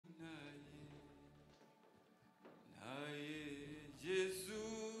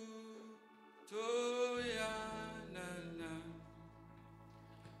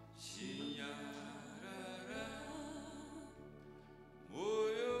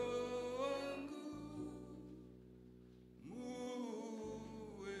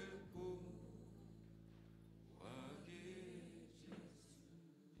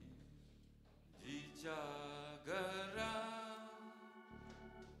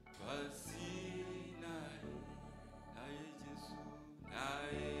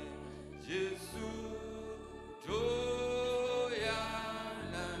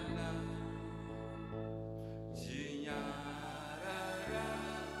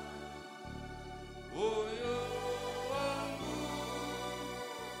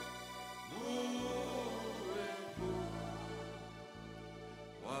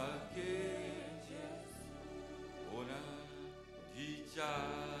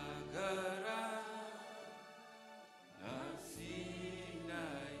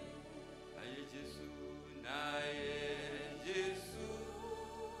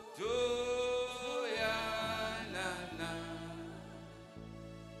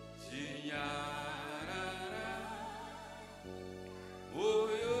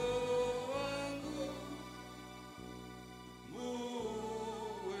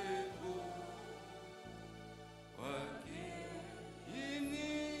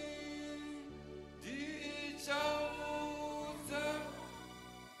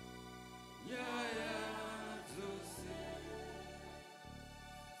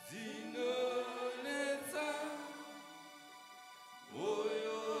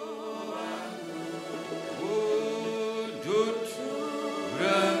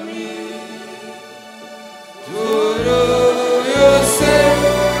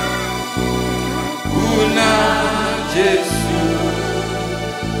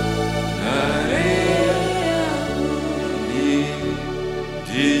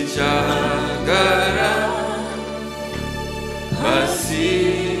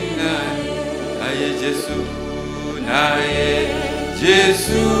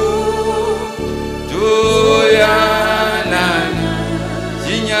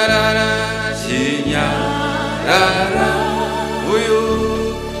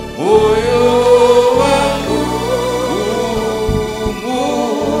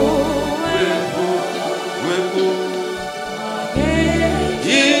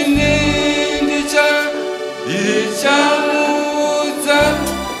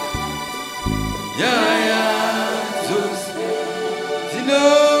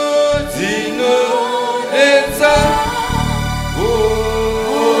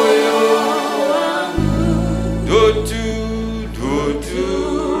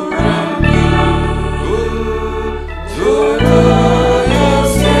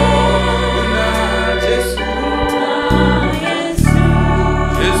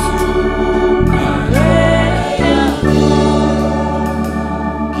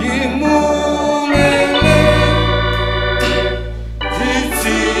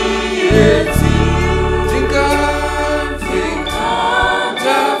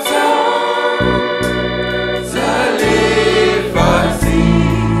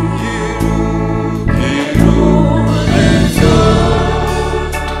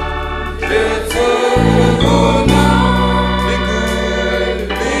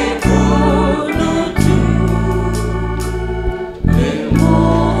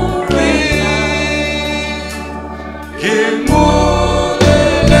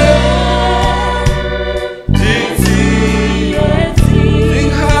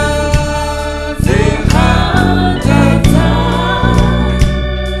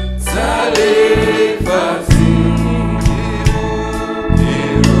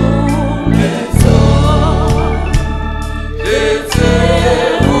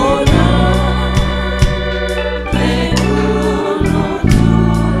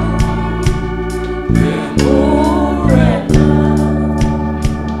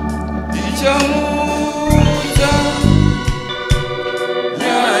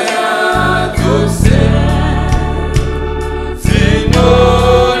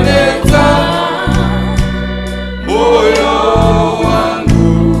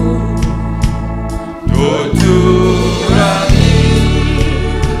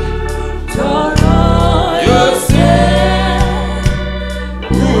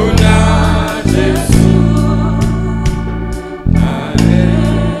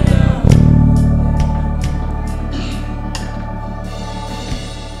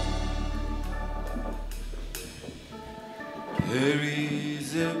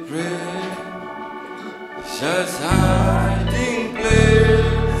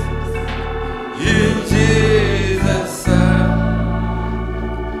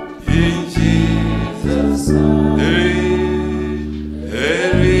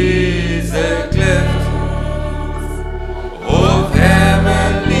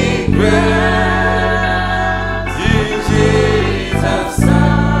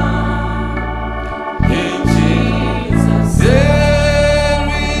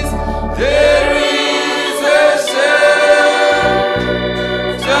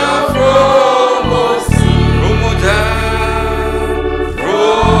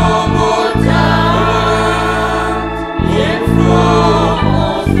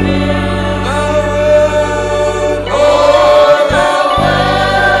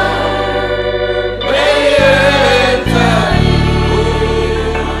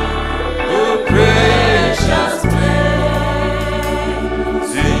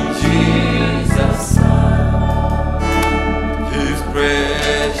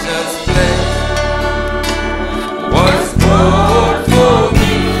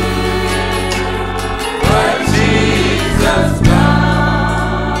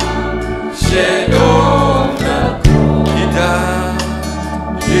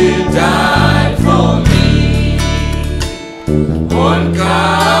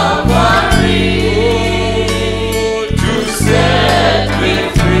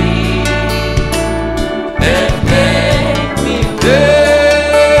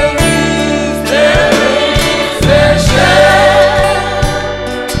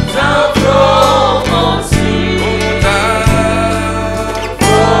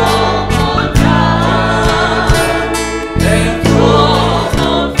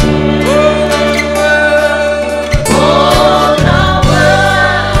Oh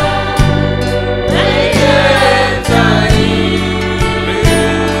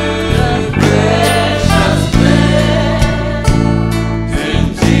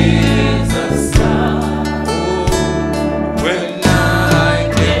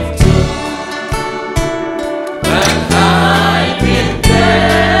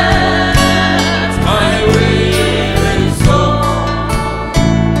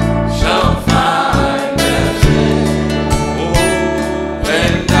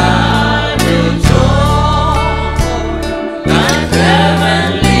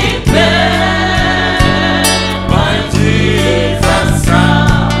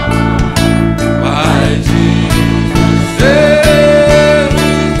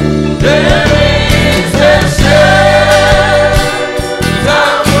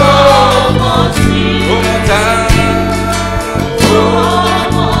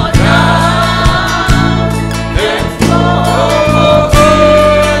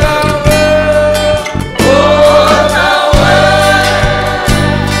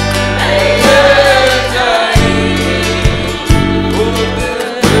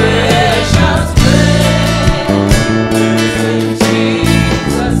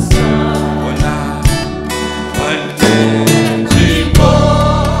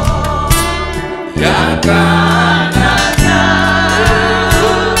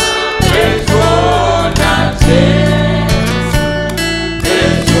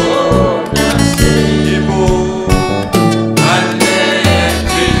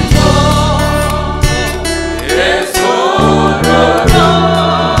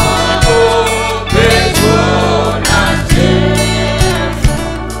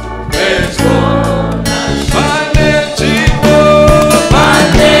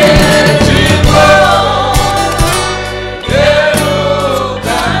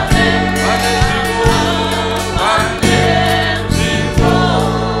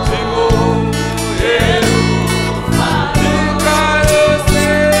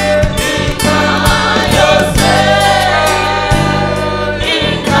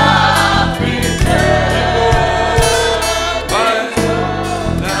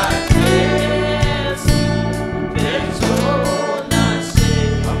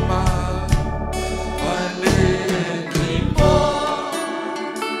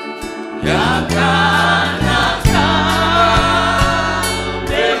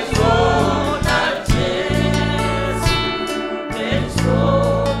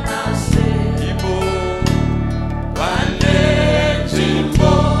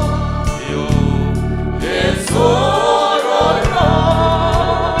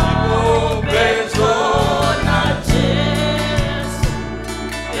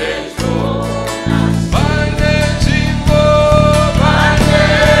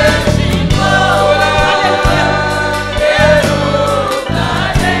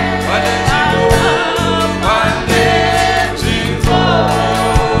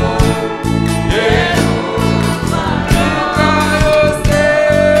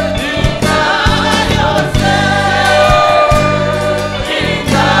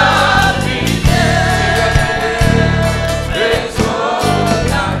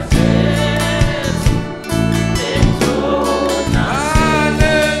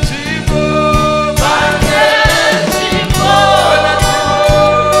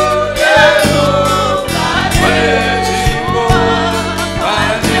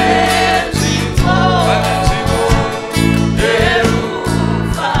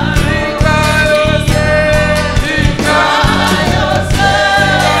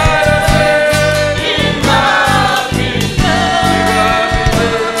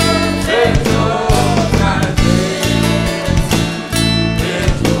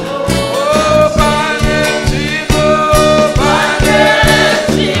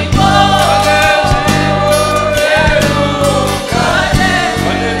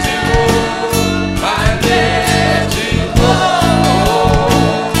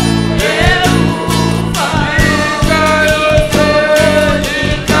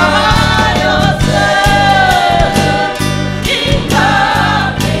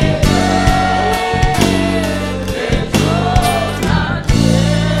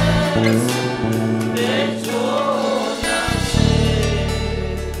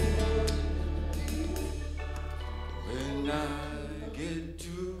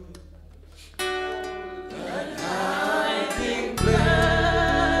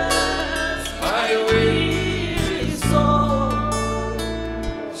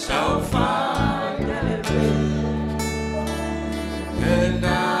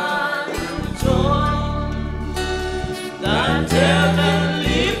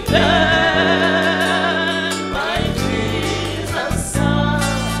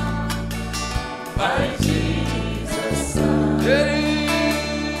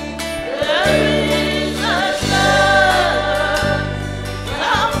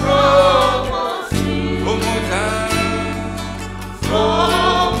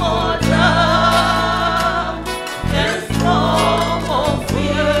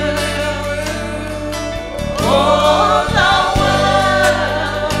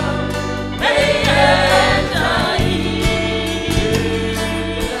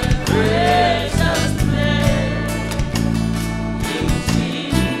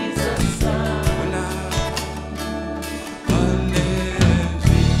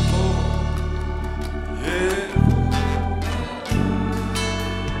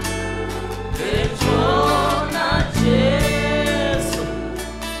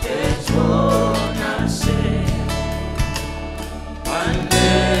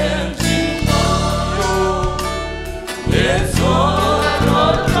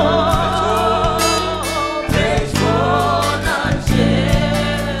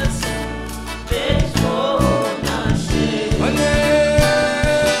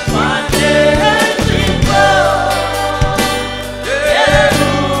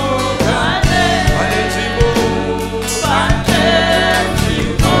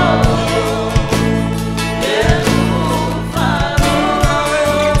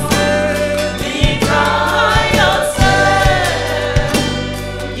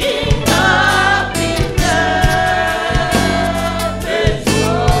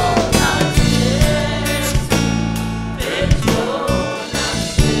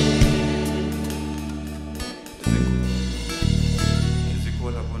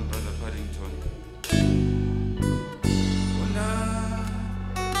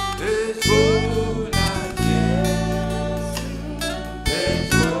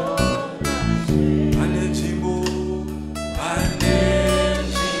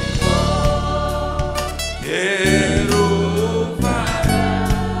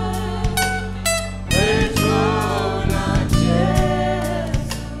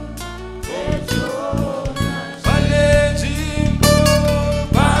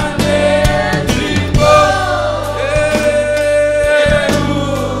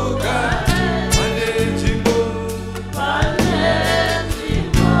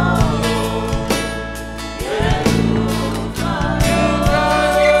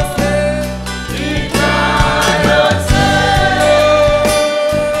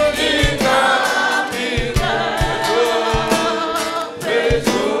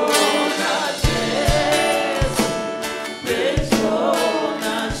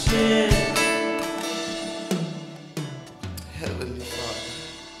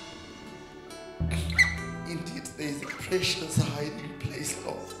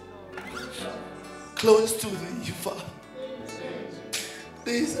close to thee, Father.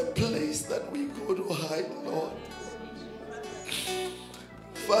 There is a place that we go to hide, Lord.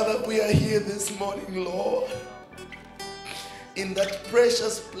 Father, we are here this morning, Lord, in that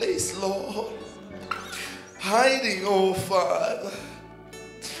precious place, Lord, hiding, oh Father,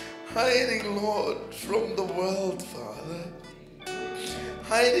 hiding, Lord, from the world, Father,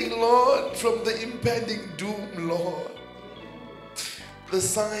 hiding, Lord, from the impending doom, Lord. The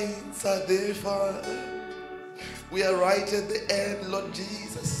signs are there, Father. We are right at the end, Lord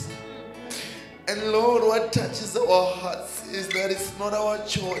Jesus. And Lord, what touches our hearts is that it's not our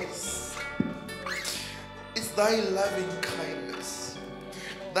choice. It's thy loving kindness,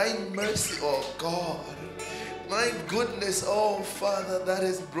 thy mercy, oh God, thy goodness, oh Father, that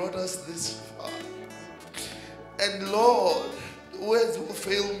has brought us this far. And Lord, words will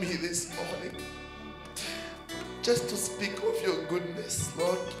fail me this morning just to speak of your goodness,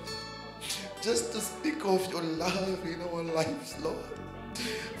 Lord. Just to speak of your love in our lives, Lord.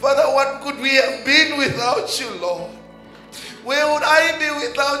 Father, what could we have been without you, Lord? Where would I be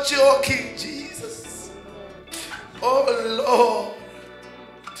without you, oh King Jesus? Oh Lord,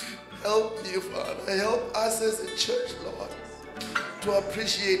 help me, Father. Help us as a church, Lord, to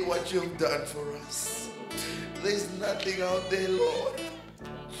appreciate what you have done for us. There is nothing out there, Lord.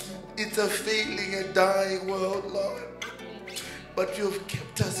 It's a failing, a dying world, Lord. But you've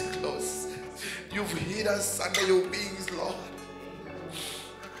kept us close. You've hid us under your wings, Lord.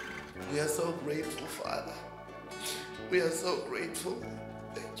 We are so grateful, Father. We are so grateful.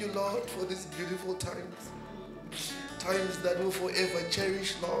 Thank you, Lord, for these beautiful times. Times that we'll forever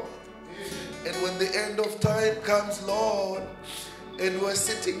cherish, Lord. And when the end of time comes, Lord, and we're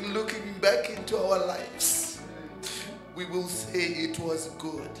sitting looking back into our lives, we will say it was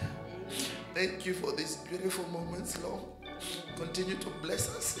good. Thank you for these beautiful moments, Lord. Continue to bless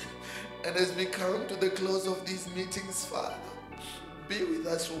us. And as we come to the close of these meetings, Father, be with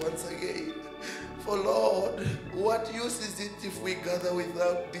us once again. For Lord, what use is it if we gather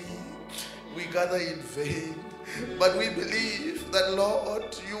without thee? We gather in vain. But we believe that, Lord,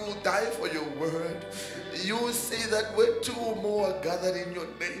 you will die for your word. You will say that where two or more are gathered in your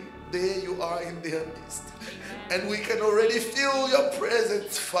name, there you are in their midst. And we can already feel your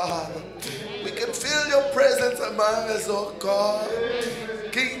presence, Father. We can feel your presence among us, oh God.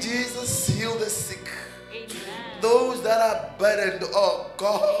 King Jesus, heal the sick. Those that are burdened, oh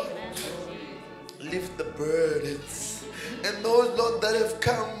God, lift the burdens. And those, Lord, that have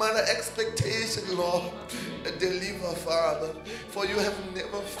come under expectation, Lord, deliver, Father, for you have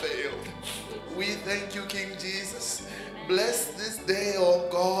never failed. We thank you, King Jesus. Bless this day, oh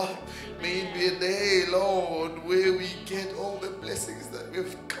God. May it be a day, Lord, where we get all the blessings that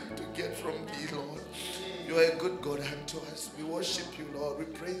we've come to get from thee, Lord. You are a good God unto us. We worship you, Lord. We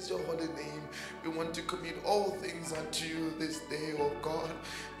praise your holy name. We want to commit all things unto you this day, oh God.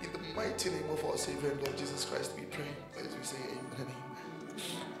 In the mighty name of our Savior and Lord Jesus Christ, we pray. As we say amen and amen.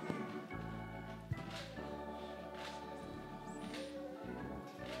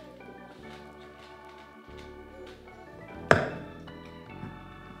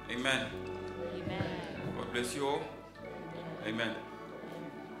 Amen. Amen. God bless you all. Amen.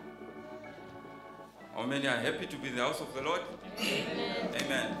 How many are happy to be in the house of the Lord? Amen.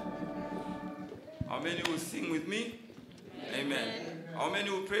 Amen. How many will sing with me? Amen. How many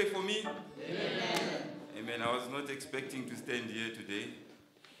will pray for me? Amen. Amen. I was not expecting to stand here today.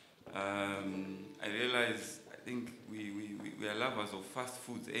 I realize, I think we are lovers of fast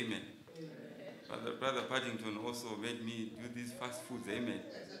foods. Amen. Brother Paddington also made me do these fast foods. Amen.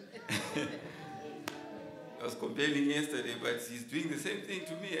 I was complaining yesterday, but he's doing the same thing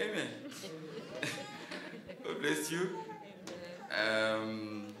to me. Amen. God bless you.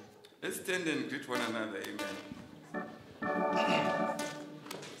 Let's stand and greet one another. Amen.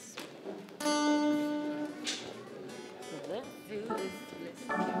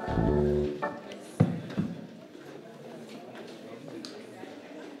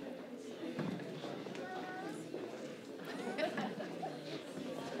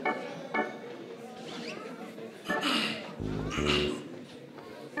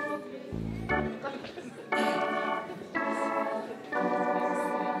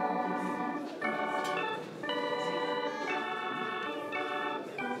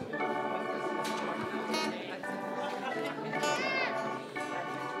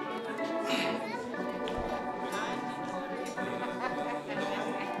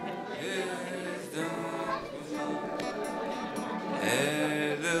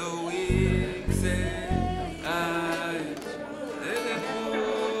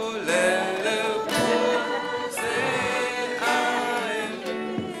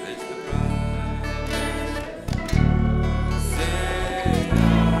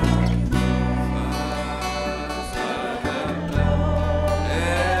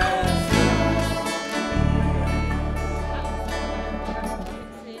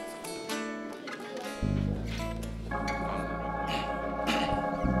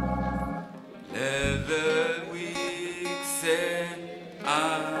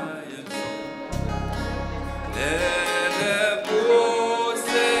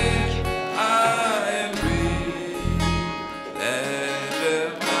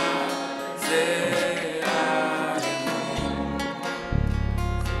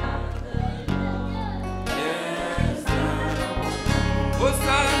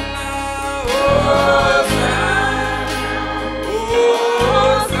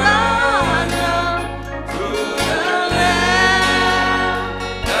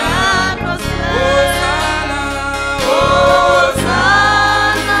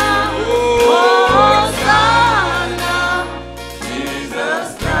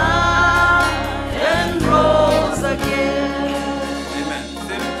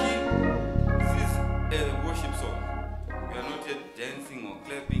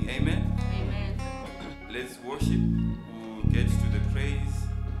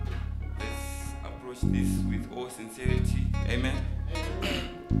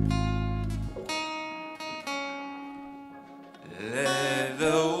 Let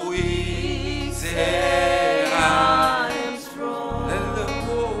the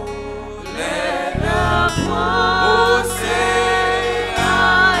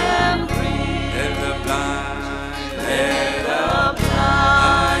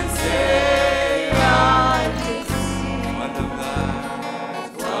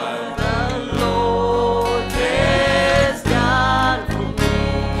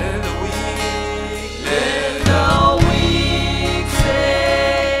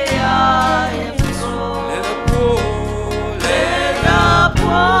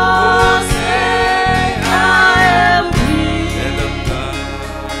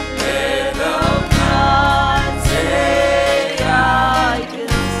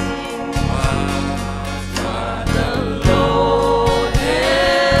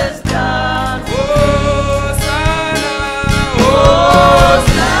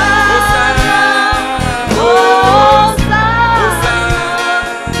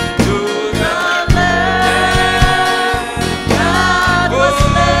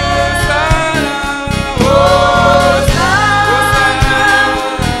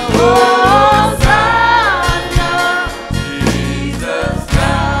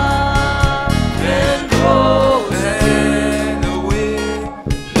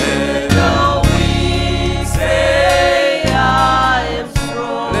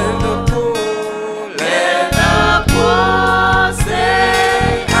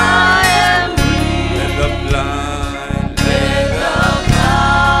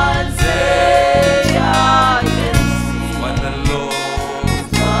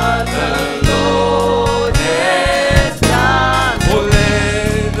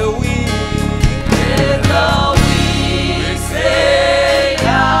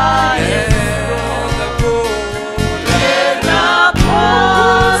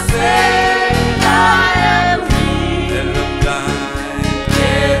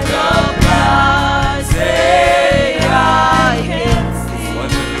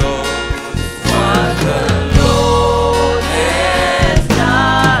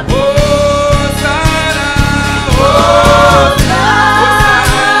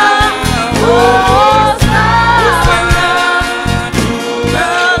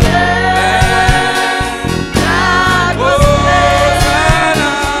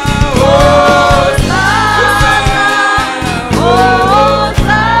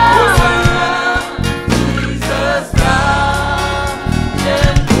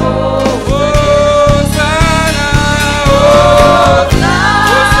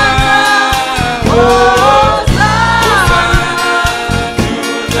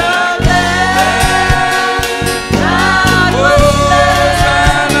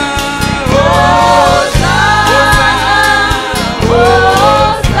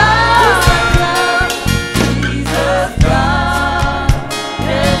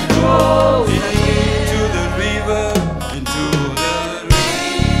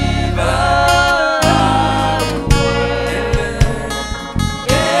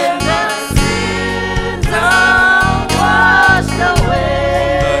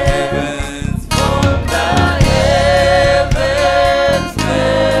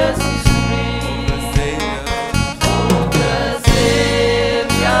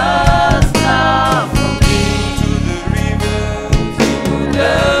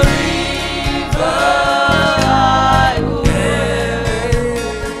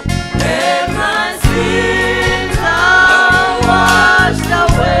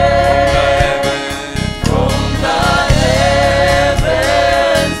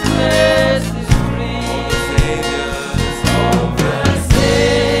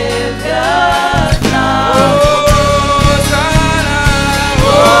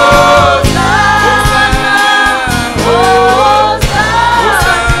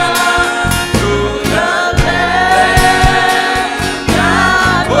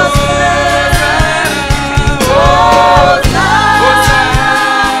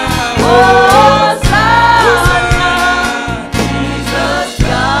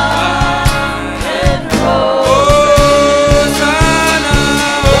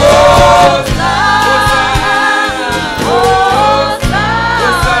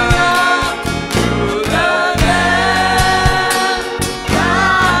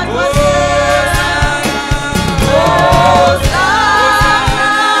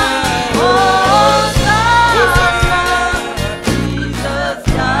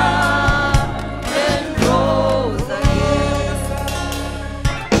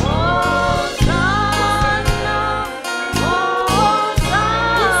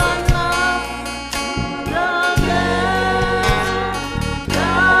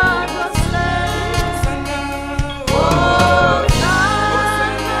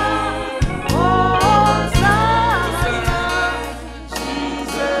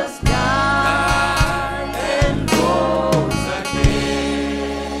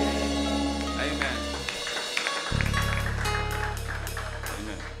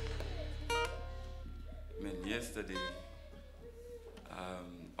yesterday,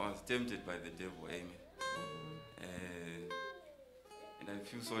 I was tempted by the devil, amen. And I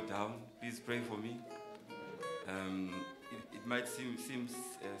feel so down. Please pray for me. It might seem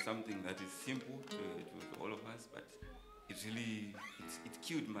something that is simple to all of us, but it really it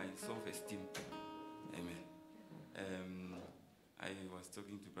killed my self-esteem. Amen. I was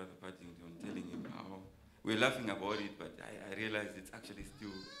talking to Brother Paddington, telling him how we're laughing about it, but I realized it's actually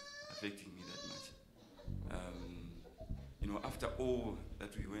still affecting me that much. After all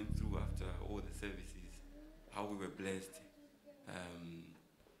that we went through, after all the services, how we were blessed,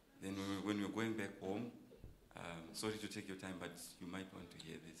 then when we were going back home, sorry to take your time, but you might want to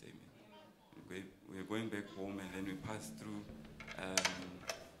hear this, amen. We were going back home, and then we passed through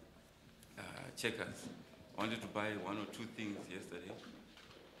Checkers. I wanted to buy one or two things yesterday.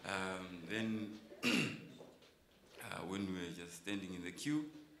 Then when we were just standing in the queue,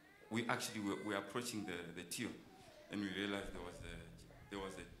 we actually were approaching the till, and we realized there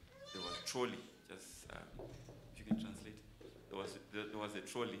was a trolley. Just if you can translate, there was a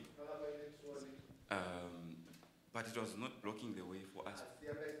trolley, but it was not blocking the way for us.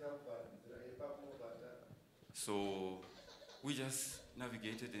 So we just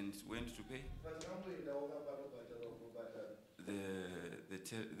navigated and went to pay. The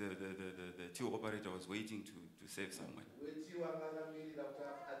till operator was waiting to save someone.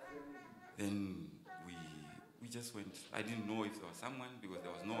 Then we just went. I didn't know if there was someone because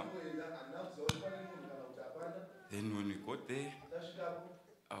there was no one. Then when we got there,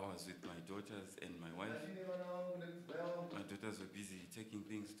 I was with my daughters and my wife. My daughters were busy taking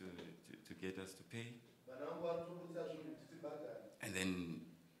things to get us to pay. And then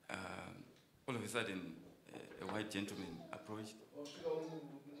all of a sudden, a white gentleman approached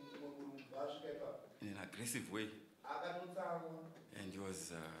in an aggressive way. And he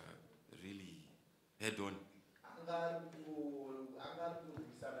was really head on.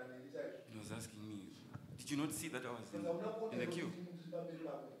 He was asking me, did you not see that I was in the queue?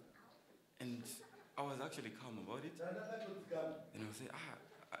 And I was actually calm about it. And I was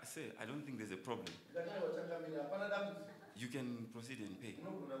saying, I don't think there's a problem. You can proceed and pay.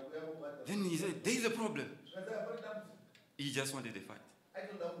 Then he said, there is a problem. He just wanted a fight.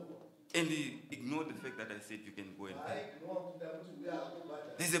 And he ignored the fact that I said you can go and pay.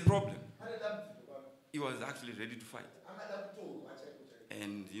 There's a problem. He was actually ready to fight.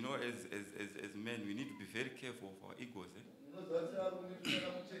 And as men, we need to be very careful of our egos.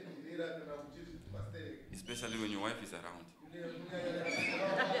 Especially when your wife is around.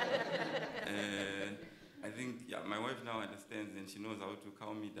 I think, my wife now understands and she knows how to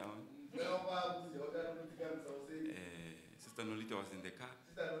calm me down. Sister Nolita was in the car.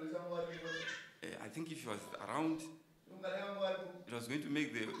 I think if she was around, it was going to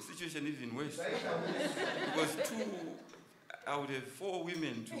make the situation even worse. Because I would have 4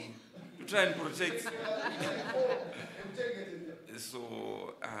 women to try and protect.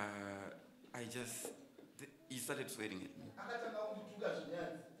 So he started swearing at me.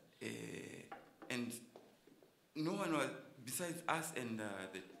 And no one was, besides us and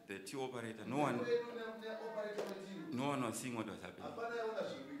the till operator, no one was seeing what was happening.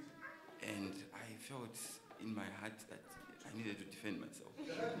 And I felt in my heart that I needed to defend myself.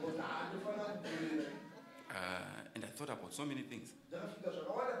 And I thought about so many things.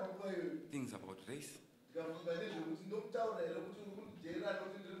 Things about race.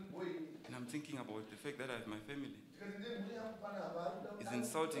 And I'm thinking about the fact that I have my family. He's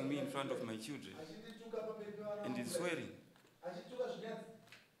insulting me in front of my children. And he's swearing.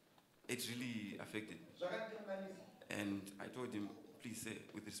 It really affected me. And I told him, please say,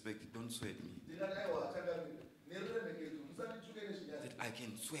 with respect, don't swear at me. That I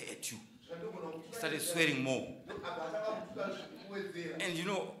can swear at you. He started swearing more. And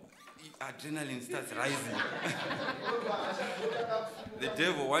adrenaline starts rising. The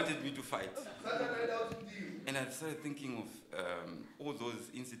devil wanted me to fight. And I started thinking of all those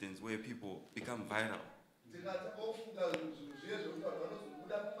incidents where people become viral.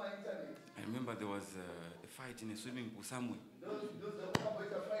 I remember there was a fight in a swimming pool somewhere.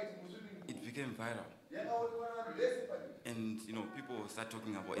 It became viral. And people start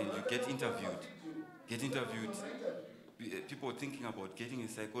talking about, and you get interviewed. People thinking about getting a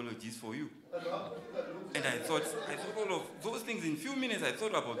psychologist for you. And I thought all of those things in a few minutes. I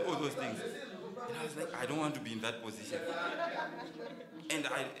thought about all those things. And I was like, I don't want to be in that position. And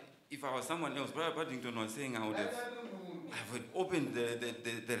if I was someone else, Brother Paddington was saying I would have opened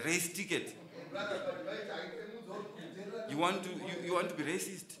the race ticket. You want to be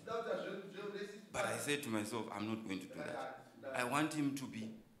racist? But I said to myself, I'm not going to do that. I want him to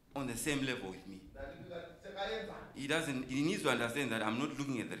be on the same level with me. he needs to understand that I'm not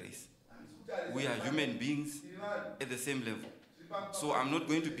looking at the race. We are human beings at the same level. So I'm not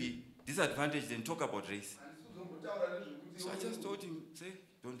going to be disadvantaged and talk about race. So I just told him, say,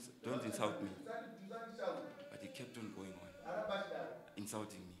 don't insult me. But he kept on going on,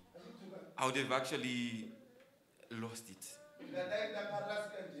 insulting me. I would have actually lost it.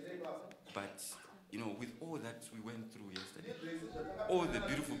 But, you know, with all that we went through yesterday, all the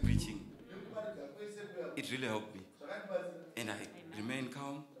beautiful preaching, it really helped me. And I remained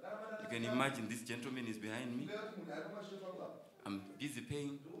calm. You can imagine this gentleman is behind me. I'm busy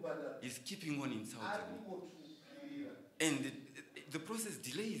paying. He's keeping on insulting me. And the process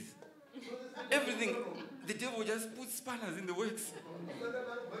delays. Everything, the devil just puts spanners in the works.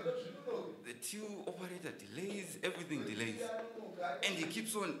 The till operator delays, everything delays. And he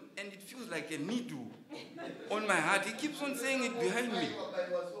keeps on, and it feels like a needle on my heart. He keeps on saying it behind me.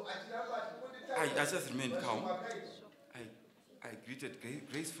 I just remained calm. I greeted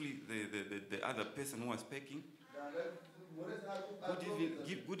gracefully the other person who was packing.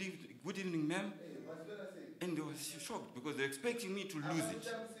 Good evening, ma'am. And they were shocked because they're expecting me to lose it.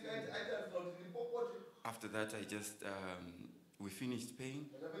 After that, we finished paying.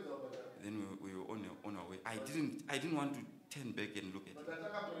 Then we were on our way. I didn't want to turn back and look at him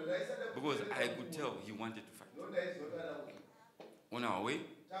because I could tell he wanted to fight. On our way,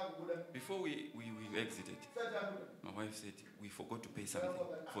 before we exited, my wife said, we forgot to pay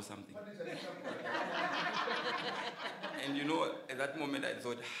for something. And you know, at that moment I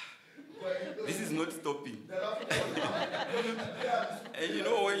thought, this is not stopping. And you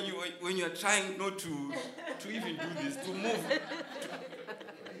know, when you are trying not to even do this, to move,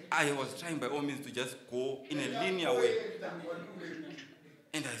 I was trying by all means to just go in a linear way.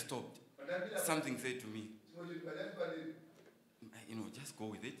 And I stopped. Something said to me, you know, just go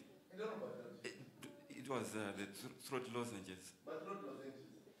with it. It was the throat lozenges. I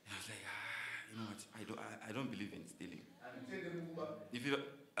was like, you know what, I don't believe in stealing. If you,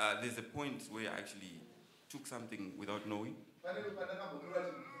 there's a point where I actually took something without knowing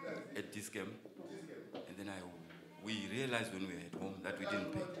at this camp, and then we realized when we were at home that we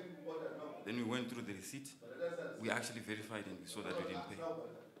didn't pay. Then we went through the receipt. We actually verified and we saw that we didn't pay.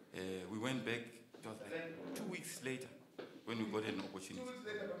 We went back, it was like 2 weeks later when we got an opportunity.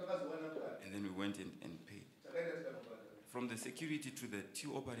 And then we went in and paid. From the security to the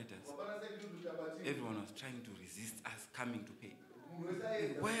two operators, everyone was trying to resist us coming to pay.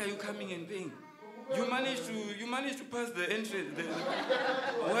 Why are you coming and paying? You managed to pass the entry.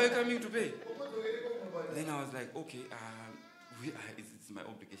 Why are you coming to pay? Then I was like, okay, it's my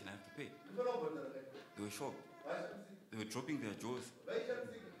obligation, I have to pay. They were shocked. They were dropping their jaws.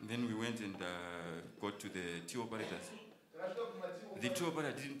 And then we went and got to the two operators. The two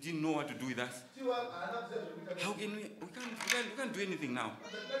operators didn't know what to do with us. How can we can't do anything now.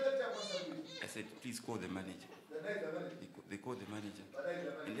 I said, please call the manager. They called the manager.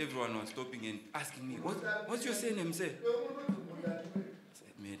 And everyone was stopping and asking me, what's your surname, say? I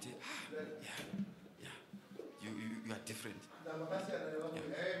said, mate, yeah, you are different.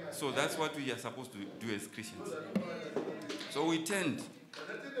 Yeah. So that's what we are supposed to do as Christians. So we turned,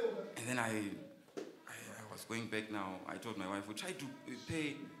 and then I was going back now. I told my wife, we tried to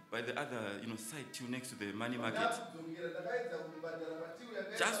pay by the other, side till next to the money market.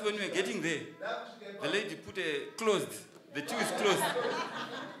 Just when we were getting there, the lady put the till is closed.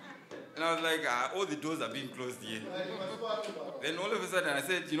 And I was like, all the doors are being closed here. Then all of a sudden I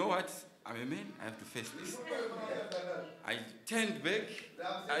said, you know what? I'm a man, I have to face this. I turned back,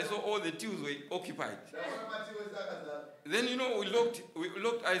 I saw all the tills were occupied. Then, we locked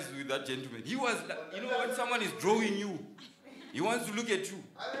eyes with that gentleman. He was, when someone is drawing you, he wants to look at you.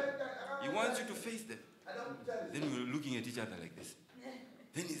 He wants you to face them. Then we were looking at each other like this.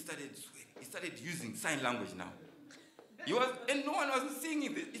 Then he started swearing. He started using sign language now. And no one was seeing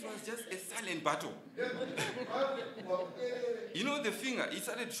it. It was just a silent battle. The finger. He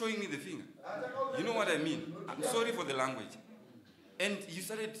started showing me the finger. You know what I mean? I'm sorry for the language. And he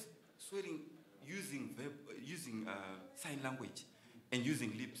started swearing using sign language and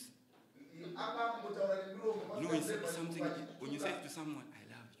using lips. When you say to someone, I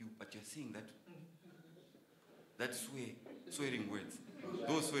love you, but you're saying that swearing words,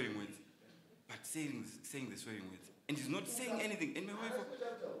 those swearing words, but saying the swearing words. And he's not saying anything. And my wife,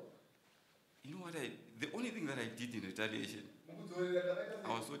 you know what the only thing that I did in retaliation, I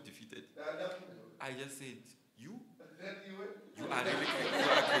was so defeated. I just said, you are really crazy.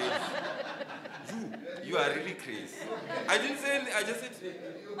 You are really crazy. I didn't say anything, I just said,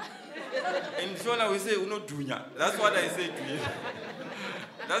 and Shona will say, Uno Dunya. That's what I said to him.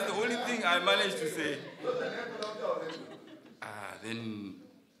 That's the only thing I managed to say. Then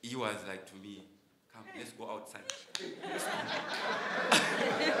he was like to me, come, let's go outside.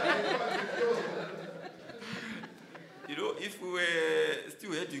 You know, if we were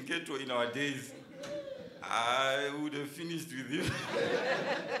still heading Keto in our days, I would have finished with him.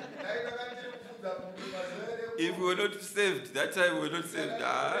 If we were not saved, that time we were not saved.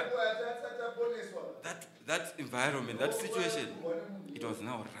 That environment, that situation, it was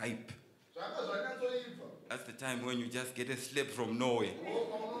now ripe. That's the time when you just get a slap from nowhere.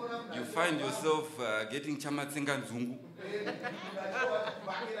 You find yourself getting chamatsenga nzungu,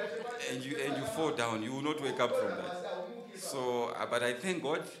 and you fall down. You will not wake up from that. So, but I thank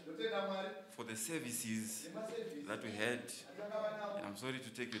God for the services that we had. And I'm sorry to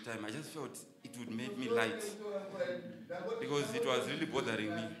take your time. I just felt it would make me light because it was really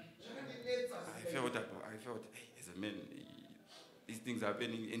bothering me. I felt, hey, as a man, these things are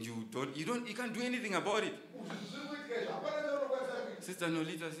happening, and you can't do anything about it. Sister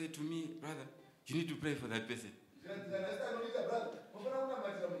Nolita said to me, brother, you need to pray for that person.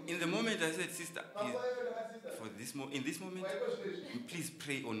 In the moment I said, sister, please, in this moment, please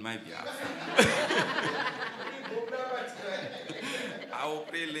pray on my behalf. I will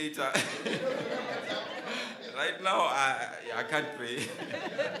pray later. Right now, I can't pray.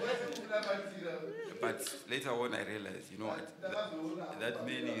 But later on, I realized, you know what, that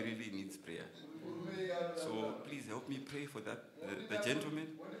man really needs prayer. So please help me pray for that the gentleman,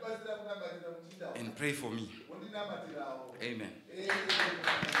 and pray for me. Amen.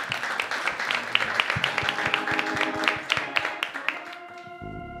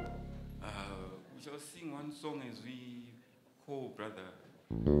 We shall sing one song as we call Brother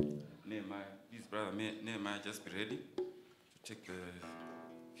Nehemiah. Please, Brother Nehemiah, just be ready to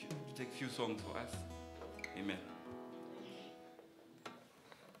take a few songs for us. Amen.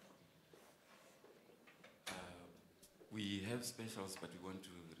 We have specials, but we want to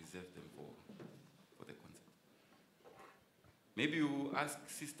reserve them for the concert. Maybe you ask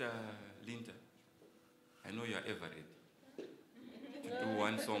Sister Linda. I know you are ever ready to do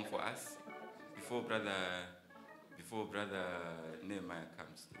one song for us before Brother Nehemiah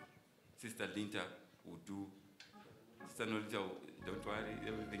comes. Sister Linda will do. Sister Nolita, don't worry,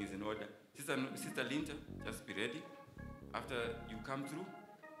 everything is in order. Sister Linda, just be ready. After you come through,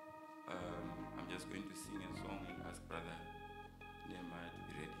 I'm just going to sing a song and ask Brother Nehemiah to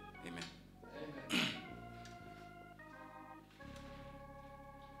be ready. Amen.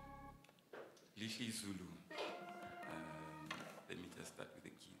 Lishi Zulu. Let me just start with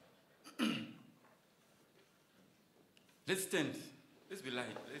the key. Let's stand. Let's be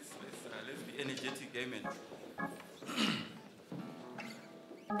light. Let's be energetic. Amen.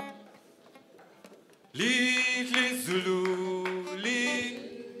 Little Zulu,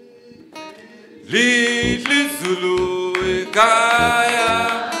 Little Zulu, Kaya,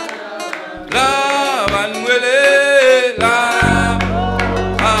 La Manuele, La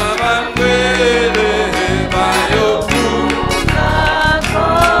Manuele, Bayo,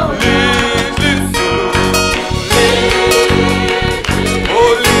 Little Zulu,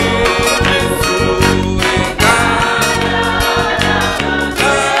 oh Little Zulu, Kaya,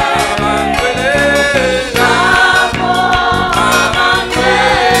 La Manuele, La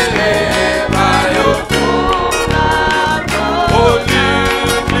Manuele, Bayo, oh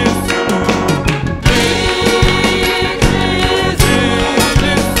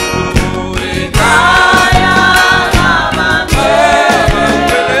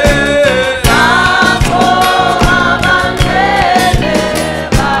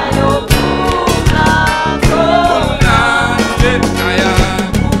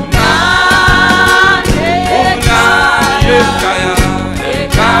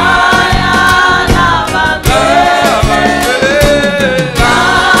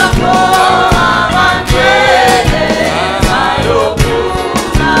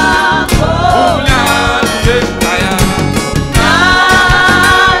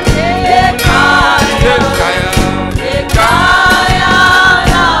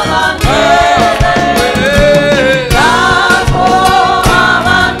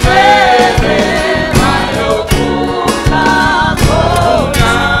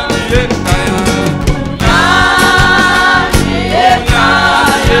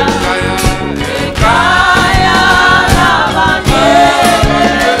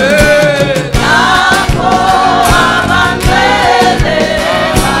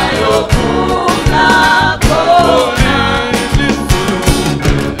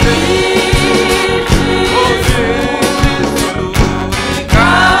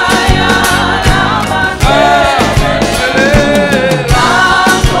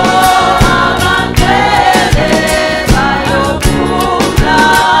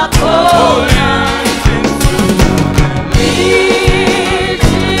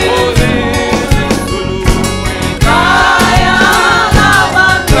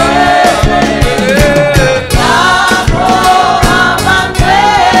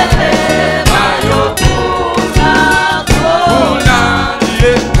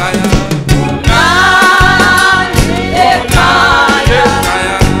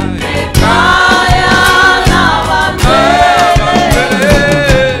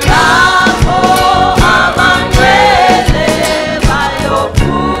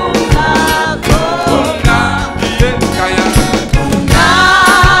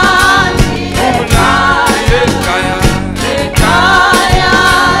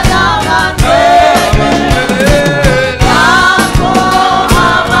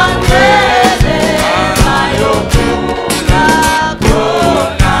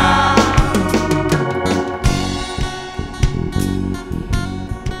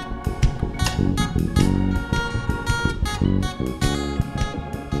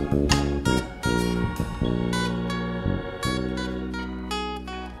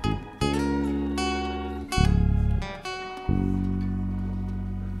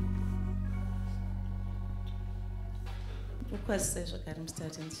kwazisai zvakare muzita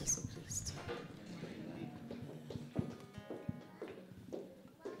ratenzi Jesu Kristu.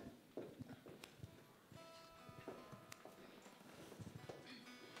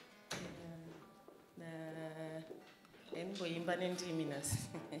 Ndimboimba nendimi nhasi.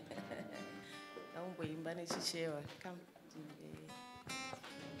 Ndamboimba nechichewa.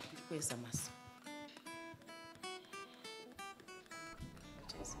 Ndikweza maso.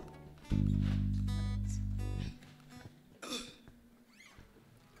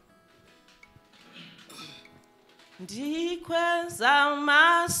 Ndikweza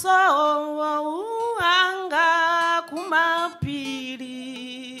maso anga kumapiri,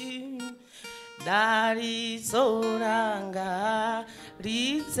 dalitso langa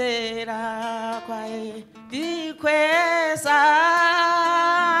lidzera kwaye. Ndikweza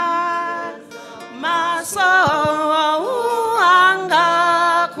maso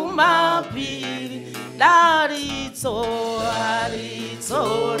anga kumapiri, dalitso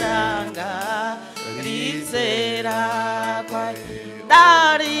langa lidzera kwaye.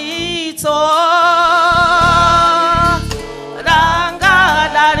 Dalitso langa,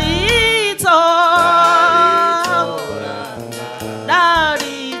 dalitso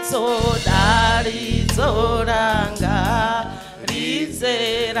langa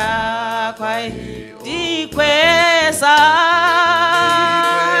lidzera kwaye. Ndikweza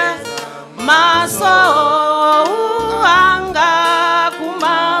maso anga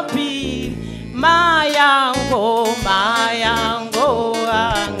kumapiri, mayango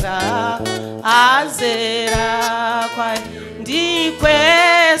anga azera kwaye.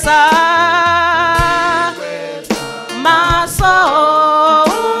 Ndikweza maso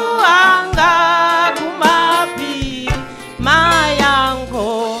anga kumapiri, mayango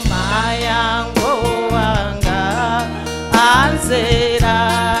anga azera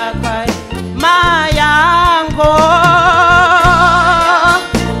kwaye. Mayango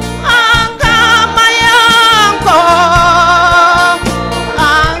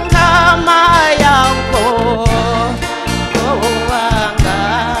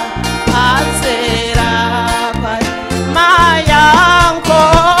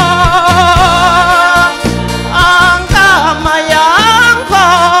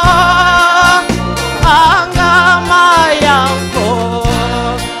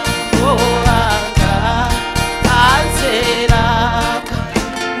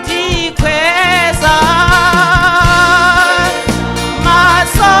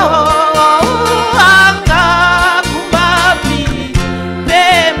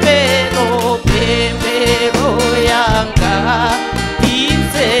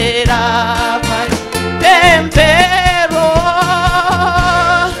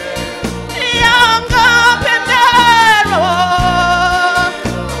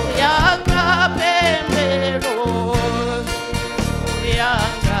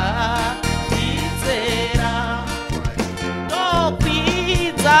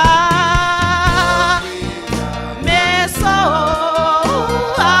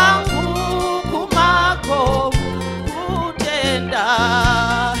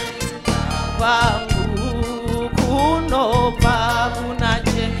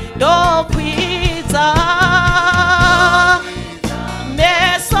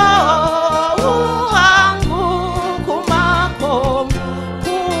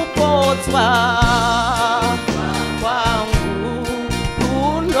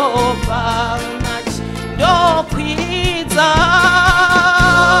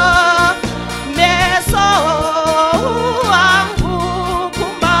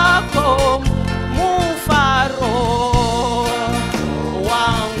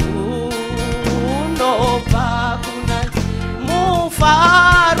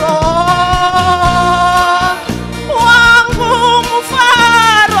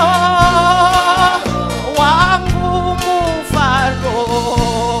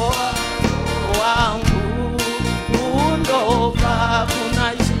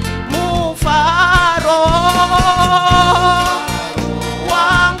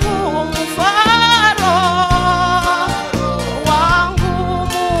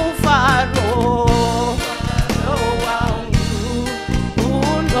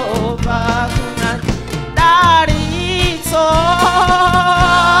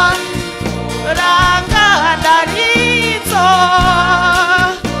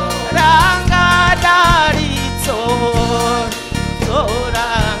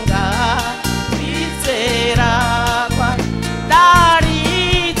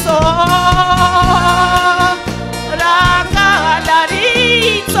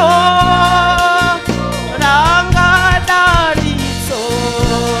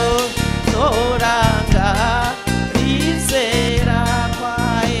Soranga, dice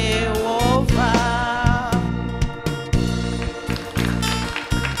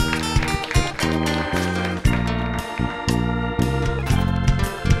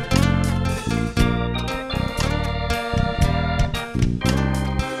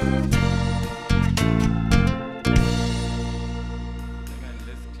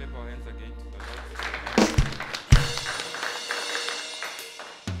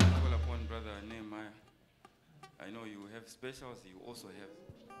specials, you also have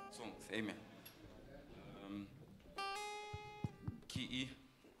songs. Amen. Key E,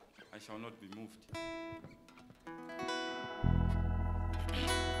 I shall not be moved.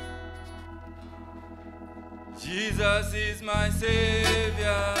 Jesus is my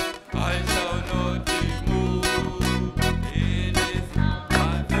Savior, I shall not be moved. In His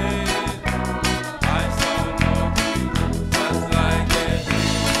my faith, I shall not be just like a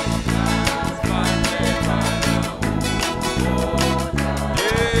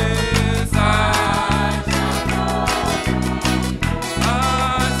yes, I shall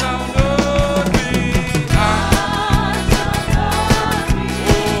not be.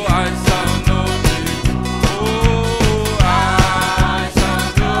 Oh, I shall not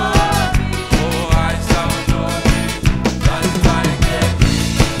be.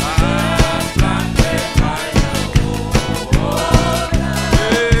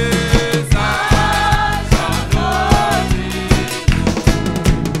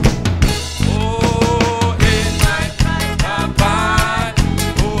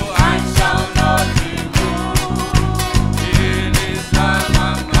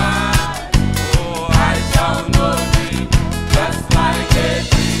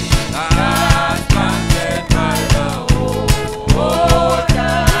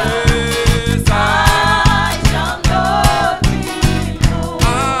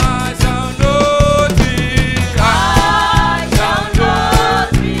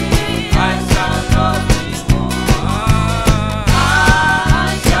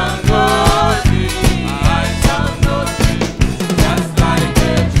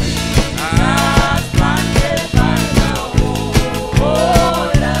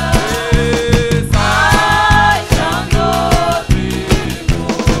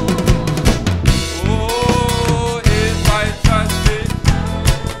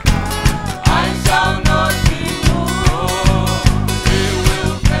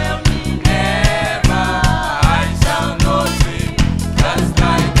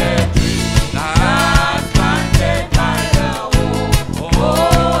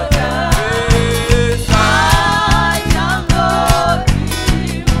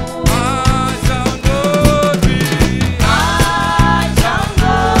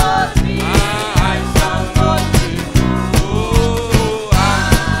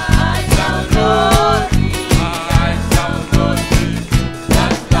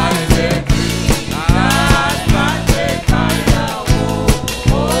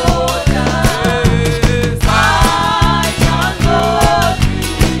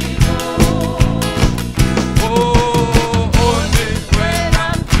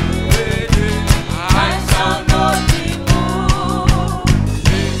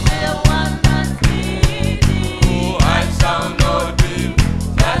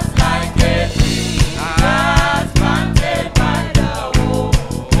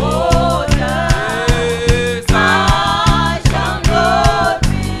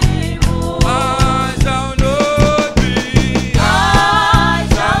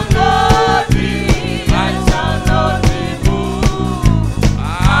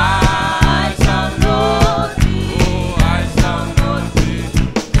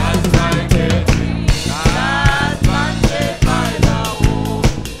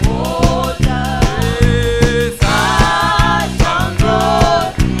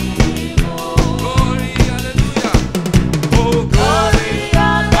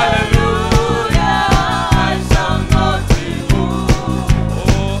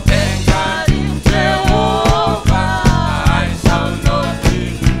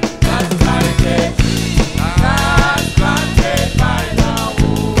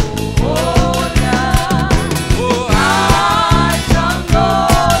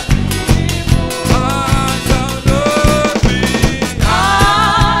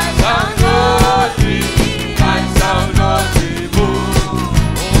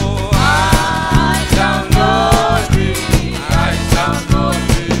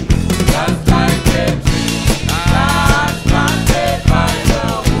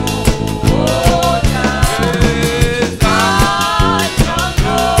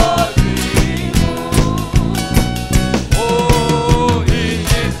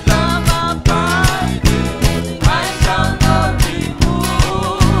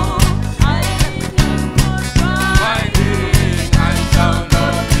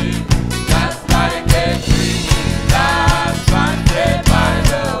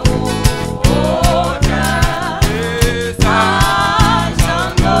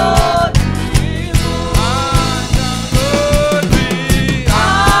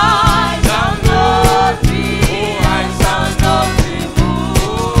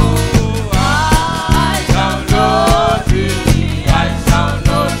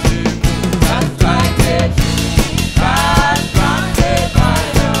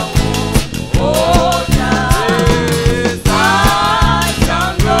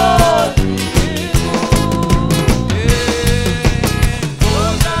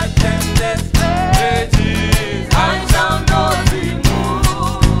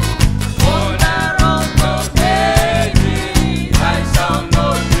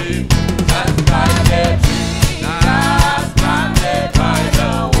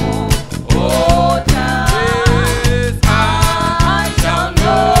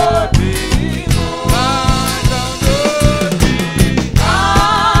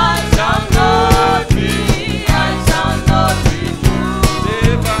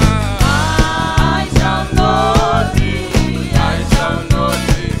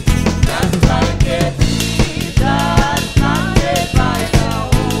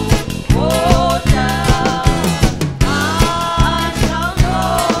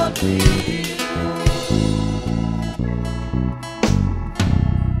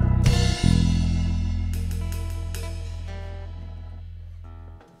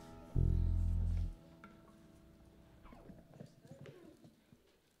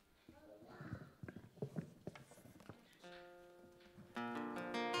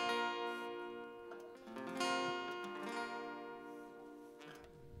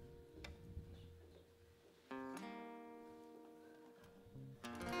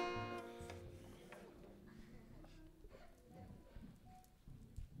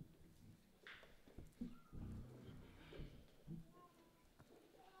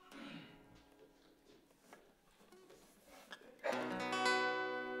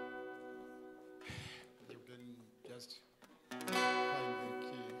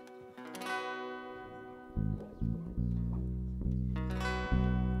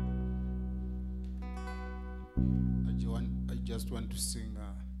 just want to sing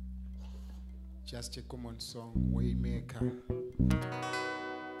just a common song, Waymaker.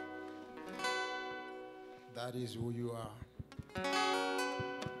 That is who you are.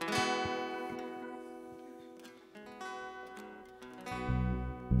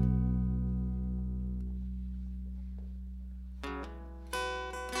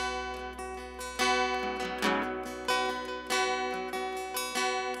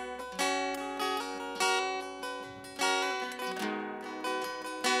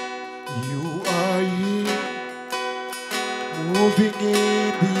 You are here, moving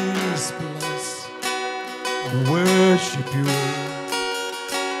in this place. I worship you.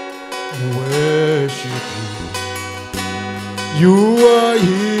 I worship you. You are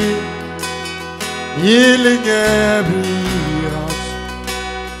here, healing every heart.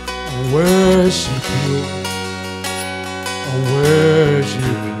 I worship you. I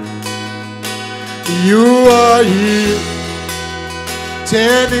worship you. You are here,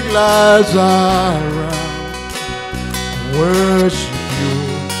 turning lives around. I worship you.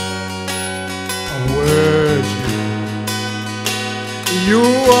 I worship you. You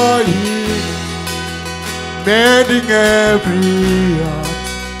are here, mending every heart.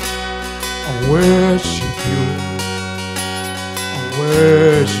 I worship you. I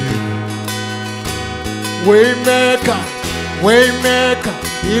worship you. Waymaker, Waymaker,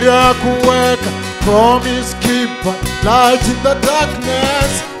 miracle worker, promise keeper, light in the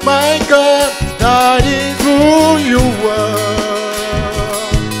darkness. My God, that is who you are.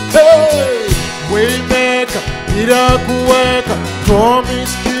 Hey, Waymaker, miracle worker,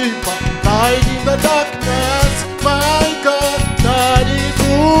 promise keeper, light in the darkness. My God, that is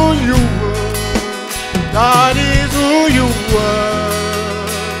who you are. That is who you are.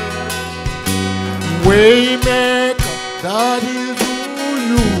 Waymaker, that is who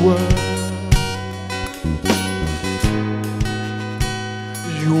you are.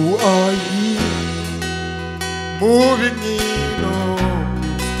 You are here, moving in on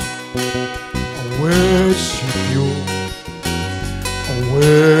me. I worship you. I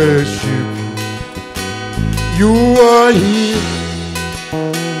worship you. You are here,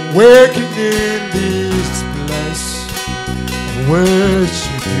 working in this place. I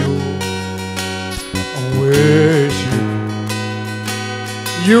worship you. I worship you.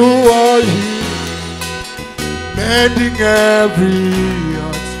 You are here, mending every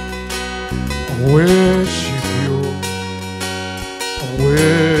heart. I worship you. I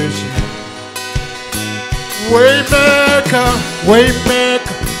worship you. Waymaker,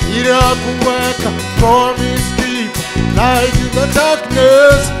 Waymaker, miracle worker, promise keeper, light in the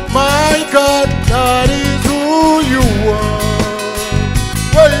darkness. My God, that is who you are.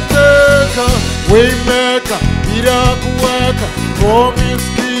 Waymaker, Waymaker, miracle worker, promise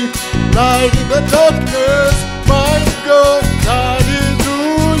keeper, light in the darkness. My God, that is who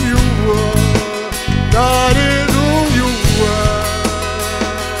you are. That is who you are.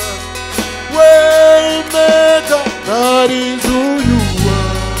 Waymaker, that is who you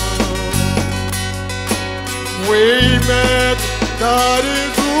are. Waymaker, that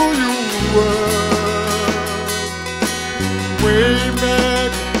is who you are.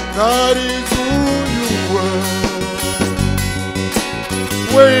 Waymaker, that is who you are.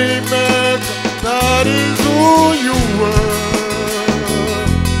 Waymaker, that is who you are.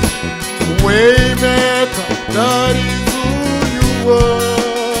 Waymaker, that is who you are.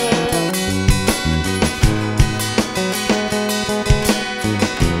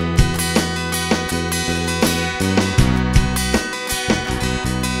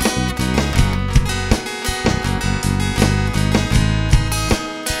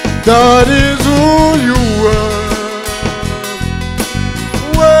 That is who you are.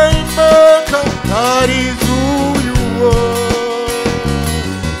 Waymaker, that is who you are.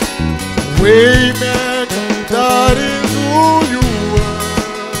 Waymaker, that is who you are.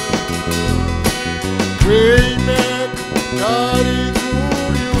 Waymaker, that is who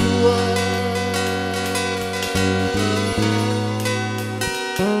you are.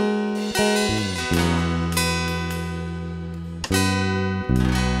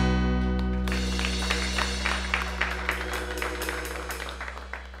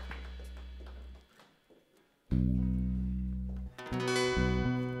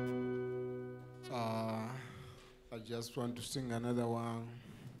 I just want to sing another one.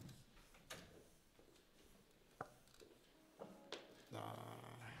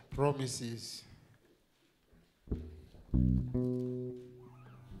 Promises.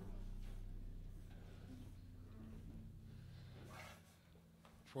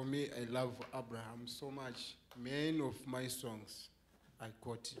 For me, I love Abraham so much. Many of my songs, I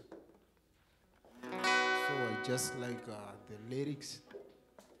quote him. So I just like the lyrics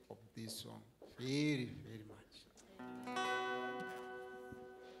of this song very, very much.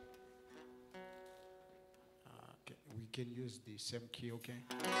 Okay, we can use the same key, okay?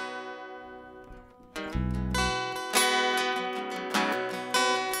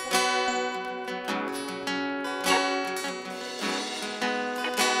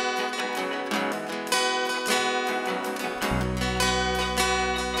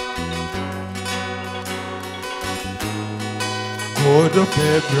 God of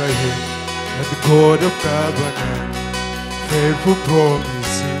Abraham and the God of covenant, faithful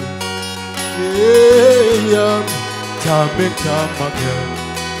promises. Yeah, time and time again,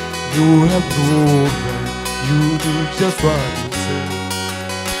 you have proven you do just what you say.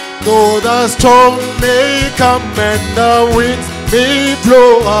 Though the storm may come and the winds may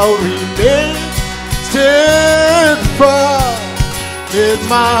blow, I'll remain steadfast. In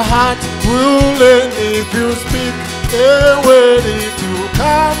my heart will learn if you speak a word to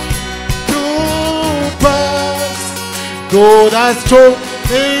come to pass. Though the storm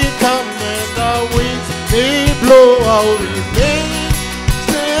may come and the winds may blow, I'll remain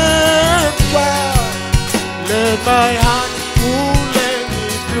steadfast. Let my heart will learn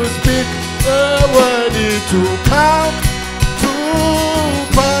if you speak a word to come to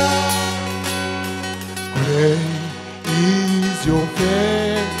pass. Great is your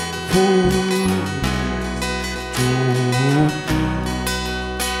faithfulness to me.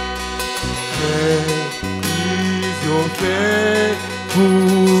 Great is your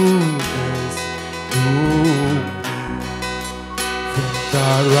faithfulness to me. From the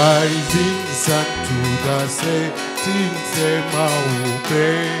rising sun to the setting same, I will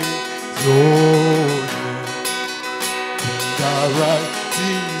praise your name. From the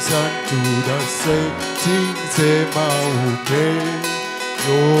rising sun to the setting same, I will praise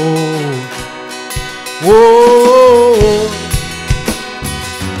your name. Whoa.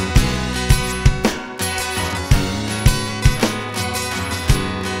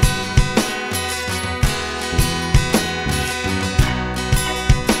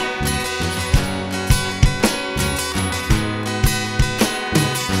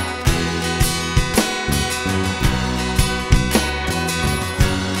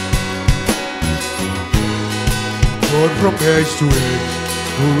 God from age to age,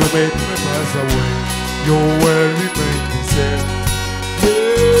 who will make me pass away, your word remains the same.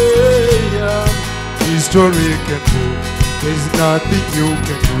 Yeah, history can prove there's nothing you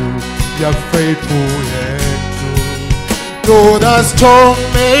can do. You're faithful and true. Though the storm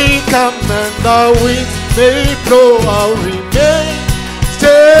may come and the winds may blow, I'll remain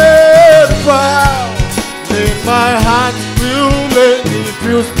steadfast. Let my heart will learn if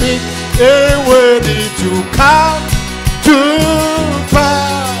you speak a word to come to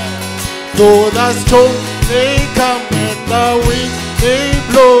pass. Though the storm may come and the wind may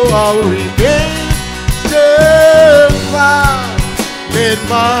blow, I'll remain steadfast. Let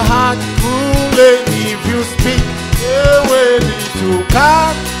my heart cool and if you speak a word to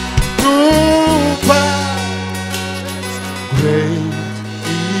come to pass. Great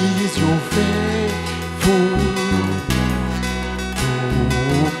is your faithfulness to me.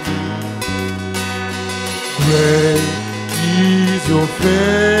 Great is your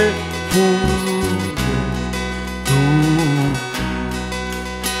faithfulness to me.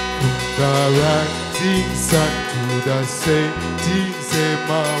 From the rising sun to the setting same,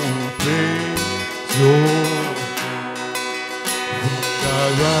 I will praise your name. From the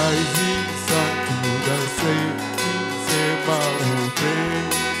rising sun to the setting same, I will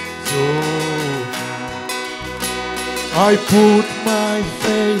praise your name. I put my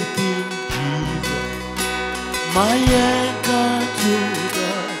faith in Jesus, my anchor to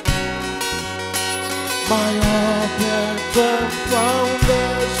the, my hope and firm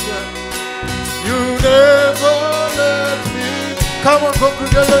foundation. You never let me. Come on,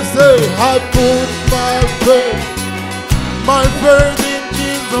 congregation, say, I put my faith in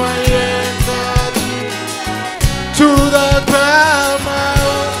Jesus, my anchor to the ground, my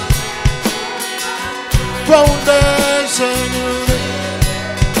foundation.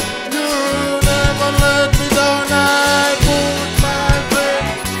 You never let me down. I put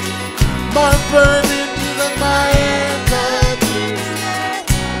my faith in Jesus, my anchor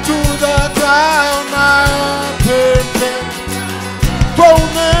to the ground, my perfect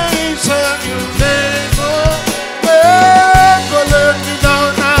foundation. You never let me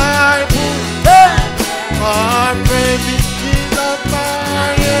down. I put my faith in Jesus, my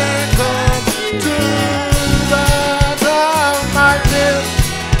anchor to the ground, my perfect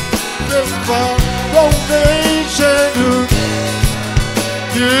foundation.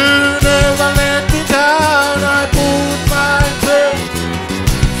 You never let me down.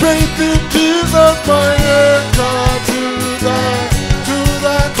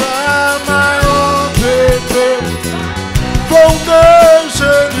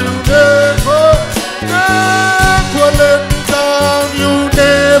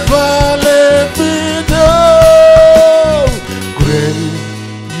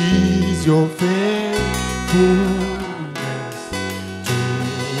 is your faithfulness to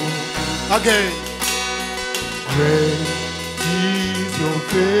me. Again. Great is your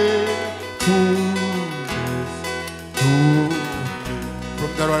faithfulness to me.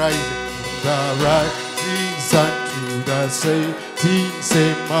 From the rising sun to the setting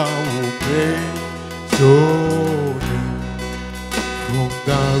same, I will praise your name. From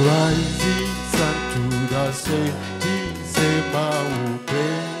the rising sun to the setting same, I will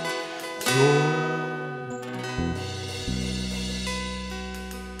praise your name.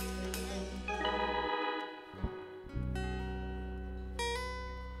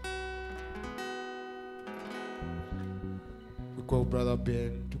 We call Brother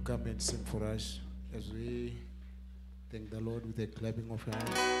Ben to come and sing for us as we thank the Lord with a clapping of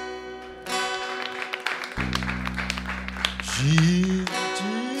hands. Jesus,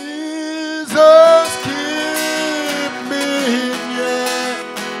 keep me near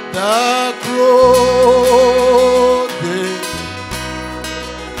the cross.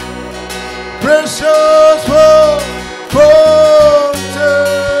 Precious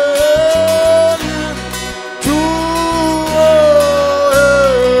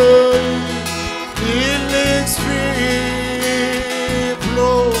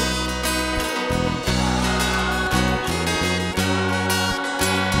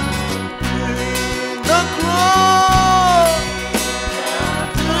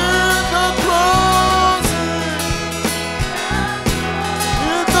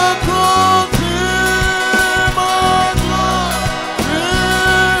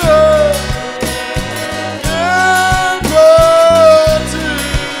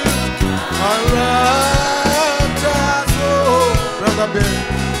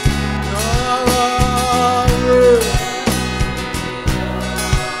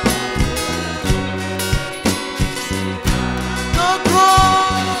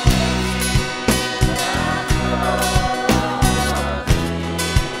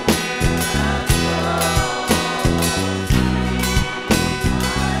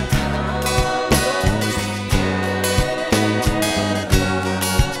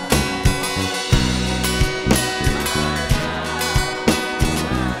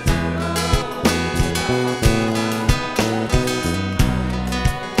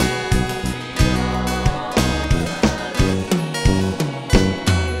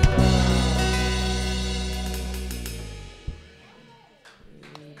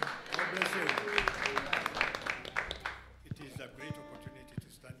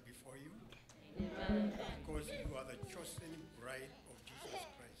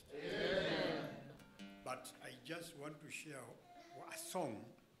just want to share a song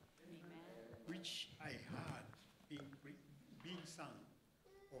which I heard being sung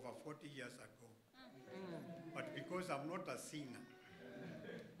over 40 years ago. But because I'm not a singer,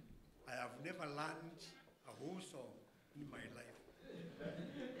 I have never learned a whole song in my life.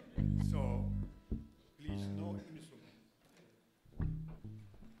 So please, no instrument.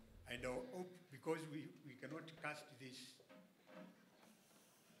 I hope, because we cannot cast this,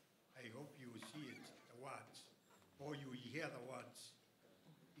 I hope you see it, the words, or you hear the words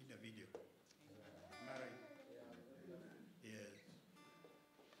in the video. Am I right? Yes.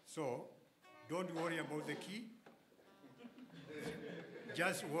 So, don't worry about the key.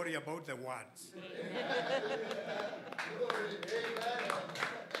 Just worry about the words.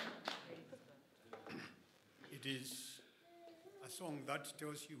 It is a song that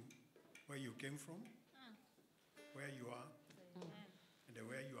tells you where you came from, where you are, and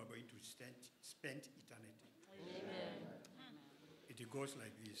where you are going to spend eternity. Amen. It goes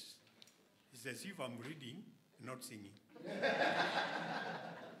like this. It's as if I'm reading, not singing.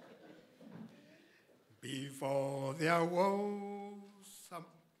 Before there was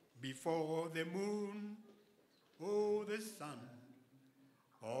before the moon, or the sun,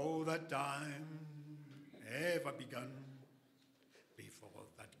 all the time ever begun, before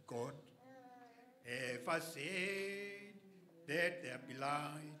that God ever said that there be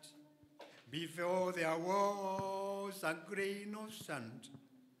light, before there was a grain of sand,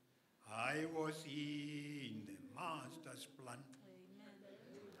 I was in the Master's plan.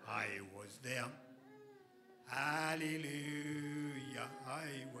 Amen. I was there. Hallelujah,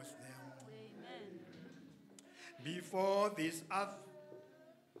 I was there. Amen. Before this earth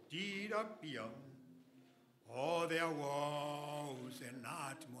did appear, or there was an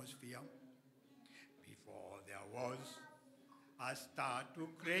atmosphere, before there was a star to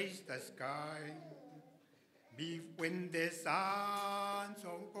grace the sky, when the sons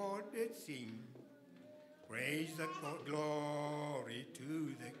of God did sing, praise the God, glory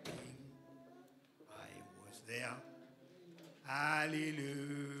to the King. I was there.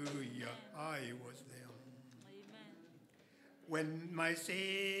 Hallelujah, I was there. When my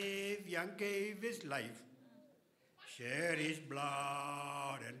Savior gave his life, shed his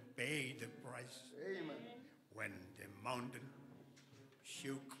blood and paid the price. Amen. When the mountain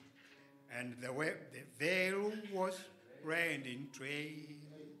shook and the veil was rent in twain,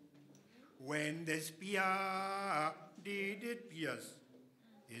 when the spear did it pierce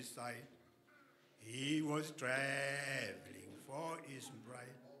his side, he was traveling for his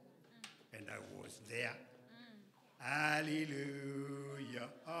bride, and I was there. Hallelujah,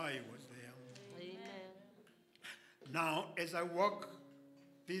 I was there. Amen. Now, as I walk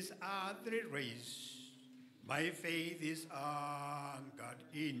this earthly race, my faith is anchored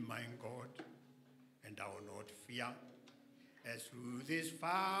in my God, and I will not fear. As through this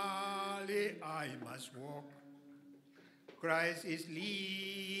valley I must walk, Christ is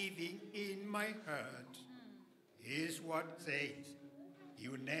living in my heart. His word says, He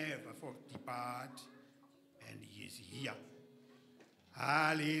will never depart, and He is here.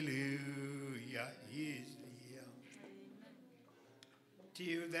 Hallelujah, He is here.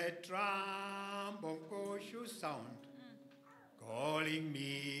 Till the trumpet should sound, calling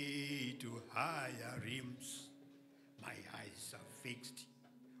me to higher realms. My eyes are fixed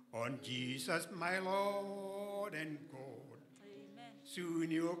on Jesus, my Lord and God. Amen.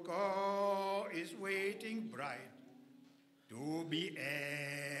 Soon your call is waiting bright to be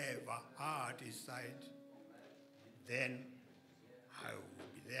ever at his side. Then I will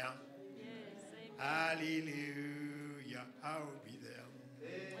be there. Yes, amen. Hallelujah, I will be there.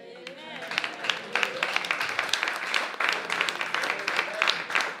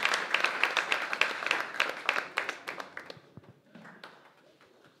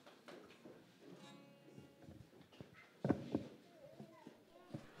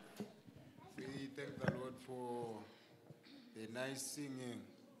 We thank the Lord for the nice singing.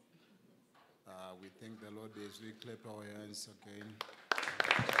 We thank the Lord as we clap our hands again.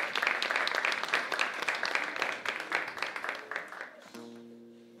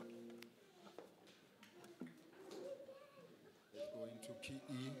 Let's go into key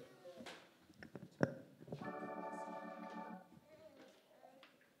E.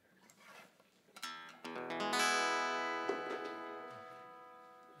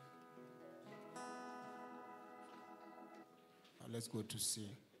 Now let's go to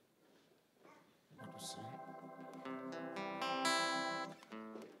C. Go to C.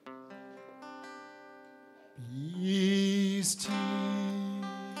 Be still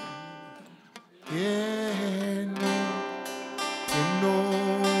and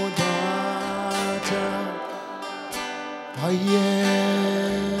know that I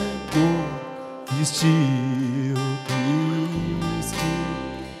am God. Be still, be still.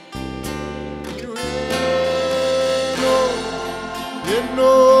 You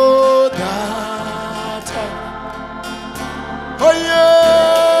know that I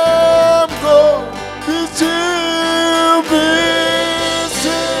am God. Be still, be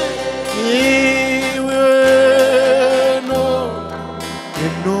still.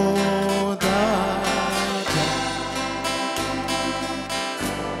 You know that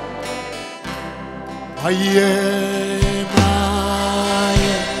I am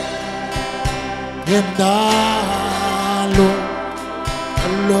the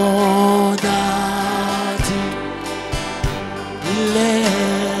Lord that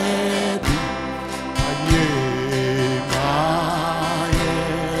led me. I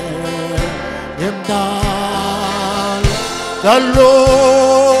am the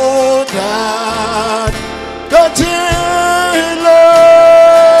Lord that he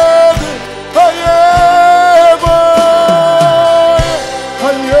led me.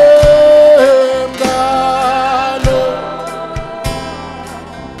 I am the Lord.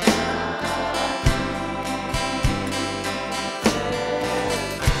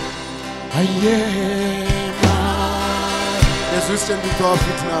 I am. Yes, we stand to our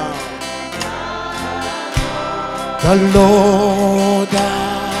feet now. The Lord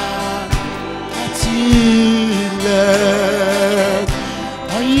that he led.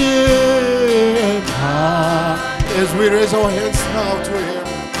 I am. As we raise our hands now to Him,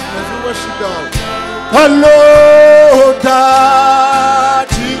 as we worship God. The Lord that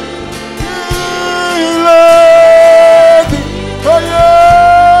he led. I am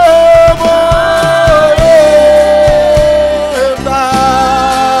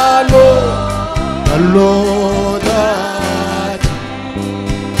the Lord that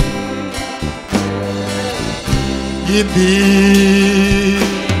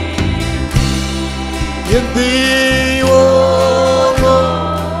in thee, oh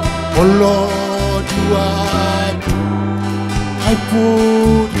Lord, you are. I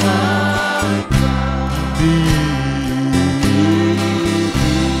put my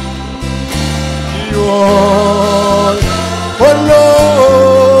all. Oh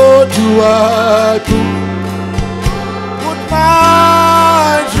Lord, you are good. Put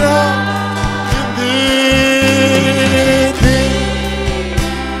my trust in thee.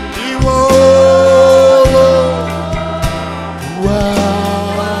 You are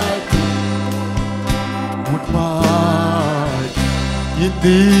good. Put my in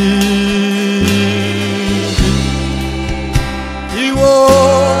thee. You are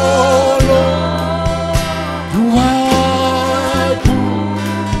you are good.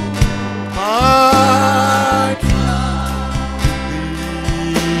 My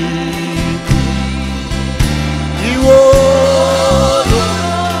you are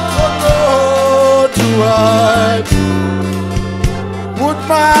Lord, you are good. Put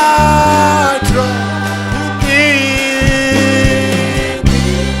my trust in thee.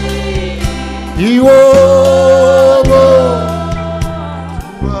 You are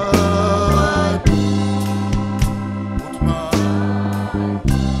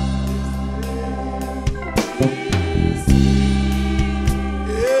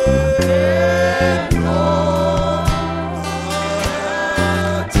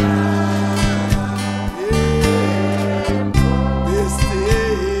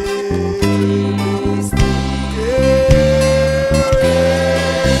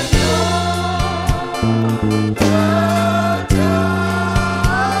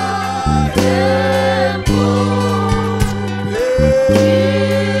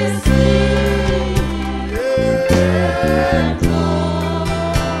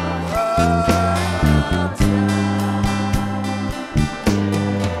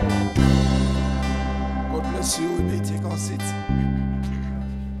God bless you. We may take our seats.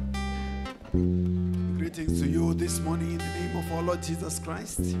 Greetings to you this morning in the name of our Lord Jesus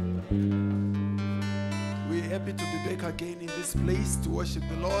Christ. We're happy to be back again in this place to worship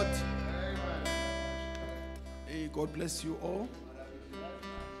the Lord. Hey, God bless you all.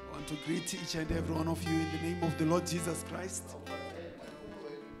 I want to greet each and every one of you in the name of the Lord Jesus Christ.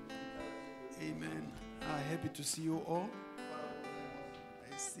 Amen. Happy to see you all.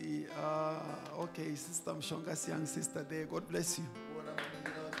 I see. Okay, Sister Mshonga's young sister there. God bless you.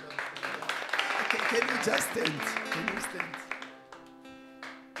 Okay, can you just stand? Can you stand?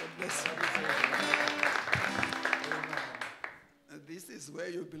 God bless you. This is where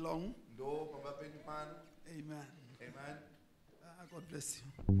you belong. Amen. God bless you.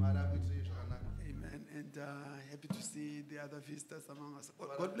 Amen. And happy to see the other visitors among us.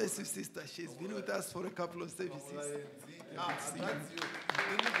 God bless you, sister. She's been with us for a couple of services.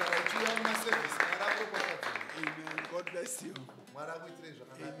 Amen. God bless you.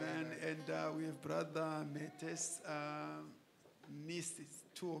 Amen. And we have Brother Metes, nieces,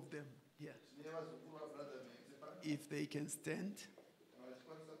 two of them here. If they can stand.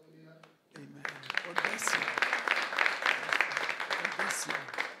 Amen. God bless you. God bless you.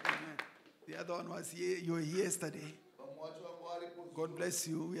 Amen. The other one was here. You were here yesterday. God bless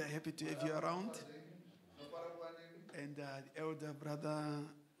you. We are happy to have you around. And the elder brother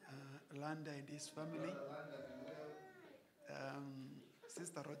Landa and his family.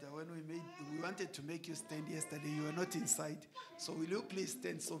 Sister Roger, when we wanted to make you stand yesterday, you were not inside. So will you please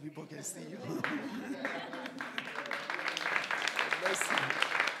stand so people can see you? God bless you.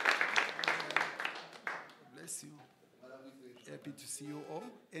 God bless you. Happy to see you all.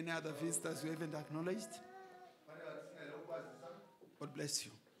 Any other visitors you haven't acknowledged? God bless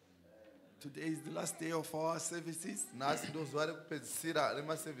you. Today is the last day of our services. As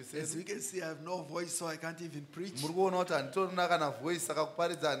you can see, I have no voice, so I can't even preach. So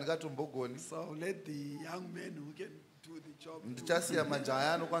let the young men who can do the job.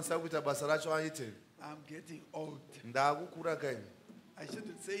 I'm getting old. I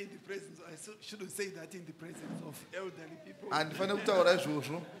shouldn't say in the presence. I shouldn't say that in the presence of elderly people.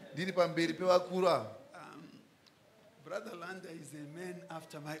 Brother Landa is a man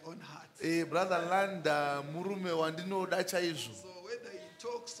after my own heart. Brother Landa murume wandinoda chaizvo. So whether he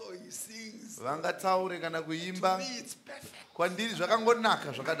talks or he sings, vangataure kana kuimba, to me it's perfect. kwandiri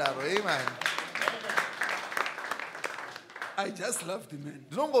zvakangonaka zvakadaro. Amen. I just love the man.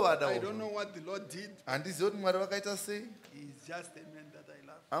 I don't know what the Lord did. He's just a man that I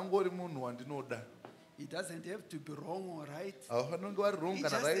love. He doesn't have to be wrong or right. He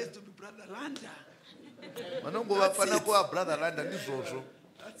just has to be Brother Landa.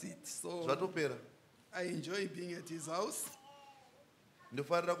 That's it. So I enjoy being at his house. When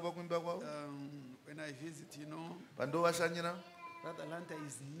I visit, Brother Landa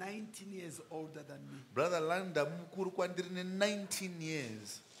is 19 years older than me. Brother Landa mukuru kwandiri 19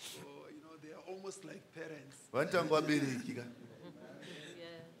 years. So, they are almost like parents.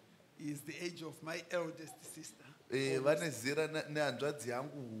 is the age of my eldest sister. Vane zera nehanzvadzi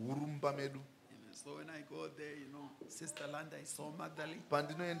yangu huru mumba medu. So when I go there, Sister Landa is so motherly.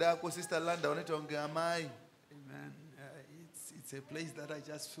 Pandinoendako Sister Landa vanoita kunge amai. Amen. It's a place that I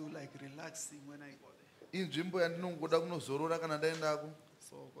just feel like relaxing when I go there. Inzvimbo yandinongoda kunozorora kana ndaendako.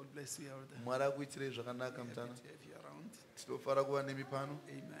 So God bless you, Elder. Mwari akuitirei zvakanaka mutana. Happy to have you around. Tinofara kuva nemi pano.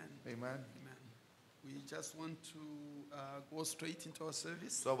 Amen. Amen. Amen. We just want to go straight into our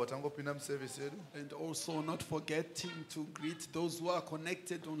service. Twabva tangopinda muservice yedu. And also not forgetting to greet those who are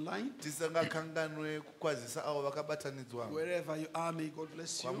connected online. Tisangakanganwe kukwazisa avo vakabatanidzwa. Wherever you are, may God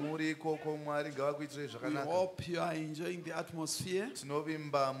bless you. Kwamuri ikoko Mwari ngavakuitirei We zvakanaka. hope you are enjoying the atmosphere.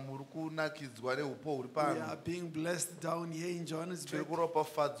 Tinovimba muri kunakidzwa neupo huri We pano. are being blessed down here in Tiri Johannesburg,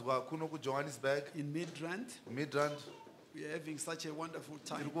 kuropafadzwa kuno kujohannesburg in Midrand. midrand. We are having such a wonderful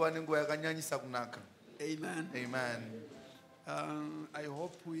Tiri time. kuva nenguva yakanyanyisa kunaka. Amen. Amen. I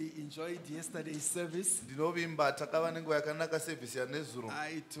hope we enjoyed yesterday's service. Ndinovimba takava nenguva yakanaka sevhisi yanezuro.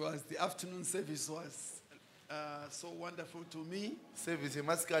 It was the afternoon service was so wonderful to me. Sevhisi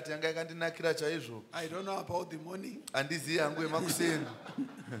yemasikati yanga yakandinakira chaizvo. I don't know about the morning Handizivi hangu yemakuseni.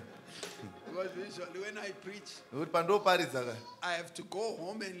 because usually when I preach, Nokuti pandoparidza ka I have to go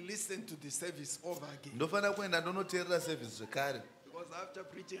home and listen to the service over again. ndofanira kuenda ndonoteerera sevhisi zvekare. Because after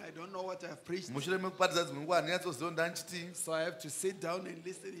preaching, I don't know what I have preached. Mushure mekuparidza dzimwe nguva handinyatsoziva ndandichitii. So I have to sit down and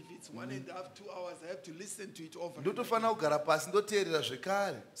listen. If it's 1.5, 2 hours, I have to listen to it over again. Ndotofanira kugara pasi ndoteerera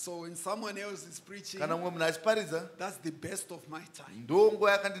zvekare. So when someone else is preaching, Kana mumwe munhu achiparidza that's the best of my time ndo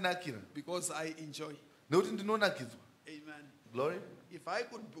nguva yakandinakira because I enjoy. nekuti ndinonakidzwa. Amen. Glory. If I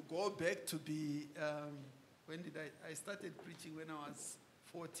could go back to be, when did I started preaching when I was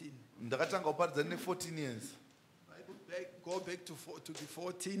 14. Ndakatanga kuparidza ne 14 years. If I could go back to be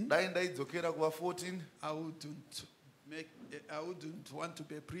 14, Dai ndaidzokera kuva 14 I wouldn't want to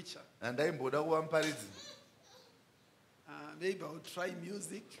be a preacher. handaimboda kuva muparidzi. Maybe I would try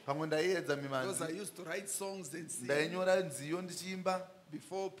music Pamwe ndaiedza because I mimanzi. used to write songs and sing. Ndainyora nziyo ndichiimba.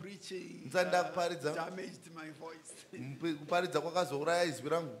 Before preaching, Nzanda kuparidza. damaged my voice. Kuparidza kwakazouraya izwi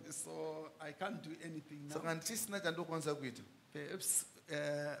rangu. So I can't do anything now. Saka ndichisina chandokwanisa kuita. Perhaps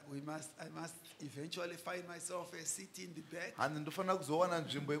I must eventually find myself a seat in the back. Hanzi ndofanira kuzowana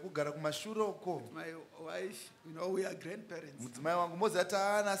nzvimbo yekugara kumashure uko. My wife, we are grandparents, Mudzimai wangu moziva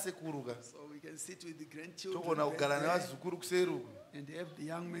taana sekuru ka. so we can sit with the grandchildren Togona kugara back there nevazukuru kuseri uko. and have the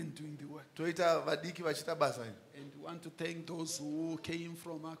young men doing the work. Toita vadiki vachiita basa iri. And we want to thank those who came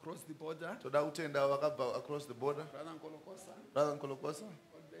from across the border. Toda kutenda vakabva across the border. Brother Nkolokosa, Brother Nkolokosa.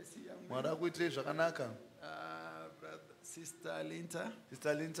 God bless you, young Mwari man. akuitirei zvakanaka. Sister Linta,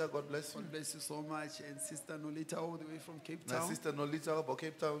 Sister Linta, God bless you. God bless you so much. And Sister Nolita, all the way from Cape Na Town. Sister Nolita vakabva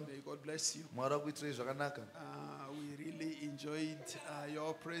Cape Town. May God bless you. Mwari akuitirei zvakanaka. We really enjoyed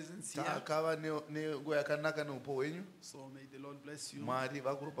your presence here. Takava nenguva yakanaka neupo hwenyu. So may the Lord bless you. Mwari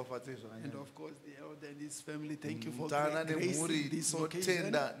vakuropafadzei And zvakanyanya. of course, the elder and his family, thank you for Mutana gracing nemhuri this occasion.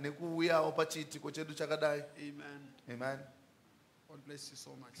 tinotenda nekuuyawo pachiitiko chedu chakadai. Amen. Amen. God bless you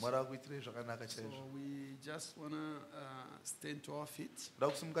so much. Mwari akuitirei zvakanaka So chaizvo. we just want to stand to our feet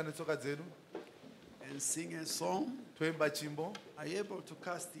Toda kusimuka netsoka dzedu. and sing a song. Toimba chimbo. Are you able to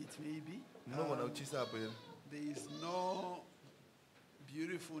cast it maybe? Munogona kuchisa apo here. There is no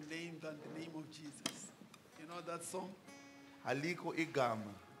beautiful name than the name of Jesus. You know that song? Haliko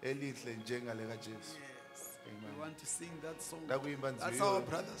igama elihle njengaleka Jesu. Yes. Amen. We want to sing that song. Ndakuimba That's nziyo. our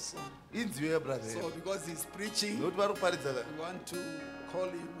brother's song. Inziyo yabrother So yedu. because he's preaching, Nokuti vari kuparidza ka. we want to call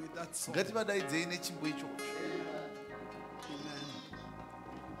him with that song. Ngativadaidzei nechimbo ichocho.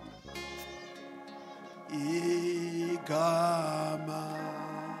 Igama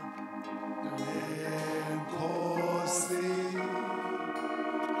lenkosi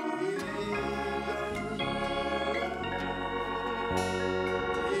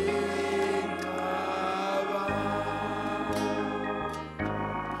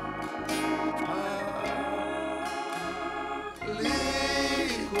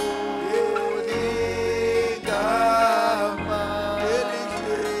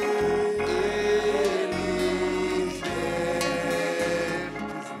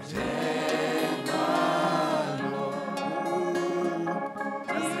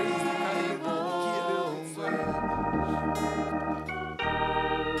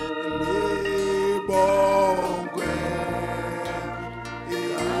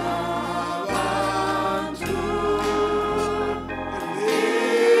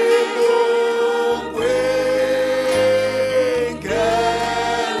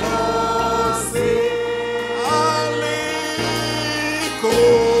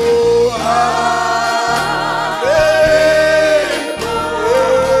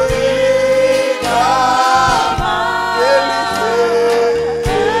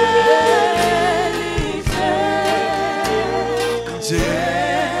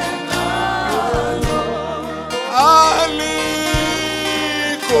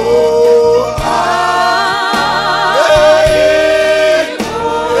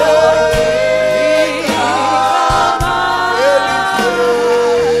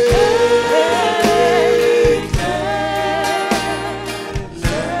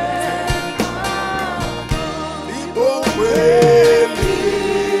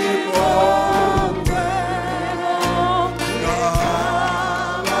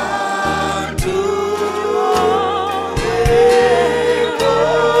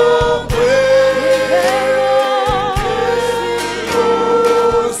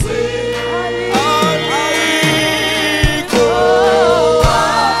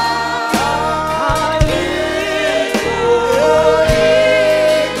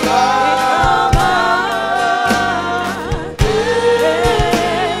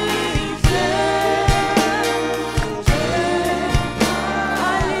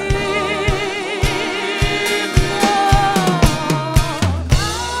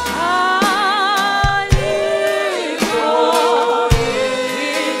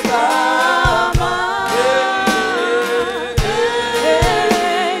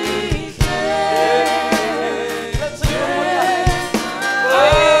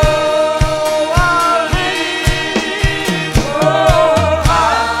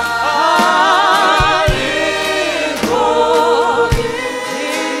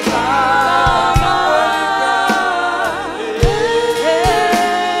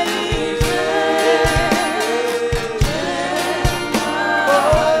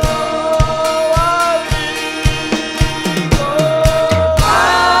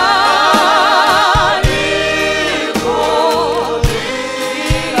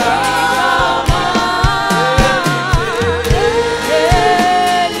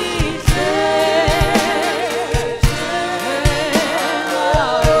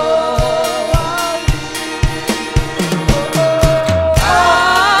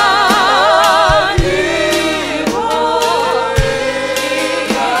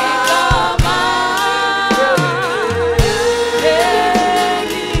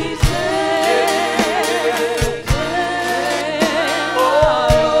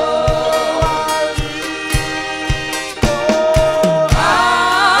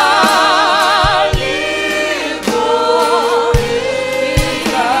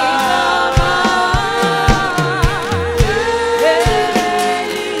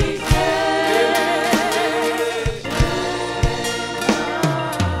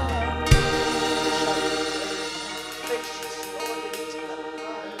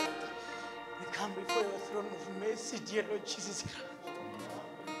mercy, dear Lord Jesus Christ.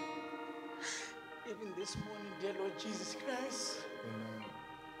 Even this morning, dear Lord Jesus Christ,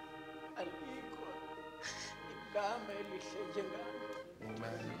 alikho igama elihle njengalo.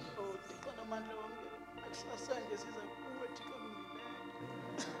 Oh, Thixo namandla wonke, akusasanje siza kuwe Thixo olungileyo.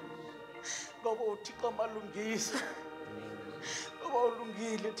 Ngoba uThixo malungisa. Ngoba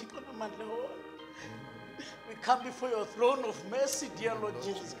ulungile Thixo namandla wonke. We come before your throne of mercy, dear Lord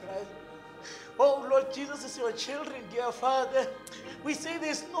Jesus Christ. Oh Lord Jesus, is your children, dear Father. We say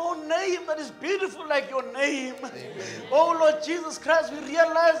there's no name that is beautiful like your name. Oh Lord Jesus Christ, we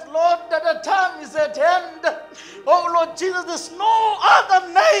realize, Lord, that the time is at hand. Oh Lord Jesus, there's no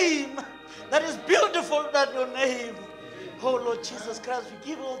other name that is beautiful than your name. Oh Lord Jesus Christ, we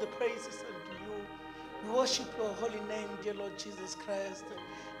give all the praises unto you. We worship your holy name, dear Lord Jesus Christ.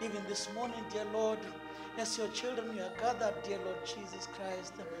 Even this morning, dear Lord, as your children, we are gathered, dear Lord Jesus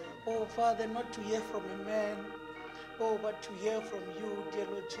Christ. Oh, Father, not to hear from a man, oh, but to hear from you, dear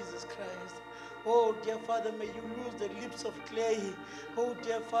Lord Jesus Christ. Oh, dear Father, may you use the lips of clay, oh,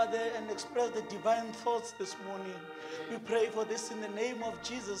 dear Father, and express the divine thoughts this morning. We pray for this in the name of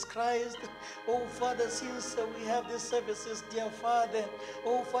Jesus Christ. Oh, Father, since we have these services, dear Father,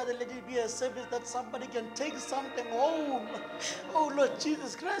 oh, Father, let it be a service that somebody can take something home. Oh, Lord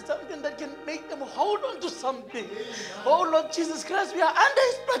Jesus Christ, something that can make them hold on to something. Oh, Lord Jesus Christ, we are under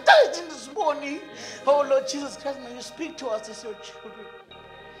His protection this morning. Oh, Lord Jesus Christ, may you speak to us as your children.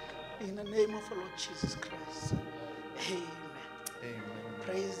 In the name of our Lord Jesus Christ. Amen. Amen.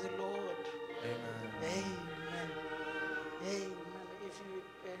 Praise the Lord. Amen. Amen. Amen. If you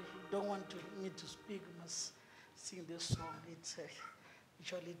don't want me to speak, you must sing this song. It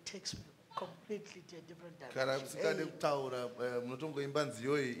usually takes me completely to a different Kana direction. msikade kutaura munotongoimba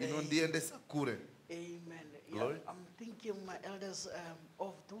nziyoyi inondiendesa kure. Amen. Glory. Yeah, I'm thinking my elders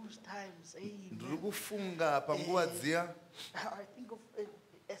of those times. Amen. Ndiri kufunga panguva dziya. I think of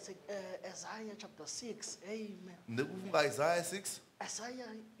Isaiah chapter 6. Amen. Ndiri kufunga Isaiah 6. Isaiah,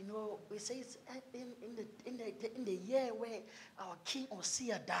 you know, it says in the year where our king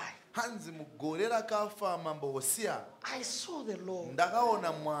Hosea died, Hanzi mugore rakafa mambo Hosea. I saw the Lord.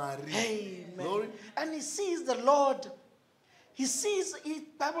 Ndakaona Mwari. Amen. Glory. And he sees the Lord. He sees,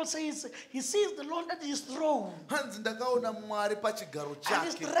 Bible says, he sees the Lord at his throne. Hanzi ndakaona Mwari pachigaro And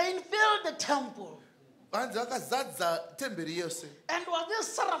his chake. train filled the temple. Hanzi vakazadza temberi yose. And were there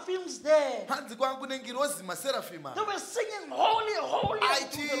seraphims there? Hanzi kwangu nengirozi maserafima. They were singing, holy, holy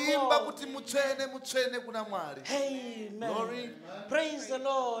unto the Achiimba Lord. kuti mutsvene mutsvene kuna Mwari. Amen. Glory. Praise the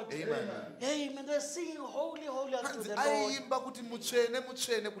Lord. Amen. Amen. They're singing holy, holy unto Hanzi the Lord. aiimba kuti mutsvene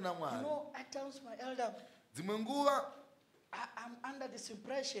mutsvene kuna You Mwari. know, at times, my elder, Dzimwe nguva I'm under this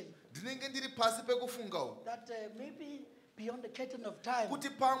impression ndinenge ndiri pasi pekufunga uku. that maybe beyond the curtain of time, Kuti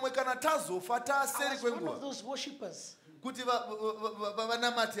pamwe kana tazofa I taseri was one of kwenguva. those worshippers. Kuti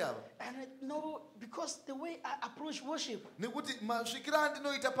vanamati ava. And I know because the way I approach worship, Nekuti masvikiro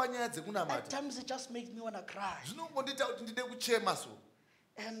andinoita panyaya at dzekunamata. times it just makes me want to cry. Zvinongondiita kuti ndide kuchema so.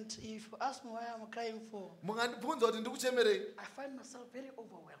 And if you ask me why I'm crying for, Mukandibvunza kuti ndikuchemerei. I find myself very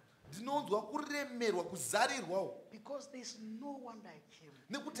overwhelmed Ndinonzwa kuremerwa kuzarirwawo. because there's no one like him.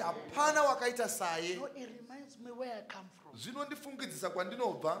 Nekuti hapana wakaita saye. So it reminds me where I come from. Zvinondifungidzisa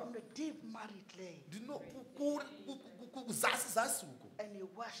kwandinobva. From the deep muddy clay. Kuzasi uko. And he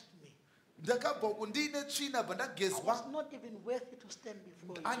washed me. Ndakabva uko ndiine tsvina bva I was ndagezwa. not even worthy to stand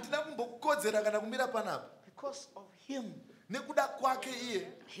before you. Handina kumbokukodzera kana kumira panapa. Because of him, Nekuda kwake iye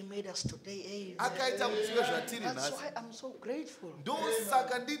he made us today. Amen. akaita kuti tive zvatiri That's nhasi. why I'm so grateful.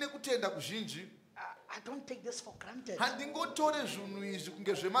 Ndosaka ndine kutenda kuzhinji. I don't take this for granted. Handingotore zvinhu izvi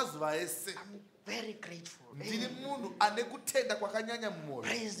kunge zvemazuva ese. I'm very grateful. Ndiri Amen. munhu ane kutenda kwakanyanya mumwoyo.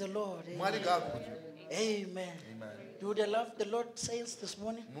 Praise the Lord. Mwari Amen. ngaakudzwe. Amen. Do they love the Lord saints this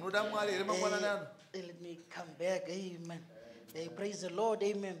morning? Munoda Mwari here mangwanani ano? Let me come back. Amen. Praise the Lord.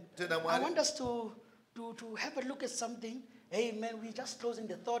 Amen. Tenda I Mwari. want us to have a look at something. Amen. We're just closing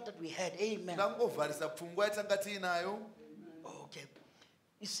the thought that we had. Amen. Ndangovharisa pfungwa yatanga tiinayo. Okay.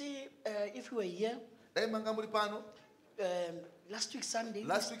 You see, if you were here, Dai manga muri pano. last week Sunday,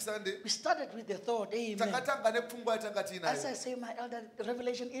 Last week Sunday. we started with the thought. Amen. Takatanga nepfungwa yatanga As tiinayo. I say, my elder, the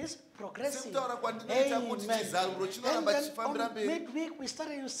revelation is progressive. Sekutaura kwandinoita kuti chizaruro And chinoramba then chichifambira on mberi. midweek, we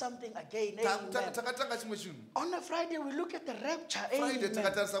started with something again. Amen. Takatanga chimwe chinhu. On a Friday, we look at the rapture. Friday Amen.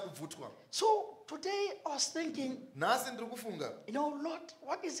 takatarisa kubvutwa. So today, I was thinking, Nhasi ndiri kufunga. you know, Lord,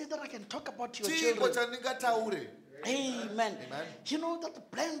 what is it that I can talk about to your Chiiko children? chandingataure. Amen. Amen. You know,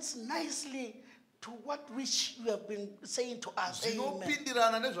 that blends nicely to what which you have been saying to us. Amen.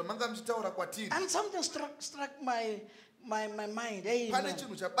 Zvinopindirana nezvamanga muchitaura kwatiri. And something struck my mind. Pane Amen.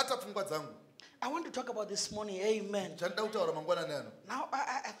 chinhu chabata pfungwa dzangu. I want to talk about this morning. Amen. chandida kutaura mangwanani ano Now,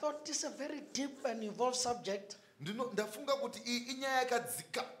 I thought this is a very deep and involved subject, ndafunga kuti iyi inyaya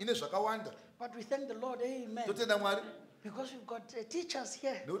yakadzika ine zvakawanda but we thank the Lord. Amen. totenda mwari Because we've got teachers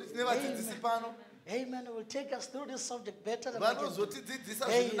here. nekuti tine vadzidzisi pano Amen. Who will take us through this subject better than I can do. vanozotidzidzisa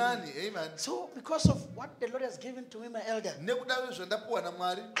zviri nani. Amen. So, because of what the Lord has given to me, my elder, nekuda zvandapiwa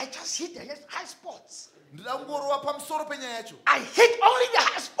namwari I just hit the high spots. ndida kungorova pamusoro penyaya yacho I hit only the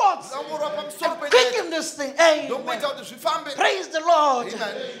high spots. ndida kungorova pamusoro I'm penyaya quick yacho in this thing. Amen. ndokuita kuti zvifambe Praise the Lord.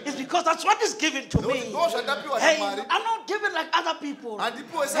 Amen. It's because that's what is given to me. ndo zvandapiwa Hey, namwari I'm not given like other people.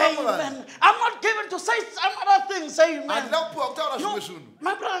 handipiwe savamwe vanhu Amen. I'm not given to say some other things. Amen. handina kupiwa kutaura You know, zvimwe zvinhu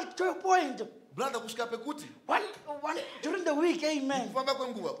my brother, to a point, brother kusvika pekuti one during the week, amen. kufamba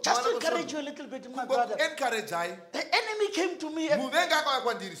kwenguva Just to encourage you a little bit, my brother. encouragei The enemy came to me. And muvengi akauya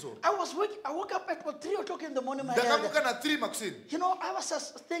kwandiri so I woke up at about 3 o'clock in the morning, my elder. ndakamuka na3 makuseni You know, I was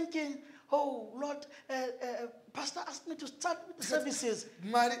just thinking, oh, Lord, Pastor asked me to start with the services.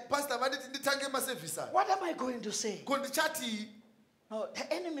 mwari pastor vanditi nditange masevhisi aya What am I going to say? ko ndichatii No,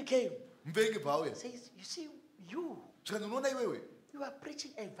 the enemy came. muvengi bvauya Says, you see, you zvikanzi unoona iwewe are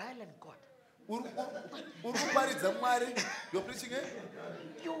preaching a violent God. uri kuparidza mwari you're preaching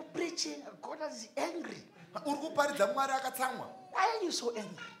You're preaching a God that is angry. uri kuparidza mwari akatsamwa Why are you so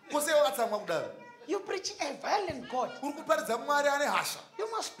angry? kosei wakatsamwa kudaro You're preaching a violent God. uri kuparidza mwari ane hasha You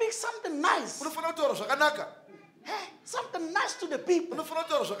must speak something nice. unofanira kutaura zvakanaka Hey, something nice to the people. unofanira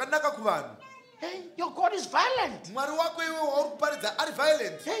kutaura zvakanaka kuvanhu Hey, your God is violent. mwari wako iwe wauri kuparidza ari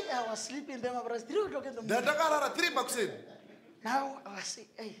violent Hey, I was sleeping there, my brother. 3 o'clock in the morning. ndakarara 3 makuseni Now I was saying,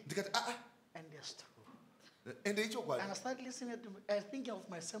 hey, ndikati and it's true. ende ichokwadi And I started listening to, I was thinking of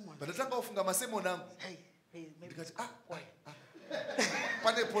my sermon. pandatanga kufunga masemoni angu Hey, maybe ndikati why?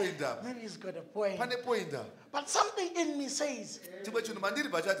 pane point apa Maybe he's got a point. pane point apa But something in me says, chimwe chinhu mandiri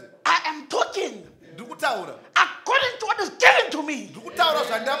bachati I am talking ndiri kutaura according to what is given to me. ndiri kutaura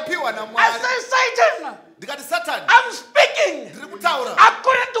zvandapiwa I namwari say, Satan, ndikati satani I'm speaking ndiri kutaura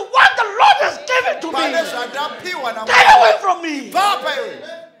according to what the Lord has given to pane me. zvandapiwa Stay namwari away from me. bva iwe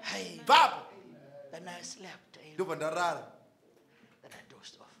Hey, bva then I slept. ndobva ndarara Then I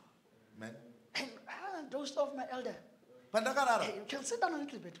dozed off. man And I dozed off, my elder. pandakarara Hey, you can sit down a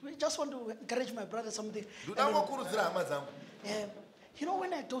little bit. We just want to encourage my brother something. And ndoda then, ngokurudzira hama dzangu you know,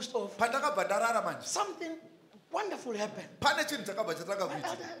 when I dozed off, pandakabva ndarara manje something wonderful happened. pane chinhu chakabva chatanga My kuita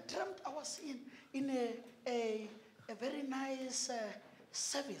elder dreamt I was in a very nice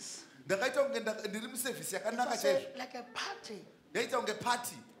service. ndakaita kunge ndiri musevhisi It yakanaka was chaizvo like a party, yaita kunge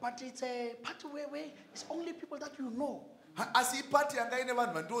pati but it's a party where it's only people that you know. asi ipati yanga ine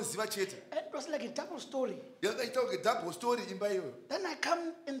vanhu vandinoziva chete And it was like a double story. yakaita kunge double story imba iyoyo Then I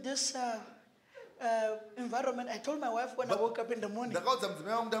come in this environment. I told my wife when I woke up in the morning. ndakaudza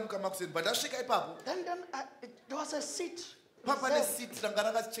mudzimai wangu ndamuka makuseni pandasvika ipapo Then there was a seat. papa reserved. nesiti ranga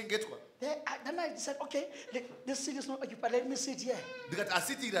rakachengetwa Then I said, okay, this seat is not occupied. Let me sit here. ndikati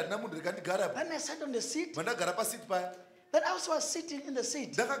asiti iri harina munhu rikandigarapo Then I sat on the seat. mandagara pasiti paya Then I was sitting in the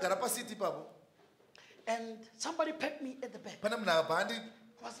seat. ndakagara pasiti ipapo And somebody pecked me at the back. pane munhu akabva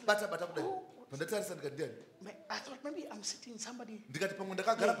andibata bata kudai pandatarisa ndikati ndiani I thought maybe I'm sitting somebody. ndikati pamwe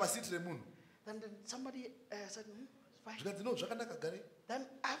ndakagara pasiti remunhu Then somebody said, it's fine. zvikati no zvakanaka gare Then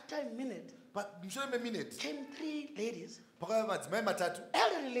after a minute, mushure meminute came 3 ladies, pakauya madzimai matatu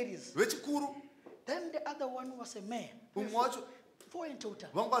elderly ladies. vechikuru Then the other one was a man. umwe wacho 4 in total.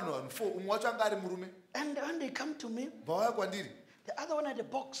 vanga vanhu vanhu 4 umwe wacho anga ari murume And when they come to me, vauya kwandiri the other one had a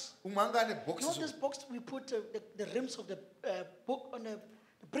box. umwe anga ane You know bhokisi this box, we put the rims of the book on the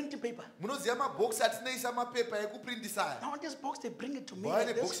printing paper. munoziva mabhokisi atinoisa mapepa ekuprindisa aya Now this box, they bring it to me vauya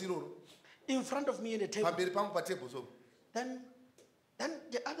like nebhokisi this, iroro in front of me in the table. pamberi pangu patebho so Then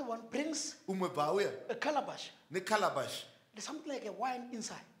the other one brings umwe bvauya a calabash. necalabash There's something like a wine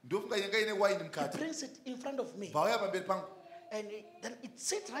inside. ndofunga yanga ine waini He mukati brings it in front of me. bvauya pamberi pangu And then it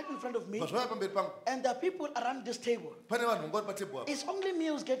sits right in front of me. bvazvauya pamberi pangu And there are people around this table. pane vanhu vanga vari patebho apo It's only me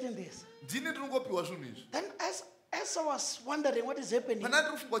who's getting this. ndini ndinongopiwa zvinhu izvi Then as I was wondering what is happening, pana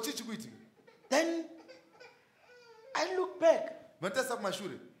ndiri kufunga chii chikuitika then I look back. vanotarisa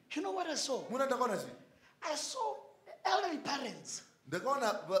kumashure You know what I saw? muna ndakaona chii I saw elderly parents.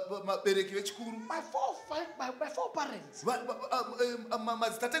 ndakaona mabereki vechikuru My four parents.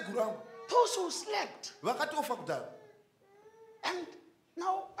 madzitateguru angu Those who slept. vakatofa kudhara And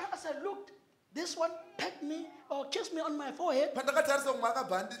now as I looked, this one pecked me or kissed me on my forehead. pandakatarisa umwe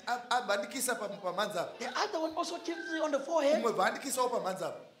abva andikisa pamhanzi apa The other one also kissed me on the forehead. umwe bva andikisawo pamhanzi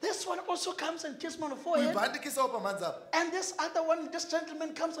apa This one also comes and kisses me on the uyu forehead. bva andikisawo pamhanzi apa And this other one, this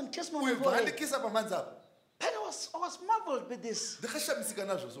gentleman comes and kisses me on uyu the bva forehead. andikisa pamhanzi apa Then I was marveled with this. ndakashamisika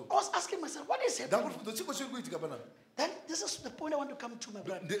nazvo so I was asking myself, what is happening? ndakubvunza chiko chiri kuitika panapa Then this is the point I want to come to, my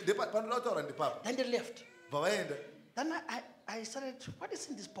brother. panoda kutaura ndepapa Then they left. bvawaenda Then I started, what is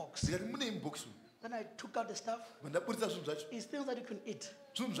in this box? ndikati mune mubhokisi Then I took out the stuff. vandaburitsa zvinhu zvacho It's things that you can eat.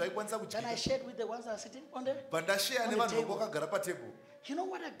 zvinhu zvaikwanisa Then I kudyika shared with the ones that are sitting on there. pandasheya On the nevanhu table. vanga vakagara patebhuru You know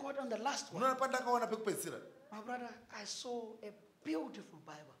what I got on the last one? unoona pandakaona pekupedzisira My brother, I saw a beautiful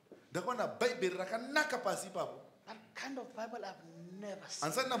Bible. ndakaona bhaibheri rakanaka pasi ipapo That kind of Bible I've never seen.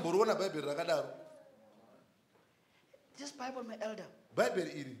 handisati ndamboriona bhaibheri rakadaro This Bible, my elder,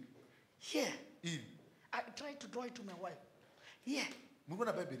 bhaibheri iri here, iri I tried to draw it to my wife. Here, muri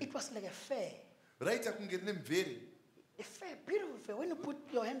kuona bhaibheri it was like a fair. raita kunge rine mvere A fair, beautiful fair. When you put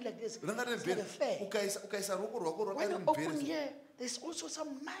your hand like this, ranga rine it's like a mvere fair. ukaisa ruoko rwako When rwakari you open mvere here, there's also some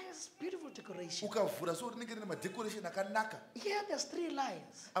nice, beautiful decoration. ukavhura so rinenge rine madecoration akanaka Here, there's 3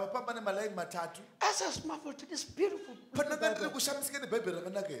 lines. apa pamba nemalaini matatu As I was marveled to this beautiful pandanga ndiri Bible, kushamisika nebhaibheri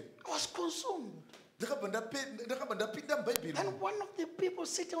rakanaka here I was consumed. ndakabva ndapinda mubhaibheri And one of the people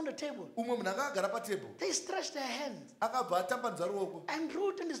sitting on the table, umwe munhu anga agara patebhuru they stretched their hands akabva atambanudza ruoko and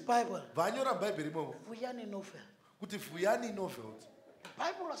wrote in this Bible, bvaanyora mubhaibheri imomo Vuyani Novel. kuti vuyani novels The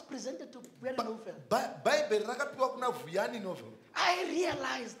Bible was presented to Vuyani Novel. bhaibheri rakapiwa kuna vuyani novel I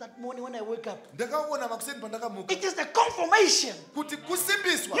realized that morning when I woke up, ndakaona makuseni pandakamuka it is the confirmation. kuti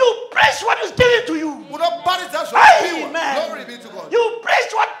kusimbiswa You praise what is given to you. unoparidza zvawapiwa Amen. glory be to God You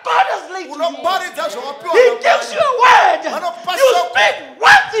praise what God has laid to you. unoparidza zvawapiwa He gives you a word. Vanokupa You shoko. speak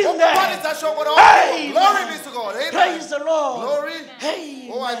what is unoparidza there. shoko rawapiwa Amen. glory be to God Praise the amen Lord. glory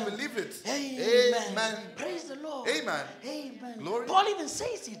Amen. oh I believe it Amen. amen Praise the Lord. Amen. Amen. Glory. Paul even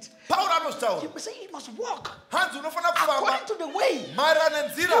says it. Paul anozvitaura He say he must walk hanzi unofanira kufamba according to the way maererano you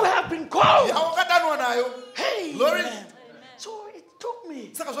nenzira have been called. yawakadanwa nayo Glory. Amen. So it took me.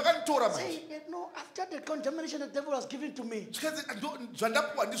 saka zvakanditora manje Say, you know, after the condemnation the devil has given to me, zvikanzi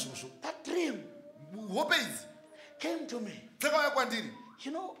zvandapiwa ndizvozvo that dream hope idzi came to me. dzakauya kwandiri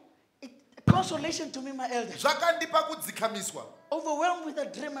You know, it consolation to me, my elder. zvakandipa kudzikamiswa Overwhelmed with the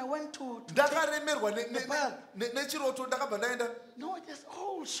dream, I went to ndakaremerwa Nepal. nechiroto ndakabva ndaenda No, there's a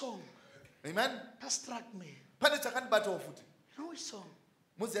whole song amen that struck me. pane chakandibatawo futi You know which song?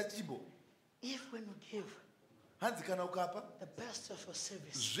 moziya chimbo If when you give hanzi kana ukapa the best of your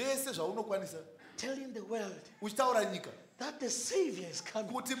service, zvese zvaunokwanisa telling the world uchitaura nyika that the Savior is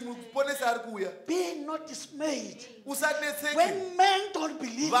coming, kuti muponesi ari kuuya be not dismayed. usanetseke When men don't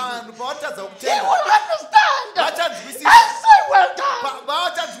believe you, vanhu pavatadza they kutenda will understand and vachanzwisisa say, well done. Praise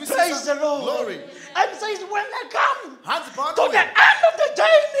vachanzwisisa the Lord. glory And says, when I come hanzi to the pavanouya end of the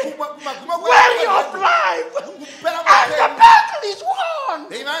journey, kumaguma weary of life, kupera and the kweupenyu battle is won.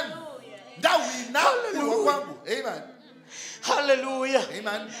 amen ndahwina kurwa kwangu amen Hallelujah.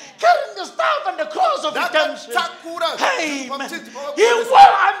 amen Carrying the staff and the cross of redemption. ndakatakura Amen. He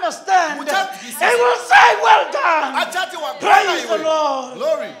will understand. He will say, well done. achati Praise the wapana Lord.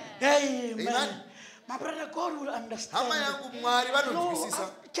 glory Amen. Amen. My brother, God will hama understand. yangu mwari No, vanonzwisisa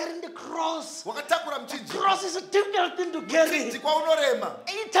carrying the cross. wakatakura muchinjikwa Cross is a difficult thing to carry. muchinjikwa unorema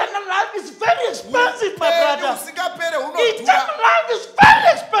Eternal life is very expensive, my upenyu brother. usingapere Eternal hunodhura life is very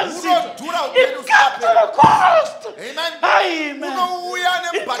expensive. Unodhura upenyu It comes at a cost. amen Amen.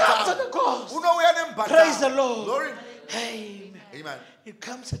 unouya It comes at a nemubhadharo cost. unouya Praise the nemubhadharo Lord. glory Amen. amen It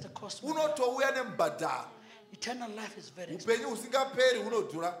comes at a cost. unotouya nemubhadharo Eternal life is very expensive. upenyu usingaperi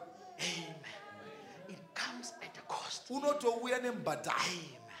hunodhura Amen. It comes at a cost. unotouya nemubhadharo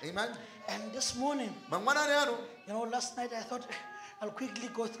amen And this morning, mangwanani ano you know, last night I thought I'll quickly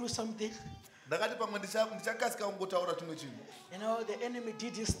go through something. ndakati pamwe ndichakasika kungotaura tumwe chinhu You know, the enemy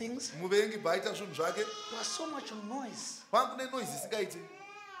did his things. muvengi bvaita zvinhu zvake There was so much noise pangu nenoisi isingaiti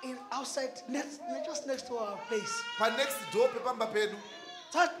in outside, just next to our place. panext door pepamba pedu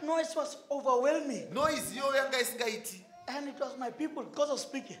That noise was overwhelming. noisi iyo yanga isingaiti And it was my people because of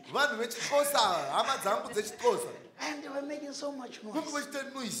speaking. vanhu vechixosa hama dzangu dzechixosa And they were making so much vange noise. vechita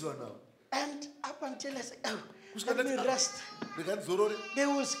noisi vanavo And up until I said, oh, kusvika let me ndati rest. rega ndizorore They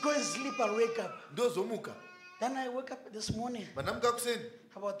will go and sleep and wake up. ndozomuka Then I woke up this morning, vandamuka kuseni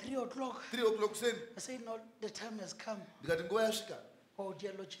about 3 o'clock. 3 o'clock kuseni I said, no, the time has come. ndikati nguva yasvika Oh,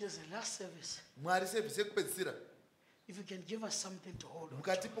 dear Lord Jesus, the last service. mwari sevhisi yekupedzisira If you can give us something to hold on.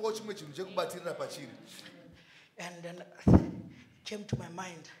 mukatipawo chimwe chinhu chekubatirira pachiri And then it came to my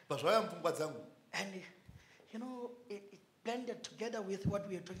mind. pazvauya mupfungwa dzangu And, you know, it blended together with what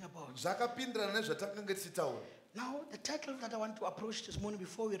we are talking about. zvakapindirana nezvatakanga tichitaura Now, the title that I want to approach this morning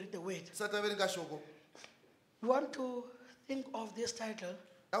before we read the word, tisati taverenga shoko we want to think of this title.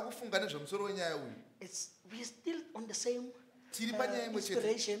 akufunga nezvemusoro wenyaya uyu We're still on the same tiri panyaya imwe chete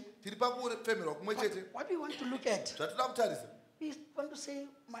inspiration, tiri pakufemerwa kumwe chete what we want to look at, zvatoda kutarisa we want to say,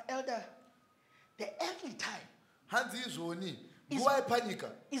 my elder, the earthly time hanzi izvoni nguva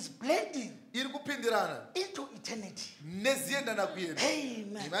yepanyika is blending iri kupindirana into eternity. neziendana kuenda.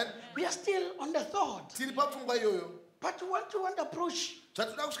 Amen. Amen. We are still on the thought, tiri papfungwa iyoyo but we want to approach.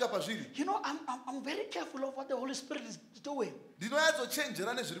 zvatoda kusvika pazviri You know, I'm very careful of what the Holy Spirit is doing.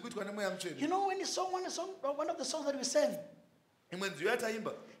 ndinoyatsochenjera nezviri kuitwa nemweya You mutsvene. know, when he sang one of the songs that we sang, imwe nziyo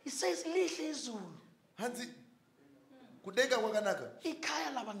yataimba he says, "Lihle izulu, hanzi kudenga kwakanaka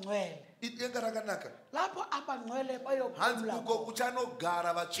ikhaya labangcwele, idenga rakanaka lapho abangcwele hanzi bayophumula uko khona."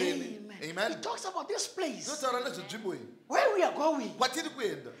 kuchanogara vatsvene. Amen. Amen. He talks about this place inotaura nezvenzvimbo iyi where we are going, kwatiri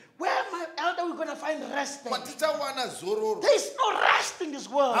kuenda where my elder we're going to find rest there. kwatichawana zororo. There is no rest in this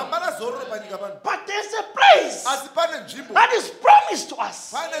world, hapana zororo panyika pano but there's a place asi pane nzvimbo that is promised to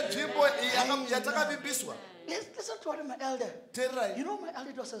us. pane nzvimbo yatakavimbiswa. Listen to what my elder. You teerai know, my elder,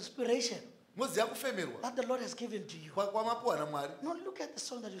 it was inspiration moziya kufemerwa that the Lord has given to you. kwamapuwa namwari. No, look at the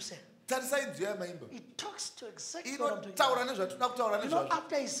song that you said. tarisai nziyo yamaimba It talks to exactly what I'm doing. inotaura nezvatinoda kutaura You know, nezvazvo.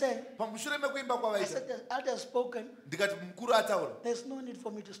 after he sang, pamushure mekuimba I kwavaita said, the elder has spoken. ndikati mukuru ataura There's no need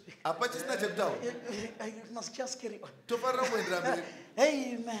for me to speak. hapachisina chekutaura I must just carry on. tofanira kuendera mberi.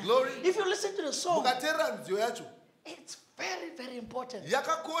 Amen. Glory. If you listen to the song, mukateerera nziyo yacho it's very, very important.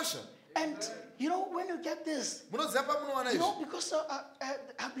 yakakosha. And you know, when you get this, munoziva pamunowana you know, izvi because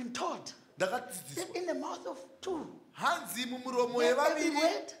I've been taught ndakadzidziswa that in the mouth of two, hanzi mumuromo Let yevaviri every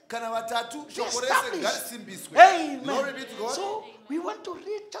word kana vatatu be shoko rese established. ngarisimbiswe. Glory be to Amen. God. So we want to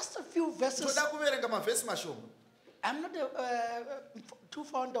read just a few verses. toda kuverenga mavhesi mashoma. I'm not too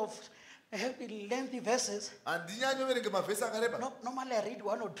fond of heavy, lengthy verses. handinyanyo verenga mavhesi akareba. No, normally I read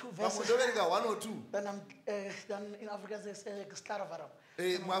 1 or 2 pamwe verses. ndoverenga 1 or 2. Then in Africa they say "Staravaram."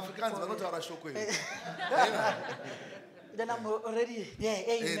 muafrikanzi vanotaura shoko iri. Then I'm already there.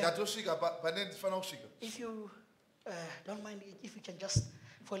 Amen. ndatosvika pane ndifanira kusvika. If you don't mind, if you can just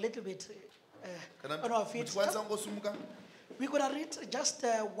for a little bit Kana on our feet, muchikwanisa kungosumuka. we're going to read just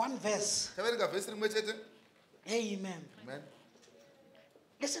one verse. taverenga vhesi rimwe chete. Amen. Amen.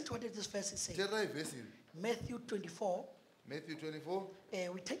 Listen to what this verse is saying. teererai vhesi iri. Matthew 24. Matthew 24.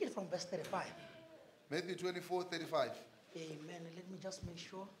 We take it from verse 35. Matthew 24:35. Amen. Let me just make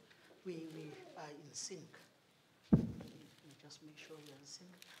sure we are in sync. Let me just make sure we are in sync.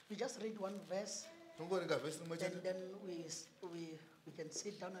 We just read one verse, tongoverenga vhesi rimwe chete then we can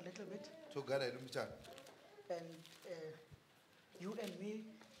sit down a little bit, togara iri muchana. and you and me,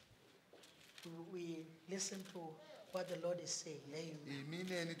 we listen to what the Lord is saying. Amen. imi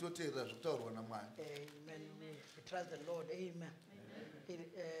neni toteerera zviri kutaurwa namwari. Amen. We trust the Lord. Amen.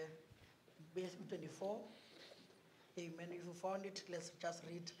 Matthew 24. Amen. If you found it, let's just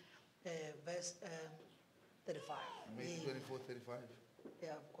read verse 35. Matthew Amen. 24:35. Yeah,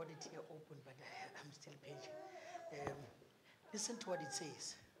 I've got it here open, but I'm still paging. Listen to what it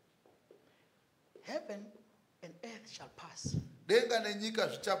says. Heaven and earth shall pass. denga nenyika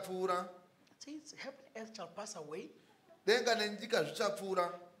zvichapfuura. It says heaven and earth shall pass away, denga nenyika zvichapfuura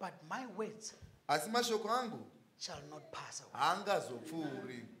but my words asi mashoko angu shall not pass away.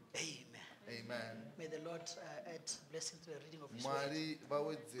 haangazopfuuri. Amen. Amen. May the Lord add blessing to the reading of His word. mwari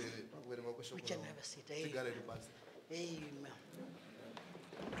vawedzere pakuverenga kweshoko We can ravo. have a seat. tigare iri pasi. Amen.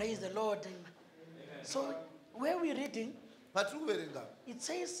 Praise the Lord. So where we're reading, patiri kuverenga it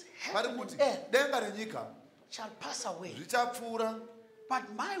says pari heaven kuti and earth denga nenyika shall pass away, zvichapfuura but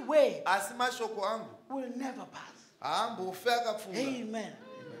my way asi mashoko angu will never pass. haambofi akapfuura. Amen.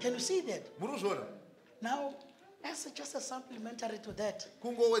 Can you see that? muri kuzviona. Now, as just a supplementary to that,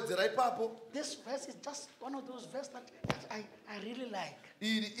 kungowedzera ipapo this verse is just one of those verses that I really like.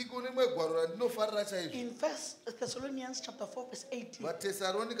 iri iko rimwe gwaro randinofarira chaizvo. In 1 Thessalonians chapter 4, verse 18,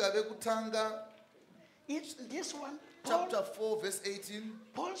 vatesaronika vekutanga this one, chapter 4 verse 18.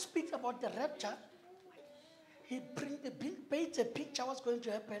 Paul speaks about the rapture. He paints a picture what's going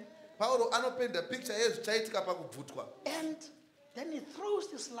to happen, pauro anopenda picture yezvichaitika pakubvutwa and then he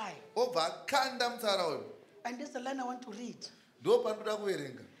throws this line. obva akanda mutsara uyu. And this is the line I want to read. ndo pandoda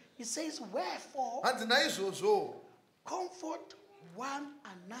kuverenga. He says, wherefore, hanzi naizvozvo comfort one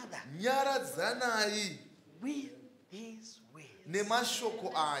another nyaradzanai with his words.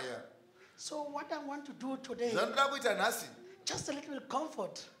 nemashoko aya. So what I want to do today, zvandoda kuita nhasi just a little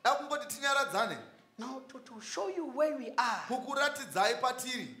comfort. dakungoti tinyaradzane Now to show you where we are. kukuratidzai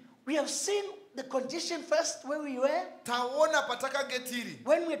patiri. We have seen the condition first where we were. taona patakange tiri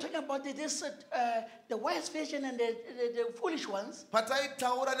When we are talking about the wise version and the foolish ones,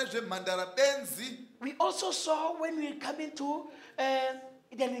 pataitaura nezvemhandara benzi. we also saw when we come into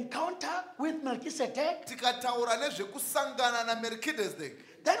an encounter with Melchizedek. tikataura nezvekusangana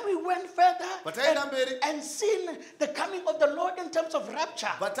naMelchizedek. Then we went further Vataenda mberi. and seen the coming of the Lord in terms of rapture.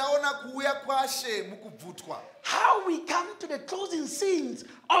 vataona kuuya kwaShe mukubvutwa, How we come to the closing scenes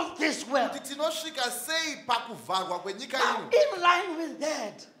of this world. kuti tinosvika sei pakuvharwa kwenyika Now, ino. in line with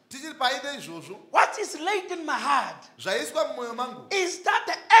that, Tichiri paine izvozvo, what is laid in my heart zvaiswa mumwoyo mangu is that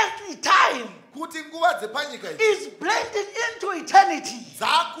the earthly time kuti nguva dzepanyika idzi is blended into eternity.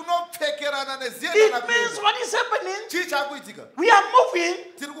 dzakunopfekerana neziyenda It means nakuenda. what is happening? Chii chakuitika? We are moving,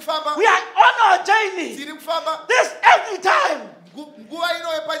 Tiri kufamba, we are on our journey. tiri kufamba, This earthly time nguva ino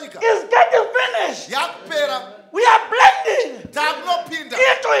yepanyika is getting finished. yakupera, We are blending takunopinda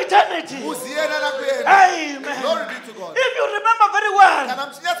into eternity. kuziyenda nakuenda. Amen. Glory be to God. If you remember very well, Kana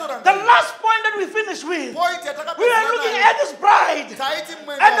the mchinyatsoranga last point that we finished with, point we were looking yatakapedzana at this bride, taiti and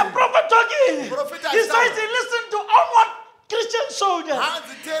the mwenga prophet talking. Prophet He Isaiah. says he listened to onward Christian soldiers.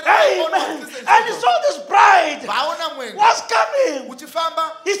 hanzi tera Amen. And he saw this bride vaona mwenga was coming.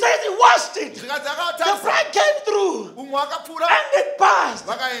 uchifamba He says he watched it. zvikadzi The akatarisa bride came through umwe akapfuura and it passed.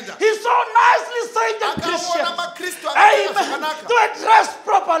 vakaenda He saw nicely saved akaona Christians. makristu akapfeka Amen. zvakanaka To dress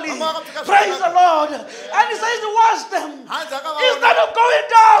properly. Mama akapfeka Praise the zvakanaka. Lord. And he says he washed them. hanzi Instead akavaona of going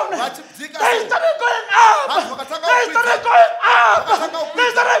down, vachidzika they sei. started going up. Vanhu vakatanga They kukwidza. started going up. Vakatanga kukwidza.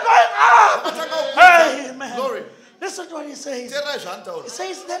 They started going up. vakatanga kukwidza. Amen. Glory. Listen to what he says. teerai He zvaanotaura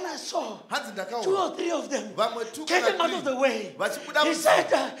says, then I saw hanzi 2 ndakaona or 3 of them vamwe 2 getting kana out of the 3 way. vachibuda He munzira.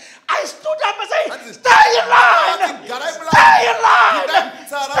 said, I stood up and said, Hanzi, stay in line. Hanzi, garai mulai. Stay in line. Pindai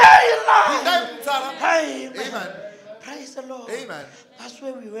mutsara. Stay in Pindai line. mutsara. Amen. Amen. Praise the Lord. Amen. That's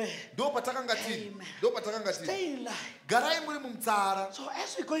where we were. ndo patakanga tiri Amen. ndo patakanga tiri Stay in line. garai muri mumutsara So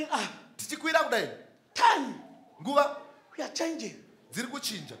as we're going up, tichikwira kudai time, nguva we are changing. dziri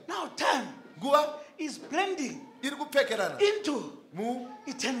kuchinja Now time nguva is blending iri kupfekerana into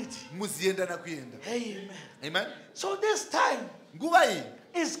eternity. muziyenda kuenda. Amen. Amen. So this time nguva iyi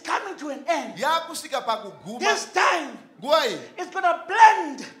is coming to an end. yakusvika pakuguma. This time nguva iyi is going to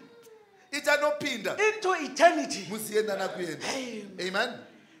blend ichanopinda into eternity. muziyenda kuenda. Amen. Amen.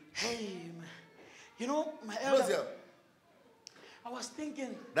 Amen. You know, my Noziya, elder, I was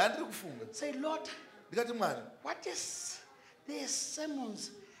thinking, ndandiri kufunga say, Lord, ndikati Mwari, what is these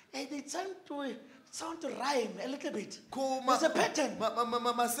sermons? They sound to rhyme a little bit. ko There's a pattern.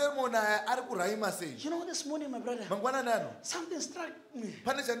 masermoni aya ari kuraima sei? You know, this morning, my brother, mangwanani ano something struck me.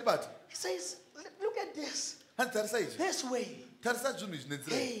 pane chandibata. He says, look at this. Hanzi tarisa izvi, This way. tarisa zvinhu izvi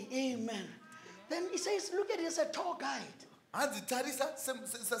nenzira iyi. Hey, amen. Then he says, look at it as a tour guide. Hanzi tarisa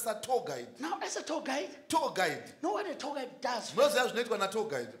sa-tour guide. Now, as a tour guide, Tour guide. know what a tour guide does? Munoziva zvinoitwa na-tour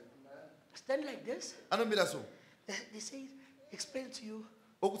guide. Stand like this. Anomira so, They say, explain to you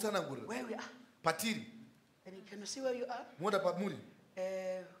okutsanangurira where we are. patiri, And can you see where you are? moda pamuri,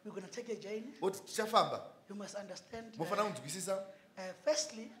 We're going to take a journey. oti tichafamba, You must understand. mofanira kunzwisisa.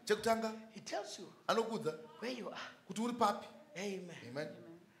 Firstly, Chekutanga, he tells you anokuudza where you are. kuti uri papi. Amen. Amen.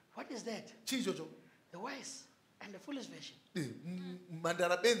 What is that? Chii ichocho? The wise and the foolish version.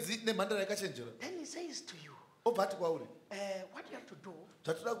 Mhandara benzi nemhandara yakachenjera. Then he says to you, Obva ati kwauri, what you have to do,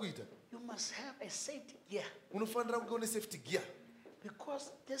 zvatoda kuita, you must have a safety gear. unofanira kunge une safety gear.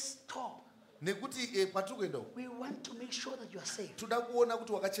 Because this tour, Nekuti kwatiri kuenda uku, we want to make sure that you are safe. toda kuona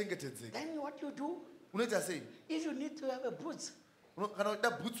kuti wakachengetedzeka. Then what you do, Unoita sei? if you need to have a boots, Kana uda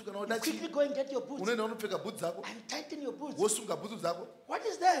bhutsu, kana you uda quickly chii, go and get your boots unoenda unopfeka bhutsu dzako, and tighten your boots. wosunga bhutsu dzako. What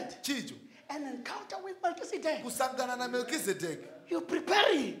is that? Chii icho? An encounter with Melchizedek. Kusangana naMelchizedek, You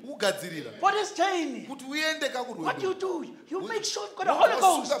preparing kugadzirira for this journey. kuti uende What you kakurwendo. do, you make sure you've got the Holy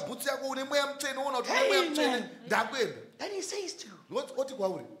Ghost. Wosunga bhutsu yako une mweya mutsvene, uona kuti une mweya mutsvene, Amen. ndakuenda. Then he says to you, Oti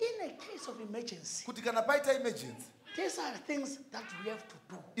kwauri, in a case of emergency, kuti kana paita emergency, these are the things that we have to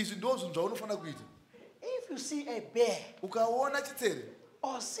do. izvi ndo zvinhu zvaunofanira kuita. If you see a bear Ukaona chitsere,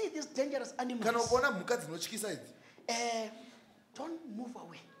 or see these dangerous kana animals, ukaona mhuka dzinotyisa idzi, don't move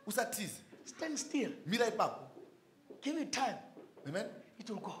away. usatize, Stand still. mira ipapo. Give it time. Amen. It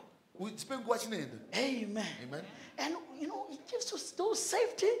will go. Chipe nguva chinoenda. Amen. Amen. And you know, it gives us those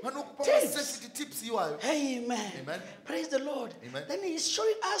safety Vanokupa tips. safety tips iwayo. Amen. Amen. Praise the Lord. Amen. Then he's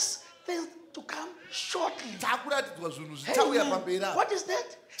showing us things to come shortly. Takuratidzwa zvinhu zvichauya Amen. pamberi apo. What is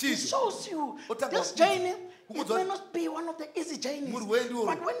that? He Jesus. shows you Otanga this kudza. journey. It Kukudza- may not be one of the easy journeys. Murwendi urwu.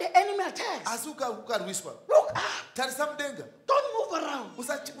 But when the enemy attacks, Asi ukarwiswa, look up. tarisa mudenga. Don't move around. The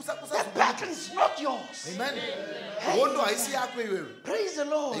Usazunguka. battle is not yours. Amen. Hondo haisi yako iwewe. Praise the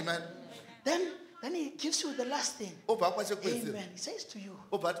Lord. Amen. Then he gives you the last thing. Obva kwachekupedzisira. Amen. He says to you,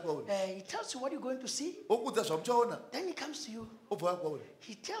 Obva ati kwauri. he tells you what you're going to see. Okuudza zvamuchaona. Then he comes to you. Obva kwauri.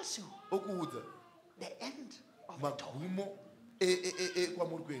 He tells you Okuudza the end of it all. magumo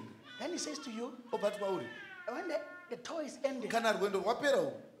kwamuri kuenda. Then he says to you, Obati kwauri, when the tour is ended, kana rwendo rwapera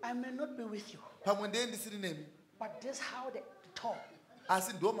uku, I may not be with you, pamwe ndisiri nemi, but this is how the tour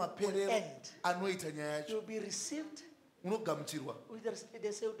asi ndo maperero end. anoita nyaya yacho. You'll be received. Unogamuchirwa.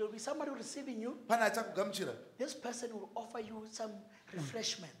 They say there will be somebody receiving you. Pana achakugamuchira. This person will offer you some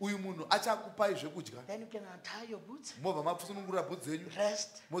refreshment. Uyu munhu achakupai zvekudya. Then you can untie your boots, Mobva mapfusunungura bhutsi dzenyu,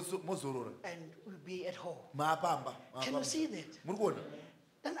 rest, mozorora. and will be at home. Maapamba. Can you see that? Muri kuona?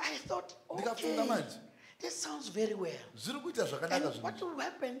 Then I thought, Ndikafunga okay, manje. this sounds very well. Zviri kuita zvakanaka And zvinhu. what will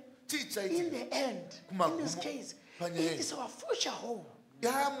happen Chii in chaitika? the end, Kumagumo, in this case, panyaya it iyi. is our future home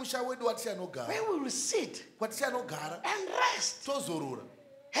Musha wedu watichanogara. where we will sit Kwatichanogara. and rest. Tozorora.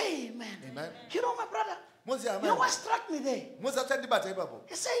 Amen. Amen. You know, my brother, Mozi you know what amai. struck me there? Mozi achandibata ipapo.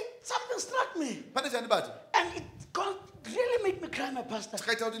 He said, something struck me. Pane chandibata. And it really made me cry, my pastor.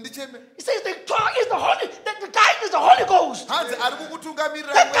 Chikaita kuti ndicheme. He says, the guide is the Holy Ghost. Hanzi ari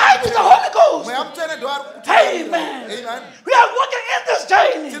kukutungamirira. The guide is the Holy Ghost. Mweya mutsvene ndo ari kukutungamirira. Amen. Amen. We are walking in this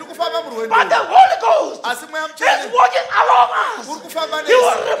journey. Tiri kufamba murwendo. But the Holy Ghost Asi mweya is mutsvene walking along us. uri kufamba He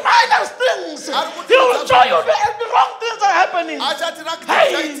will nesi. remind us things. He will show you the wrong things are happening. Achatirakidza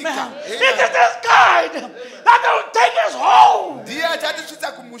Amen. zvichaitika. It is this guide that will take us home. Ndiye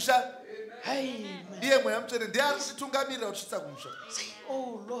achatisvitsa kumusha. Amen. Iye mweya mutsvene ndiye ari kutitungamirira kutisvitsa kumusha. Say,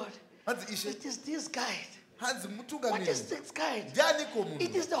 oh Lord, Hanzi ishe. it is this guide. Hanzi What mutungamiriri. is this guide? Ndianiko munhu.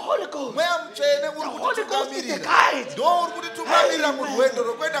 It is the Holy Ghost. Mweya mutsvene uri The Holy Ghost is the kutitungamirira. guide. Ndo uri kutitungamirira Amen. murwendo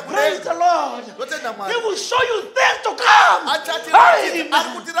rwokuenda Praise the kudenga. Lord. Totenda He Mwari. will show you things to come. Achatirakidza, ari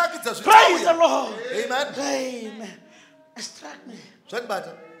Amen. kutirakidza Praise the zvichauya. Lord. Amen. Amen. It struck me.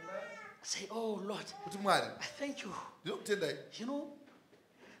 Zvandibata I say, oh Lord, kuti Mwari, I thank you. ndinokutendai. You know,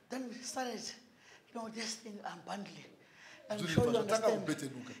 then we started, this thing unbundling. I'm Zviri sure you pazvatanga understand.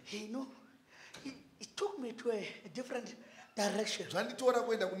 kubetenuka. It took me to a different direction. Zvanditora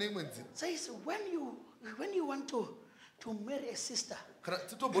kuenda kune imwe nzira. Says when you want to marry a sister, Kana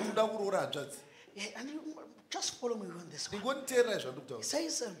titomboti uda kuroora hanzvadzi. and you just follow me on this one. Ndingonditeerai It zvandikutaura.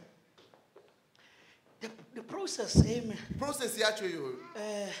 says the process, amen. Process yacho iyoyo.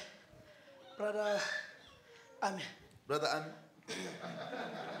 Brother, amen. Brother Ami.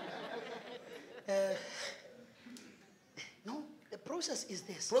 No, the process is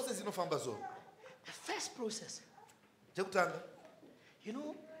this. Process inofamba so. The first process, Chekutanga.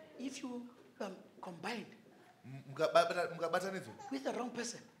 if you combine Mukabatanidzwa with the wrong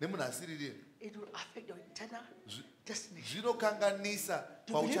person, nemunhu asiririye. it will affect your eternal destination. Zvinokanganisa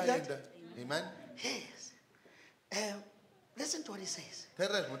Do you believe that? kwauchaenda. Amen. Yes. Listen to what he says.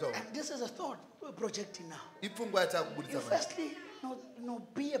 Tarira zvinotaura. And this is a thought we're projecting now. Ipfungwa You yatakubudisa manje. firstly,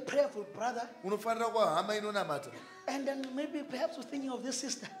 be a prayerful brother, Unofanira kuva hama inonamata. and then maybe perhaps you're thinking of this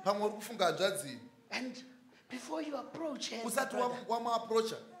sister. Pamwe uri kufunga hanzvadzi. And before you approach her, Usati brother,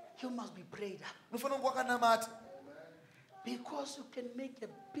 wamuaprocha. you must be prayed up. Unofanira kunge wakanamata. Because you can make the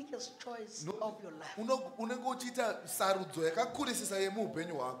biggest choice of your life. Unenge uchiita sarudzo yakakurisisa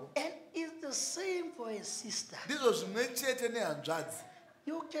yemuupenyu hwako. And it's the same for a sister. Ndizvo zvimwe chete nehanzvadzi.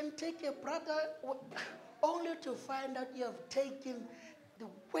 You can take a brother only to find out you have taken the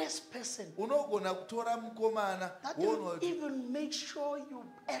worst person. Unogona kutora mukomana That woona will kuti even make sure you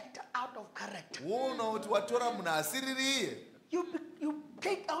act out of character. woona kuti watora munhu asiriri iye. You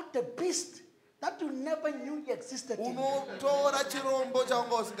take out the beast that you never knew existed in you. Unotora chirombo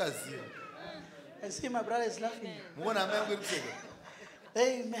chaunga usingazivi. I see my brother is laughing. Muona hama yangu iri kuseka.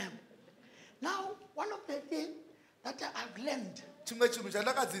 Amen. Now, one of the things that I've learned, Chimwe chinhu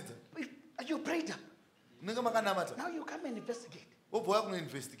chandakadzidza. you prayed up. Munenge makanamata. Now you come and investigate. Wobva wauya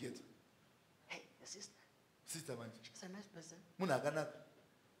kunoinvestigate. Hey, the sister, Sister manje. she's a nice person. Munhu akanaka.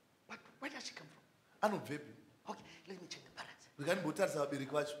 But where does she come from? Anobvepi? Okay, let me check the parents. Ndikanimbotarisa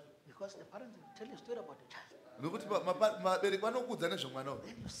vabereki vacho. Because the parents will tell you a story about the child. Nokuti vabereki vanokuudza nezvomwana uyu.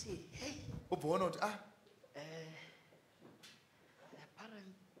 Then you see, hey, Wobva waona kuti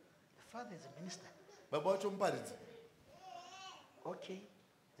the father is a minister. baba vacho muparidzi. Okay,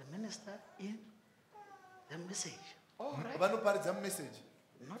 the minister in the message. All right, Vanoparidza mumeseji.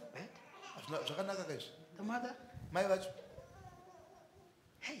 not bad. Zvakanaka kaizvi. The mother, Mai vacho.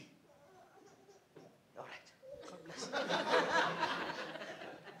 hey, all right, God bless.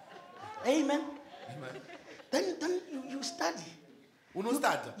 Amen. Amen. Then you study,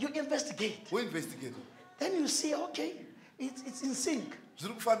 Unostarta. you investigate. Woinvestigate. Then you see, okay, it's in sync.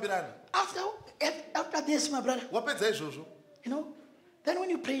 Zviri kufambirana. After this, my brother, Wapedza izvozvo. then when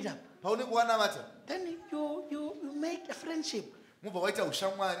you prayed up, Paunenge wanamata. then you make a friendship. Mubva waita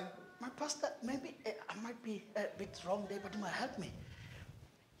ushamwari. My pastor, maybe I might be a bit wrong there, but you might help me.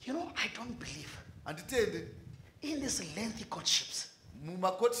 I don't believe Handitendi. in these lengthy courtships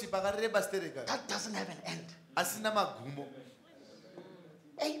mumacourtship akareba stereka that doesn't have an end. asina magumo.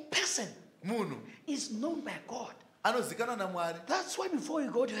 A person Munhu is known by God. anozikanwa naMwari. That's why before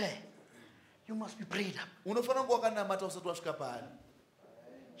you go to her, you must be prayed up. Unofanira kunge wakanamata usati wasvika paari.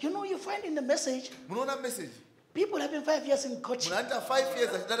 You know, you find in the message, Munoona message. people having 5 years in courtship. Munhu anoita 5 years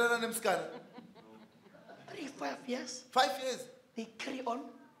achidanana nemusikana. 3, 5 years, 5 years they carry on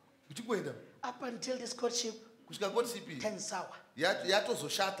uchingoenda up until this courtship kusvika courtship iyi turns sour.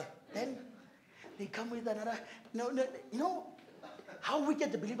 yatozoshata. Then they come with another. No, you know how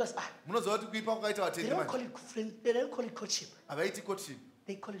wicked the believers are. Munoziva kuti kuipa kwakaita They vatendi don't call manje. it friend, they don't call it courtship. Havaiti courtship,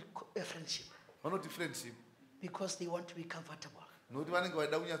 They call it a friendship vanoti friendship. because they want to be comfortable, Nokuti vanenge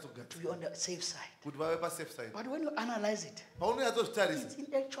vachida to kunyatsogadzira be on the safe side. kuti vave pasafe side. But when you analyze it, Paunonyatsozvitarisa it's in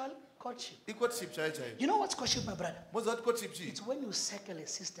actual courtship. icourtship chaiyo chaiyo. You know what's courtship, my brother? Moziva kuti courtship chii? It's when you circle a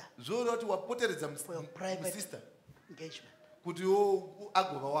sister Zvoona kuti wapoteredza for your private musista engagement. kuti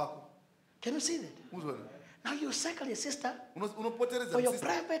agova wako. Can you see that? Unoona? Now you circle a sister Unopoteredza for your musista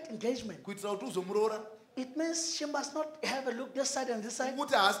private engagement. kuitira kuti uzomuroora. It means she must not have a look this side and this side.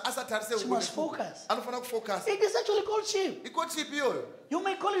 Kuti asatarise She must focus. anofanira kufocus. It is actually courtship. Icourtship iyoyo. You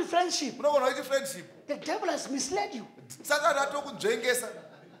may call it friendship. Unogona kuiti friendship. The devil has misled you. Satani atokunzvengesa.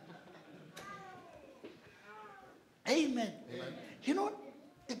 Amen. You know,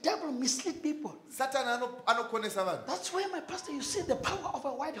 the devil mislead people. Satani anokonesa vanhu. That's why, my pastor, you see the power of a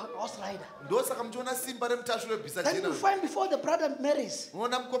white horse rider. Ndosaka muchiona simba remutasvi webhisa Then you jena. find before the brother marries,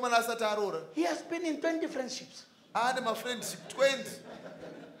 Unoona mukomana asati aroora. he has been in 20 friendships. Aane mafriendship 20.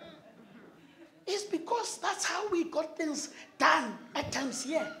 It's because that's how we got things done at times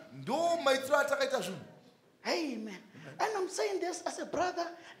here. Ndo maitiro atakaita zvinhu. Amen. And I'm saying this as a brother,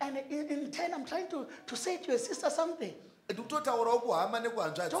 and in turn, I'm trying to say to your sister something. Ndikutotaurawo kuhama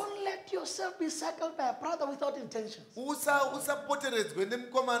nekuhanzvadzi. Don't let yourself be circled by a brother without intentions. Usapoteredzwe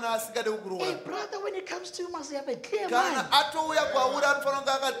nemukomana asingade A kukuroora. brother, when he comes to you, must have a clear Kana mind. atouya kwauri anofanira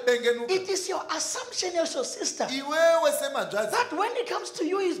kunge akabengenuka. It is your assumption as your sister Iwewe semanzvadzi that when he comes to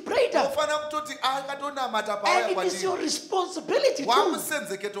you, he's prayed up. unofanira kutoti akatonamata And pauya it is your kwandiri. responsibility too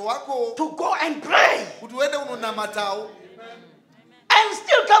Wamusenzeketo wako to go and pray kuti uende unonamatawo. and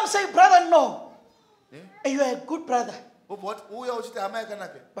still come say, brother, no. And you are a good brother. Wobva kuti uya uchiti hama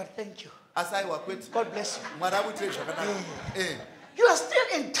yakanaka. But thank you. Asi aiwa kwete. God bless you. Mwari akuitire zvakanaka. You are still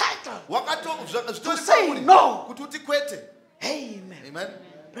entitled. Zvitori say pauri no. kuti uti kwete. Amen. Amen.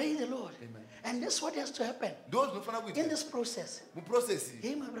 Praise the Lord. Amen. And this is what has to happen Ndo zvinofanira in kuitika this process. muprocess iyi.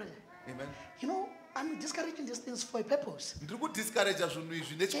 Hey, my brother. Amen. You know, I'm discouraging these things for a purpose. Ndiri kudiscouragea zvinhu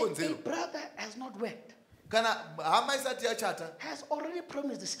izvi A nechikonzero. brother has not worked, Kana hama isati yachata has already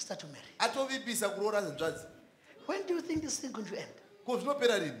promised the sister to marry. atovipisa kuroora hanzvadzi. When do you think this thing is going to end? Ko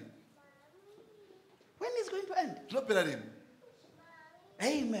zvinopera rini? When is it going to end? Zvinopera rini?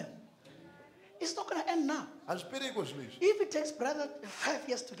 Amen. It's not going to end now. Hazviperi iko zvinhu izvi. If it takes brother 5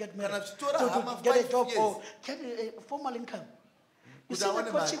 years to get married, Kana zvichitora to hama get a 5 job years. or get a formal income, you Kuti see the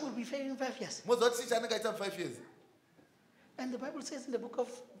awane courtship mari. will be failing 5 years. Moziva kuti chii chaanenge aita 5 years. And the Bible says in the book of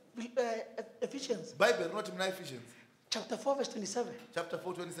Ephesians, Bible rinoti muna Ephesians chapter 4, verse 27, chapter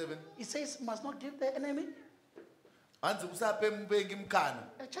 4:27 it says, must not give the enemy hanzi usape muvengi mukana.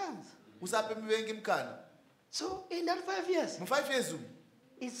 a chance. Usape muvengi mukana. So in that 5 years, Mu5 years umu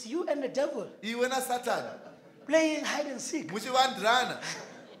it's you and the devil iwe naSatani playing hide and seek. muchivandirana.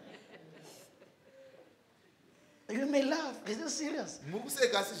 You may laugh. Is this serious? Muri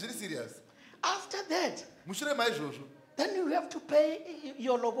kuseka asi zviri serious. After that, Mushure maizvozvo then you have to pay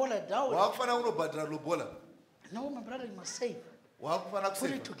your lobola down. wakufanira kunobhadhara lobola. No, my brother, you must save. Wakufanira Put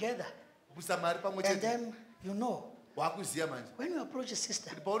it kuseva. together. Kuisa mari pamwe And chete. then you know, Wakuziya manje. when you approach a sister,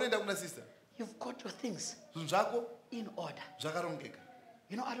 Kuti paunoenda kuna sister, you've got your things zvinhu zvako in order. zvakarongeka.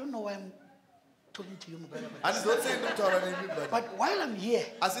 You know, I don't know why I'm talking to you, my brother. Handizotsei ndikutaura nemi but But while I'm here,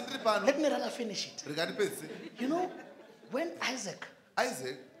 asi ndiri pano let me rather finish it. rega ndipedzise. You know, when Isaac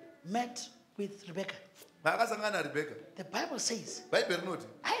Isaac met with Rebecca, paakasangana naRebeka, the Bible says Bible rinoti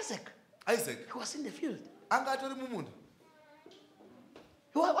Isaac, Isaac he was in the field. anga atori mumunda.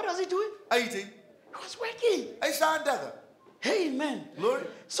 What was he doing? Aitei? He was working. Aishanda ka. Amen. Glory.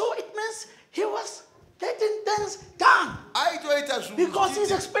 So it means he was getting things done Aitoita zvinhu. because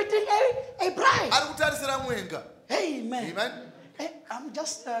he's expecting a bride. Ari kutarisira mwenga. Amen. Amen. Hey, I'm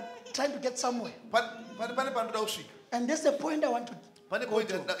just trying to get somewhere. Pane pandoda kusvika. And that's the point I want to Pane go point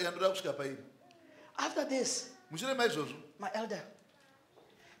to. yandoda kusvika pairi. After this, Mushure maizvozvo, my elder,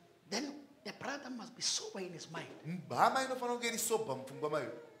 then the brother must be sober in his mind. hama inofanira kunge iri sober mupfungwa mayo.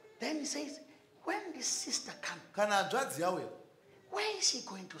 Then he says, when this sister comes, Kana hanzvadzi yauya, where is she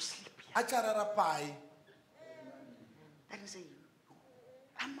going to sleep here? acharara pai. Then he say,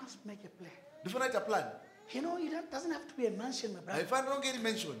 I must make a plan. ndifuna ita plan You know, it doesn't have to be a mansion, my brother. haifanira kunge iri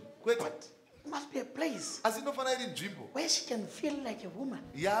mansion kwete But it must be a place asi inofanira iri nzvimbo where she can feel like a woman,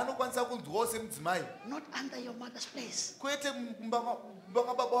 yaanokwanisa kunzwawo semudzimai not under your mother's place. kwete mumba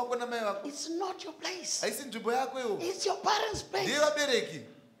baba wako namai vako It's not your place. haisi nzvimbo yako iwo It's your parents' place. ndiye vabereki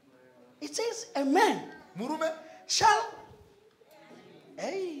It says a man murume shall.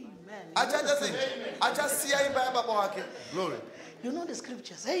 Amen. achaita sei achasiya imba yababa wake glory You know the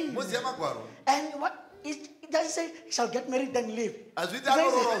scriptures. Amen. muziya magwaro And what it doesn't say he shall get married then leave. It hazviti says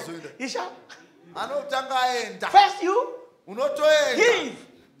anorora uzoenda he shall anotanga aenda first you unotoenda give.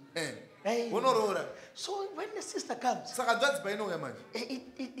 Eh, unorora So when the sister comes, saka nzvanzi painouya manje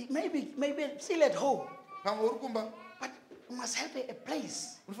it maybe still at home, pamwe uri kumba but you must have a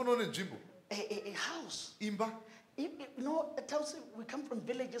place, unofanira une nzvimbo a house. imba You know, at times we come from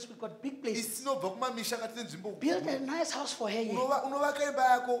villages, we got big places. isinobva kumamisha katine nzvimbo Build a nice house for her here. unovaka imba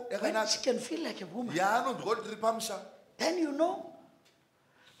yako When yakanaka she can feel like a woman. yaanonzwa kuti tiri pamusha Then you know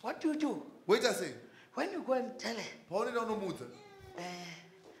what you do. woita sei When you go and tell her, paunoenda unomuudza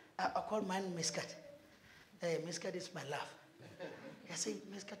I call mine Miskat. Miskat is my love. I say,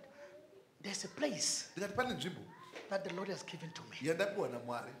 Miskat, there's a place ndikati pane nzvimbo that the Lord has given to me. yandapiwa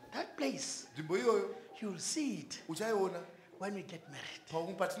namwari That place, nzvimbo iyoyo you'll see it uchaiona when we get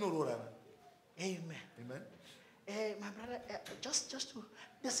married. patinororana Amen. amen My brother, just to,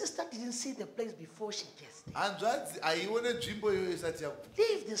 the sister didn't see the place before she gets there. hanzvadzi aione nzvimbo iyoyo isati yaku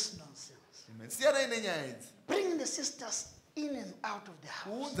Leave this nonsense. amen siyanai nenyaya idzi Bring the sisters in and out of the house.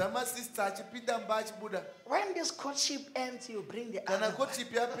 kuudza masista achipinda mba achibuda When this courtship ends, you bring the kana other one.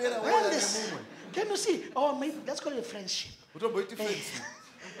 kotipi yapera When woya this, nemumwe can you see? Or maybe let's call it a friendship. utomboiti friends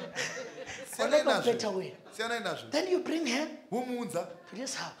A siyanai lot of better nazvo way. siyanai nazvo Then you bring her womuunza to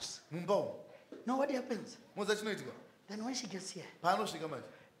this house. mumba umu Know what happens? muunza chinoitika Then when she gets here, paanosvika manje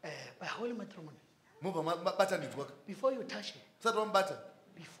by holy matrimony, mobva mabatanidzwa before you touch her, usati wamubata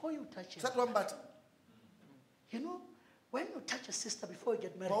before you touch her, usati wamubata you know, when you touch a sister before you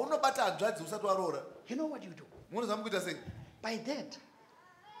get married, paunobata hanzvadzi usati waroora you know what you do? munoziva mukuita sei By that,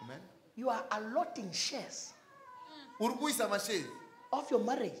 amen you are allotting shares uri kuisa mashezi of your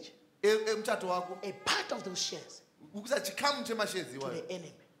marriage, emuchato wako a part of those shares ukuisa chikamu chemashezi to iwayo the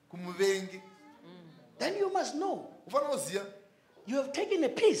enemy. kumuvengi Then you must know ufanira kuziva you have taken a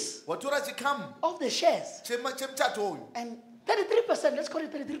piece watora chikamu of the shares chemuchato uyu and 33%, let's call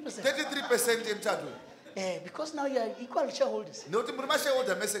it 33%. 33% yemuchato uyu Because now you are equal shareholders. nekuti muri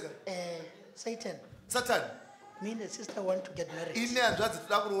mashareholder meseka Satan, satani me and the sister want to get married. ine hanzvadzi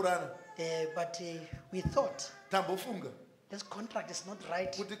toda kuroorana But we thought tambofunga this contract is not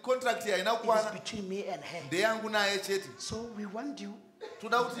right. kuti contract iyi haina It is kukwana between me and her. ndeyangu naye chete So we want you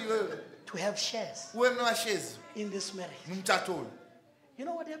toda kuti iwewe to have shares uve mune mashezi in this marriage. mumuchato uyu You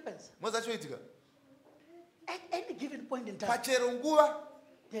know what happens? moza choitika At any given point in time, pachero nguva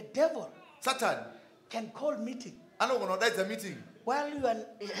the devil satani can call meeting anogona kudaidza meeting while you are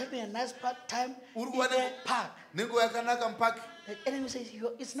having a nice time in Uri kuva the park. nenguva yakanaka mupaki The enemy says,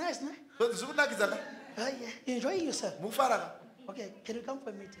 it's nice, no? soti zviri kunakidza ka Yeah, you're enjoying yourself. mufara ka Okay, can you come for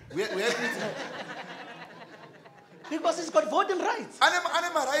a meeting? uyaimeeting Because it's got voting rights.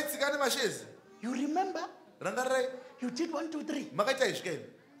 ane marights ka ane mashezi You remember, rangarirai you did 1, 2, 3. makaita izvika ine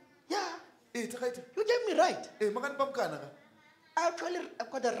Yeah, takaita you gave me right. makandipa mukana ka Actually,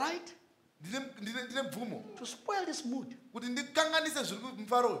 I've got the right ndine mvumo to spoil this mood. kuti ndikanganise zviri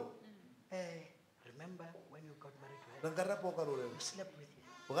mufaro uyu Remember when you got married to her, rangarira paukaroora you slept with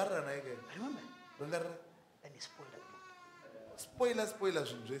her. wakarara naye kaini Remember? rangarira And he spoiled that mood. spoiler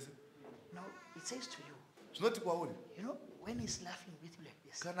zvinhu zvese Now, it says to you, zvinoti kwauri you know, when he's laughing with you like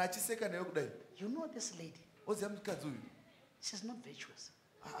this, kana achiseka newe kudai you know this lady, oziva mukadzi uyu she's not virtuous.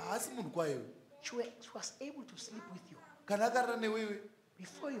 haasi munhu kwaiwe She was able to sleep with you kana akarara newewe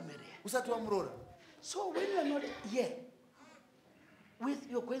before you marry her. usati wamuroora So when you're not here,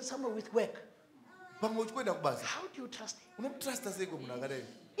 you're going somewhere with work, pamwe uchikuenda kubasa how do you trust her? unomutrasta seiko munhu akadai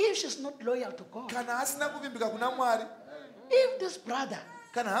If she's not loyal to God, kana asina kuvimbika kuna mwari if this brother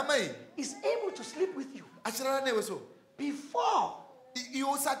kana hama iyi is able to sleep with you achirara newe so before, iwe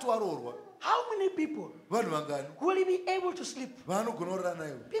usati waroorwa how many people vanhu vangani will he be able to sleep? vanogona kurara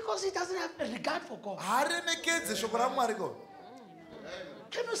naiwe Because he doesn't have a regard for God. haaremekedze shoko ramwari ko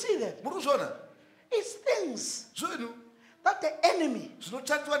Can you see that? muri kuzviona It's things zvinhu that the enemy,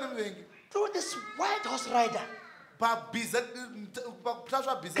 zvinotsvakiwa nemuvengi through this white horse rider, pabhiza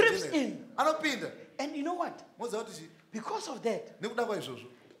pakutasva creeps bhiza in. anopinda And you know what? moziva kuti Because of that, nekuda kwaizvozvo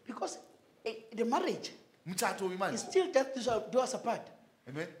because the marriage muchato uyu is manje still death do us apart.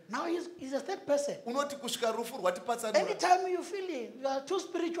 Amen. Now he's a third person. Unoti kusvika rufu rwatipatsanura. Anytime you feel it, you are too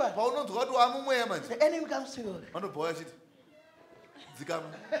spiritual. Paunonzwa kuti wamumweya manje. The enemy comes to you. Vanobva vachiti dzikama.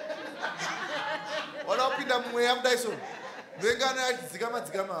 Wada kupinda mumweya mudaiso. Vengana achiti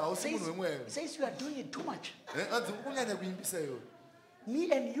dzikama hausi munhu wemweya. He says you are doing it too much. Anzi kunyanya kuimbisa iwe.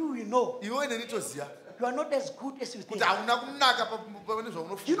 Me and you, we know. Iwe nenitoziya. You are not as good as you think. Kuti hauna kunaka pane You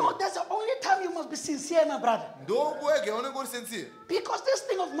zvaunofunga. know, that's the only time you must be sincere, my brother. Ndokuwege unenge uri sincere. Because this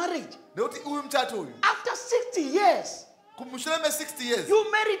thing of marriage, Nekuti uyu muchato uyu. after 60 years, Kumushure me-60 years.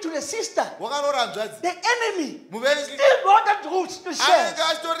 you married to the sister. Wakanora hanzvadzi. The enemy Muvengi. still wanted to share. Anenge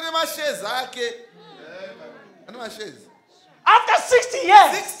achitori nemashezi ake. Ane mashezi. After 60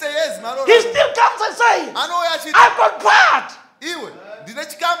 years, 60 years marora. he still comes and says, Anouya achiti. I've got part. Iwe ndine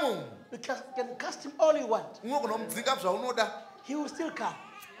chikamu. You can cast him all you want. Unogona kumudzinga zvaunoda. He will still come.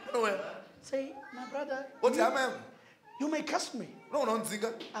 Anouya. Say, my brother, Oti hama yangu. you may cast me. Unogona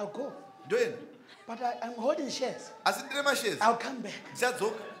kumudzinga. I'll go. Ndoenda. But I'm holding shares. Asi ndine mashezi. I'll come back.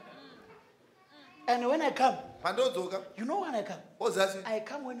 Ndichadzoka. And when I come, Pandodzoka. you know when I come? Ozachi. I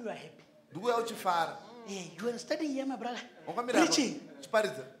come when you are happy. Ndikuya uchifara. Yeah, you are studying here, my brother. Wakamira Preaching.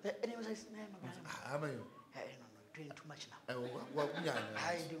 chiparidza. The enemy says, no, my brother. Hama iwe. Hey, no, doing too much now. Wakunyanya.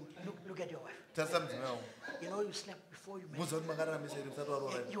 I do. Look at your wife. Tarisa mudzimai wangu. You know you slept before you married. Muziva kuti makararamisira here musati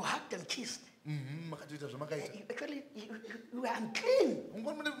waroora. You hugged and kissed. Makatoita zvamakaita. Actually, you were unclean.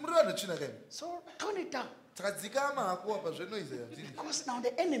 Muri vanhu tsvina kaimi. So turn it down. Saka dzikama hako apa zvenoiza yazviri. Because now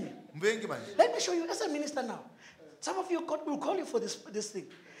the enemy. Muvengi manje. Let me show you as a minister now. Some of you will call you for this thing.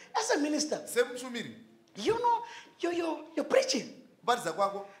 As a minister, Semushumiri. you know your preaching Kubatidza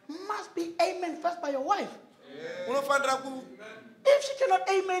kwako. must be amen first by your wife. Unofanira ku If she cannot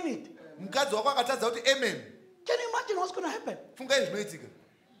amen it, mukadzi wako akatadza kuti amen. can you imagine what's going to happen? Fungai zvinoitika.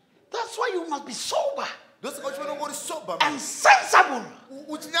 That's why you must be sober Ndosaka uchifanira kungori sober. and sensible.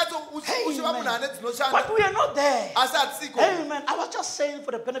 Uchiva munhu ane But dzinoshanda. we are not there. Asi hatisiko. Amen. I was just saying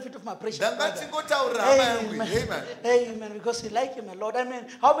for the benefit of my precious Ndanga brother. tingotaurira hama yangu. Amen. Amen. Amen. Because you like him a lot. Amen.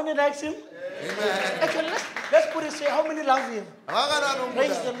 How many likes him? Amen. Actually, let's put it say how many love him. Havakana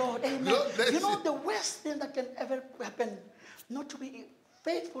Praise the anomuda. Lord. Amen. Lord bless You know you. the worst thing that can ever happen, not to be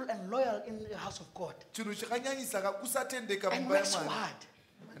faithful and loyal in the house of God. Chinhu chakanyanyisa kusatendeka And mumba work so yaMwari. hard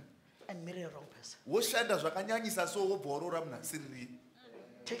and marry a wrong person. Woshanda zvakanyanyisa so wobva waroora munhasiriri.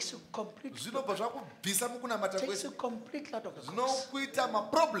 Takes you complete. Zvinobva zvakubvisa mukunamata Takes you kwese. completely out of the course. Zvinokuita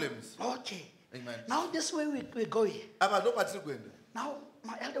maproblems. Okay. Amen. Now this way we're going. Apa ndo patiri kuenda. Now,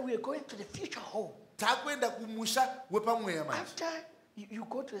 my elder, we are going to the future home. Takuenda kumusha wepamweya manje. After you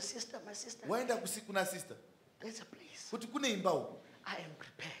go to a sister, my sister, Waenda kuna sister. there's a place. Kuti kune imba uko. I am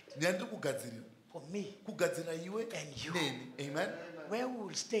prepared Ndiri kugadzirira. for me Kugadzira iwe and you. neni. Amen. where we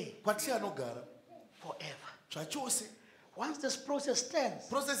will stay Kwatiri anogara. forever. Zvachose. Once this process stands,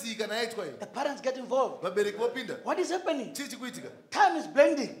 Process iyi kana yaitwa iyi. the parents get involved. Vabereki vopinda. What is happening? Chii chikuitika. Time is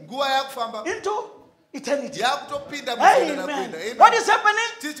blending Nguva yakufamba. into eternity. Yakutopinda mukuenda Amen. kuenda. What Amen. is happening?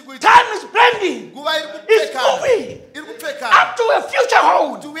 Chii chikuitika. Time is blending. Nguva iri It's kupfekana. moving Iri kupfekana. up to a future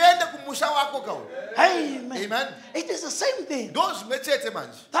home. Kuti uende kumusha wako kauri. Amen. Amen. It is the same thing Ndo zvimwe chete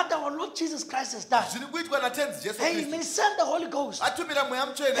manje. that our Lord Jesus Christ has done. Zviri kuitwa natenzi Jesu Amen. Kristu. He sent the Holy Ghost. Atumira mweya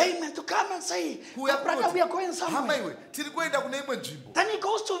mutsvene. Amen. To come and say, Kuuya "My brother, kuti, we are going hama somewhere." iwe tiri kuenda kune imwe nzvimbo. Then he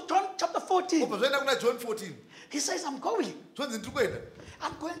goes to John chapter 14. Obva zvaenda kuna John 14. He says, I'm going. Zvonzi ndiri kuenda.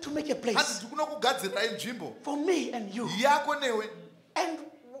 I'm going to make a Hanzi place ndiri kuno kugadzirira nzvimbo for me and you. yako newe. And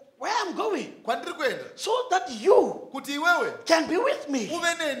where I'm going, Kwandiri kuenda. so that you Kuti iwewe can be with me.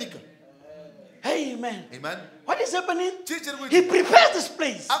 uve nenika. Amen. Amen. What is happening? Chii chiri He kuitika. prepares this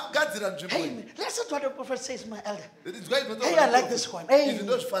place. Akugadzira nzvimbo iyi. Amen. Listen to what the prophet says, my elder. Nzwai zvinotaura Hey, I like neprofita. this one. Izvi Amen.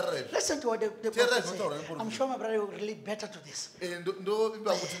 ndozvifarira izvi. Listen to what the prophet Tell says. us. I'm sure my brother will relate better to this.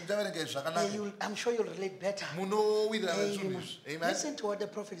 Ndovimba kuti ndichaverenga izvi zvakanaka. I'm sure you'll relate better. Munowirirana nezvinhu Amen. izvi. Amen. Listen to what the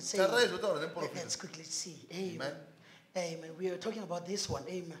prophet is saying. Tarirai zvinotaurwa nemuprofita. Let's quickly see. Amen. Amen. Amen. We are talking about this one.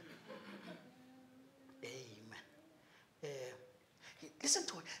 Amen. Amen. Listen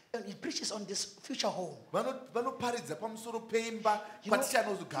to it. He preaches on this future home. Vanoparidza pamusoro peimba You know,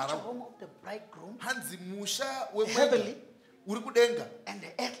 kwatichanozogara. future home of the bridegroom Hanzi musha Heavenly. wemwenga uri kudenga and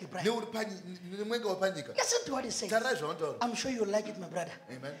the earthly bride. nemwenga wepanyika. Listen to what he says. Tarirai zvanotaura. I'm sure you'll like it, my brother.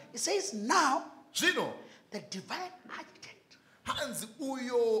 Amen. He says, now Zvino the divine architect hanzi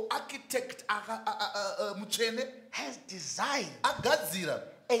uyo architect mutsvene has designed agadzira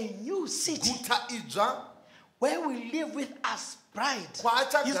a new city guta idzva where we live with us bride. His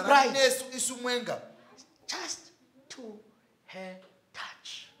kwaachagara bride. nesu isu mwenga Just to her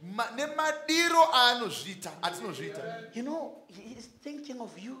touch. nemadiro aanozviita atinozviita. You know, he is thinking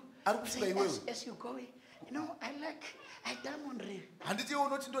of you. Ari kufunga Saying, iwewe. as you go, You know, I like a diamond ring. handiti iwe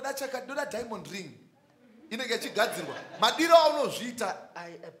unoti ndoda diamond ring inenge ichigadzirwa madiro aunozviita.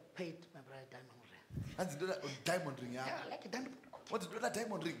 I paid my bride diamond ring. Hanzi ndoda diamond ring Yeah, yako. I like a diamond. Wati ndoda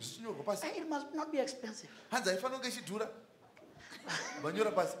diamond ring zvichinyorwa pasi. It must not be expensive. Hanzi haifanira kunge ichidhura.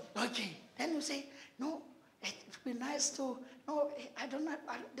 Vanyora pasi. Okay. Then you say, no, it would be nice to, no, I don't know,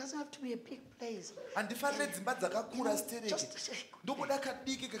 it doesn't have to be a big place. Handifanire dzimba dzakakura stereke. Just Ndokuda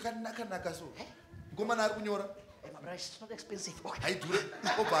kadiki kakanaka so. Ngomana ari kunyora. my bride, it's not expensive. Okay. Haidhure.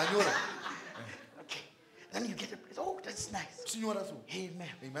 Obva anyora. Okay. Then you get a place. Oh, that's nice. Chinyora so. Amen.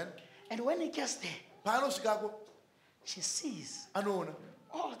 Amen. And when he gets there, Paanosvikako she sees anoona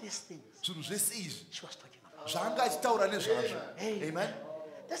all these things zvinhu zvese izvi she was talking about. zvaanga achitaura nezvazvo. Amen.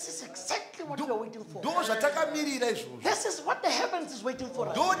 This is exactly what we are waiting for. Ndo zvatakamirira izvozvo. This is what the heavens is waiting for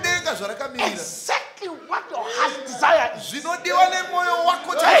us. Ndo denga zvarakamirira. Exactly what your heart desires. Zvinodiwa nemwoyo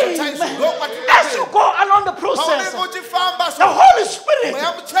wako Amen. chaizvo ndo As you go along the process, paunenge uchifamba the Holy Spirit,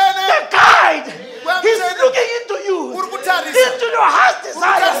 mweya mutsvene the guide, He's mutsvene looking into you, uri kutarisa into your heart's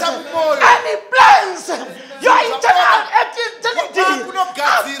desires, kutarisa mumwoyo and He plans your eternity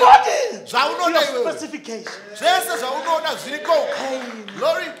according zvaunoda to your iwewe specification. zvese zvaunoda zviriko.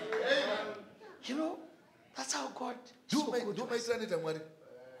 Glory. You know, that's how God is so good to us. ndomaitira neta Mwari.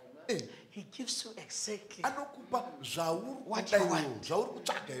 He gives you exactly Anokupa zvauri what kuda you iwewe, want. zvauri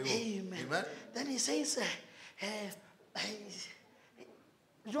kutsvaga iwewe. Amen. Amen. Then he says,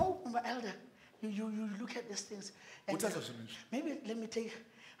 you know, my elder, you look at these things. And Utasa zvinhu izvi. maybe let me take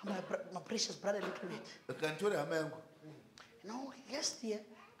my precious brother a little bit. Kanditore hama yangu. You know, last year,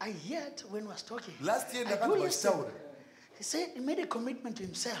 I heard when he was talking. Last year I do ndakanzwa listen. achitaura. He said he made a commitment to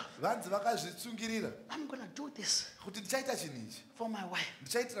himself. Vanzi vakazvitsungirira I'm going to do this kuti ndichaita chinhu ichi. for my wife.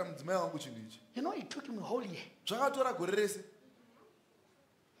 Ndichaitira mudzimai wangu chinhu ichi. You know, it took him a whole year. Zvakatora gore rese.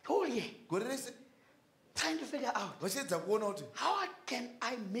 Whole year. Gore rese Trying to figure out vachiedza kuona kuti how can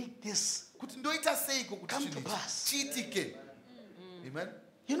I make this kuti ndoita seiko kuti come chinhu to ichi pass. chiitike. Amen.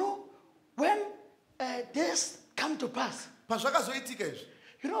 You know, when this come to pass, Pazvakazoitika izvi,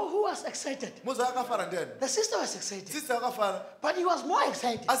 you know who was excited? Moza akafara ndiani? The sister was excited. Sister akafara. But he was more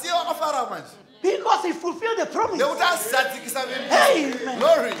excited Asi iye wakafara manje. because he fulfilled the promise. Nekuti azadzikisa vembi. Amen.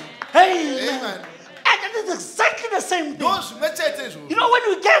 Glory. Amen. Amen. And it is exactly the same thing. Ndo zvimwe chete izvozvo. You know, when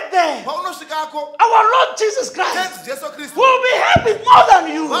you get there, Paunosvikako, our Lord Jesus Christ tenzi Jesu Kristu will be happy more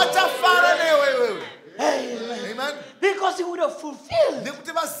than you. vachafara newe iwewe. Amen. Amen. Because he would have fulfilled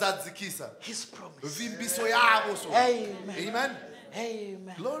Nekuti vazadzikisa his promise. vimbiso yavo so. Amen. Amen.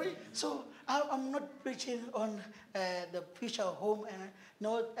 Amen. Glory. So I'm not preaching on the future home, and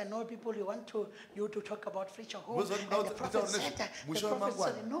I know people you to talk about future home. Because And the prophet said that. The Mwisho wa prophet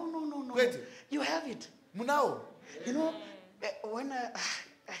mangwana. said, no. Kwete. You have it. Munawo. You know, when I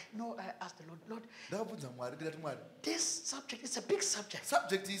asked the Lord, Ndakabvunza Mwari ndikati Mwari, this subject is a big subject.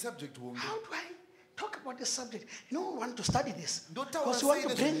 subject iyi subject hombe. How do I talk about this subject? You know, I want to study this. Ndotaura Because you want to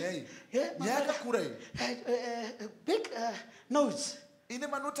sei bring nezvenyaya iyi. my Yakakura brother, iyi. big notes. Ine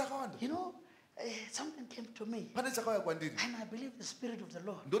manoti akawanda. You know, something came to me, Pane chakauya kwandiri. and I believe the Spirit of the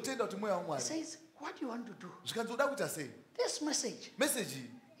Lord Ndotenda kuti mweya waMwari. says, what do you want to do? Zvikanzi uda kuita sei? This message Message iyi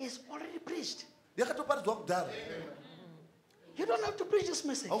is already preached. yakatoparidzwa kudhara. You don't have to preach this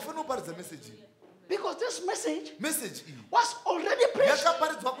message Haufaniri kuparidza message iyi. because this message Message iyi was already preached.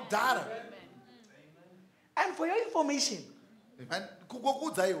 yakaparidzwa kudhara. And for your information, Amen.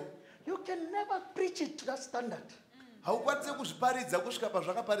 Kukuudzaiwo. you can never preach it to that standard. Haukwanisi kuzviparidza kusvika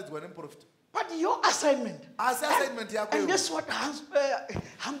pazvakaparidzwa nemuprofita. But your assignment, Asi assignment yako and iwe. this is what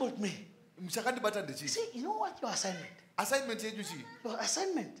humbled me. Chakandibata ndechii. See, you know what your assignment? Assignment yenyu chii? Your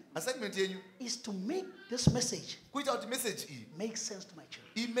assignment Assignment yenyu is to make this message kuita kuti message iyi make sense to my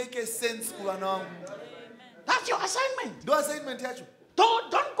children. imeke sense kuvana vangu. That's your assignment. Ndo assignment yacho.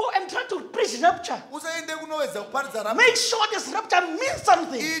 Don't go and try to preach rapture. Usaende kunowedza kuparidza rapture. Make sure this rapture means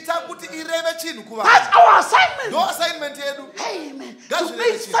something. Ita kuti ireve chinhu kuvanhu. That's our assignment. Ndo assignment yedu. Amen. That's To the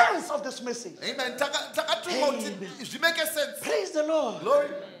make message. sense of this message. Amen. Takatumwa kuti Amen. zvimeke sense. Praise the Lord. Glory.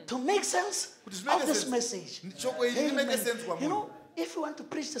 To make sense Kuti zvimeke of this sense. message. Shoko iyi rimeke sense Amen. kwamunhu. You know, if you want to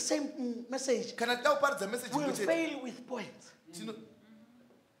preach the same message, Kana tida kuparidza message we'll imwe chete. fail with points.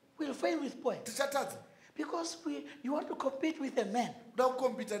 We'll fail with points. Tichatadza. Because you want to compete with a man. Kuda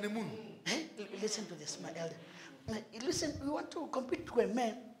kukompita nemunhu. Listen to this, my elder. Listen, we want to compete with a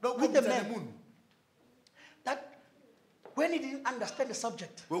man, Kuda with a kukompita man nemunhu. that when he didn't understand the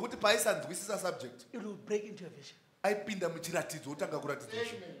subject, Wekuti paisanzwisisa subject. it will break into a vision. Aipinda muchiratidzo otanga kuratidza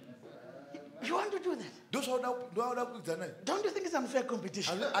izvo. You want to do that? Ndowauda kuidza naye. Don't you think it's unfair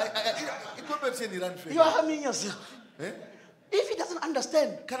competition? Icompetition iri unfair. You are harming yourself. Eh? If he doesn't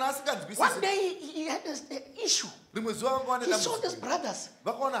understand. kana One asinganzwisisi day he had an issue. rimwe zuva vanga He saw these vanedambudziko brothers.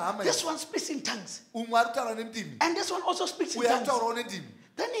 vakaona hama This iyi one speaks in tongues. umwe ari kutaura nendimi And this one also speaks in uyo ari tongues. kutaurawo nendimi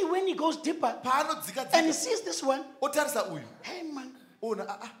Then when he goes deeper paanodzika and he dzika sees this one, otarisa uyu hey man, ona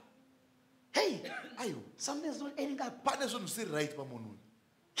aa hey, aiwa something's not adding up. pane zvinhu zvisiri right pamunhu uyu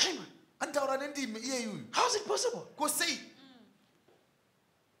Hey man, anotaura nendimi iyeye uyu how is it possible? ko sei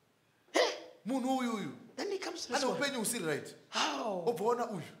Hey, munhu uyu uyu then he comes to ane this one. upenyu husiri right How? obva ona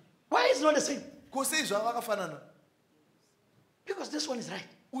uyu Why is it not the same? ko sei zvava vakafanana Because this one is right.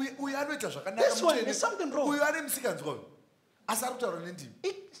 uyu anoita This one, there's something wrong. uyu ane musikanzwa uyu asi ari kutaura nendimi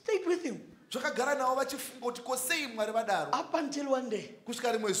It stayed with him zvakagara navo vachifunga kuti ko sei mwari vadaro up until one day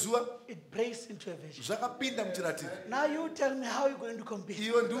kusvika rimwe zuva it breaks into a vision. zvakapinda muchiratidzo Now you tell me how you're going to compete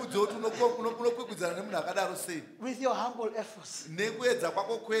iwe ndiudze kuti unokwikwidzana nemunhu akadaro sei with your humble efforts, nekuedza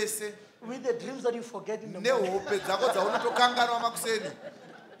kwako kwese with the dreams that you forget in the morning. nehope dzako dzaunotokanganwa makuseni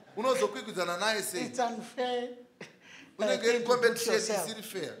unozokwikwidzana naye sei It's unfair. unenge thing iri to do to competition yourself. isiri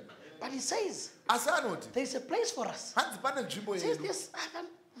fair But he says asi anoti there's a place for us. hanzi pane nzvimbo Says yedu this other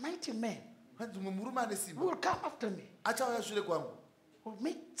mighty man hanzi mumwe murume ane who simba will come after me achauya shure kwangu will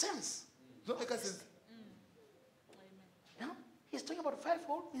make sense. zvinomeka sense You know? He's talking about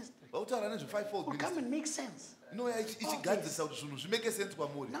fivefold ministry. vautaura nezve5fold Will come ministry and make sense. inouya ichigadzirisa kuti zvinhu zvimeke sense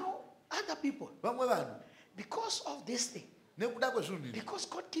kwamuri Now, other people, vamwe vanhu because of this thing, nekuda kwezvinhu izvi because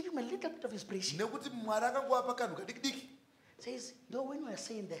God gave him a little bit of inspiration, nekuti mwari akangowapa kanhu kadiki-diki says, no, when you were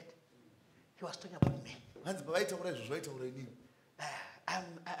saying that, he was talking about me. hanzi pavaitaura izvo zvaitaura inini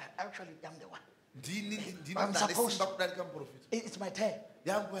Actually, I'm the one. ndini I'm ndine supposed simba kudarika muprofita It's my turn.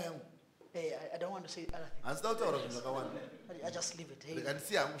 yanguva yangu Hey, I don't want to say other things. handida kutaura zvinhu zvakawanda I just leave it. Hey. rega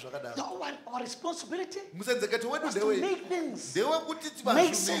ndisiya hangu zvakadaro No, our responsibility musenzekete wedu was to ndewei make things ndewekuti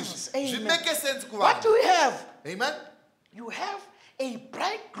make zvinhu sense. izvi Amen. zvimeke sense What do kuvanhu we have? amen You have a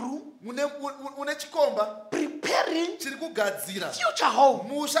bridegroom une chikomba preparing chiri kugadzira future home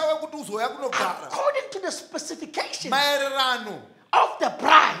musha wekuti uzouya kunogara according to the specifications maererano of the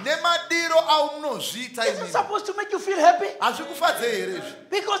bride. nemadiro aumunozviita Is it imimi supposed to make you feel happy? hazvikufadzei here izvi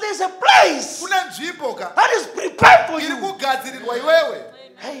Because there's a place kune nzvimbo ka that is prepared for iri you. kugadzirirwa iwewe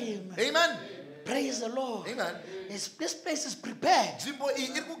Amen. amen Praise the Lord. amen This place is prepared nzvimbo iyi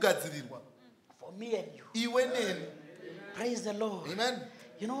iri kugadzirirwa for me and you. iwe neni Praise the Lord. amen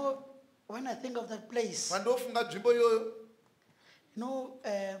You know, when I think of that place, pandofunga nzvimbo iyoyo you know,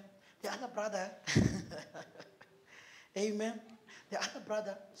 the other brother, amen, the other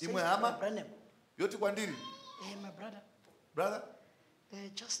brother says to Imwe hama? my Branham, yoti kwandiri hey, my brother, brother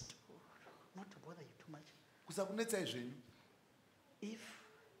just not to bother you too much. kusakunetsai zvenyu If,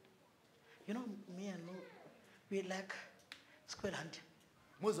 you know, me and Lou, we like square hunting.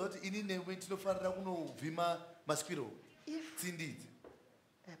 moziva kuti ini newe tinofanira kunovhima masquirrel If tsindi idzi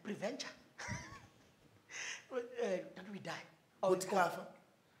prevention, that we die, or kuti kafa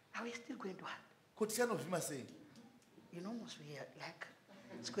are we still going to hunt? ko tichanovhima sei You know, most we are like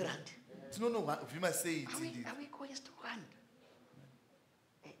square hunting. tinonovhima sei Are tsindi we, idzi are we going to hunt?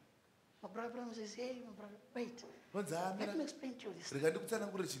 Hey, my brother says, hey, my brother, wait. Vanzi, Let me explain to you this. rega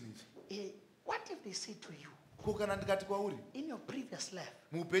ndikutsanangurire chinhu ichi What if they say to you, ko kana ndikati kwauri in your previous life,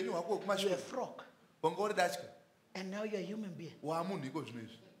 muupenyu hwako you were a hwekumashure frog, wanga uri datya and now you're a human being? waamunhu iko zvino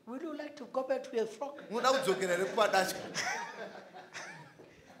izvi Would you like to go back to be a frog? unoda kudzokera here kuva datya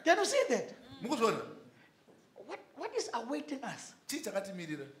Can you see that? mukuzviona What is awaiting us? chii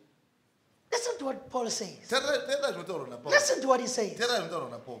chakatimirira Listen to what Paul says. teerera zvinotaurwa napaul Listen to what he says. teerera zvinotaurwa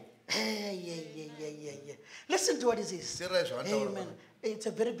napaul Yeah. Listen to what he says. teererai zvavanotaura Amen. It's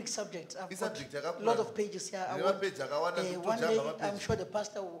a very big subject. I've got Subject a yakakura. lot of pages here. I Ine want- mapeji akawanda one kutojamba day, mapeji. I'm sure the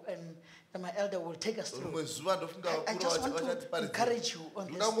pastor and my elder will take us through. rimwe zuva ndofunga I just want to vachatiparidza encourage you on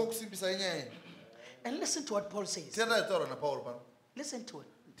ndoda this. kungokusimbisai nyaya iyi And listen to what Paul says. teererai zvitaurwa napauro pano Listen to it.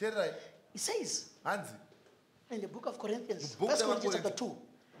 teererai He says hanzi in the book of Corinthians, Book 1 of Corinthians chapter Corinthians.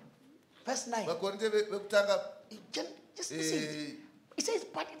 2, verse 9. vakorinte vekutanga Just listen. eh, He says,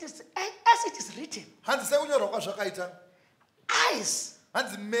 but it is as it is written, hanzi sekunyorwa kwazvakaita eyes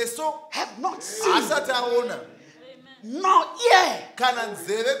hanzi meso have not seen, asati aona nor ear kana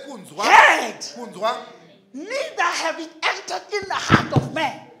nzeve kunzwa heard, kunzwa neither have it entered in the heart of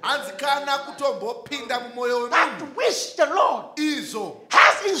man hanzi kana kutombopinda mumwoyo that wemunhu which the Lord izvo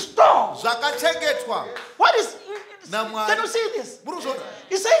has in store. zvakachengetwa What is, naMwari. can you see this? muri kuzviona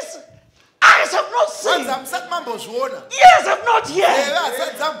He says, eyes have not seen, hanzi hamusati mambozviona ears have not eve heard,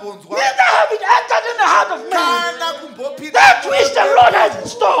 hasati dzambonzwa neither have it entered in the heart of man kana kumbopinda that which the Lord has in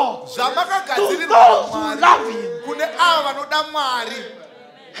store to zvamakagadzirirwa those who naMwari love him. kune ava vanoda Mwari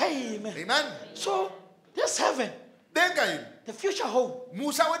Amen. amen So this heaven denga iri The future home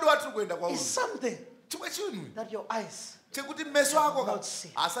musha wedu watiri kuenda kwauri is something chimwe chinhu that your eyes, chekuti meso ako Not see.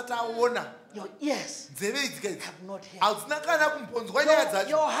 asati aona, your ears nzeve idzi kaidzi have not heard. hadzina kana kumbonzwa nyaya Your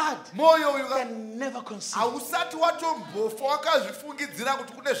dzacho, heart mwoyo uyu can never conceive. hausati watombofa wakazvifungidzira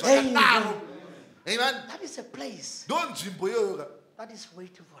kuti kune zvakadaro. Amen. That is a place Ndo nzvimbo iyoyo that is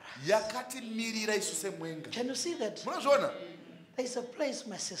waiting for us. yakatimirira isu semwenga. Can you see that? Munozviona? There is a place,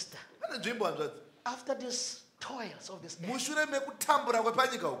 my sister, Pane nzvimbo hanzvadzi. after these toils of this earth, Mushure mekutambura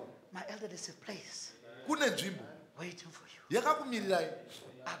kwepanyika uku, my elder, there is a place kune nzvimbo waiting for you yakakumirirai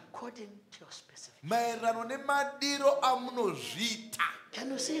according to your specific. maererano nemadiro amunozviita. Can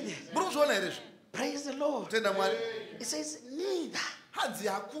you see that? Munozviona here izvi? Praise the Lord. Tenda Mwari. It says, neither Hanzi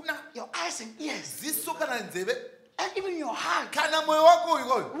hakuna your eyes and ears ziso kana nzeve and even your heart kana mwoyo wako uyu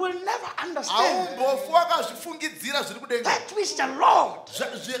koyu will never understand haumbofu wakazvifungidzira zviri kudenga that which the Lord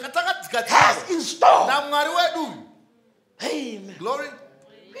has zvakatakadzikadzira in store. naMwari wedu uyu. Amen. Glory.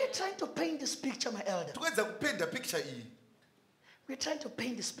 We're trying to paint this picture, my elder. Tikuedza kupenda picture iyi. We're trying to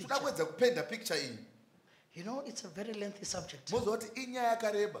paint this Toda picture. kuedza kupenda picture iyi. You know, it's a very lengthy subject. Moziva kuti inyaya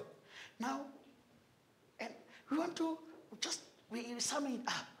yakareba. Now, and we want to just, we sum it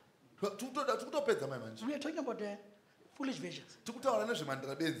up. Tikutopedza mai manje. We are talking about the foolish visions. Tikutaura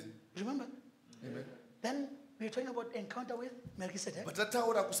nezvemhandara benzi. Remember? Amen. Then we were talking about encounter with Melchizedek.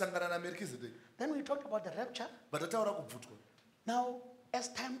 Patataura kusangana naMelchizedek. Then we talked about the rapture. Patataura kubvutwa. Now, as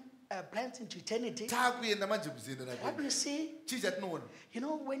time blends into eternity, Takuenda manje kuziendera what mberi. we see, Chii chatinoona. you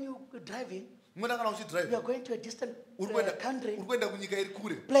know, when you're driving, Mwana kana you uchidrive. are going to a distant country, Uri kuenda kunyika iri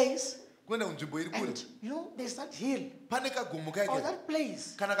kure. place, Kuenda kunzvimbo iri kure. and you know, there's that hill Pane kagomo or kaike. that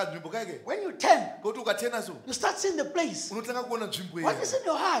place. Kana kanzvimbo kaike. When you turn, Kuti ukatena so. you start seeing the place. Unotanga kuona nzvimbo What is iyi. in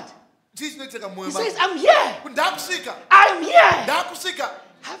your heart? Chii chinoitika mumwoyo He says, mako. I'm here. Ndakusvika. I'm here. Ndakusvika.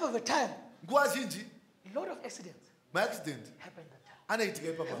 Half of the time, Nguva zhinji a lot of accidents maaccident happen that time. anoitika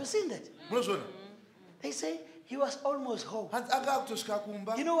Have you ipapa. seen that? Munozviona? They say he was almost home. Hanzi anga kutosvika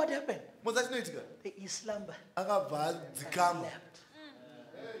kumba. You know what happened? Moza chinoitika. He slumbered Akabva and adzikama. slept.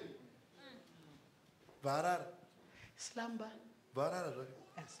 Bharara. Slumber Bharara zvake.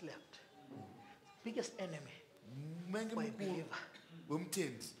 and slept. Biggest enemy Menge for a mukuru believer.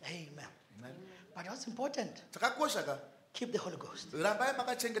 wemutendi. Amen. But what's important? Chakakosha ka. Keep the Holy Ghost. Rambai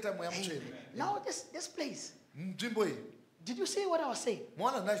makachengeta mweya Amen. mutsvene. Now this place. Nzvimbo iyi. Did you see what I was saying?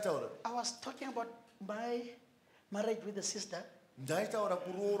 Mwana ndachitaura. I was talking about my marriage with the sister, Ndachitaura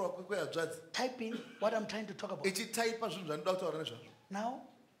kuroorwa kwehanzvadzi. typing what I'm trying to talk about. Ichitaipa zvinhu zvanoda kutaura nezvazvo. Now,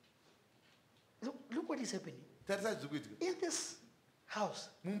 look what is happening. Tarisa zviri kuitika. In this house,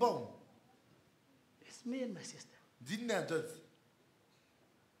 Mumba umu. it's me and my sister. Ndini nehanzvadzi.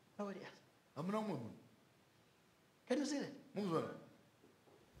 Nobody else. Hamuna mumwe munhu. Can you see that? Muzviona?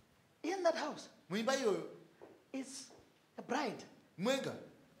 In that house, Muimba iyoyo. it's a bride Mwenga.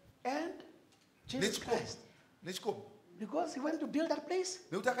 and Jesus Christ. Nechikomo. Because he went to build that place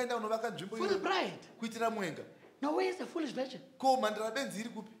Nekuti akaenda kunovaka nzvimbo for the iyoyo. bride. Kuitira mwenga. Now, where is the foolish virgin? Ko mhandara benzi iri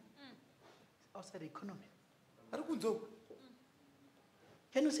kupi? Outside the economy. Ari kunze uko.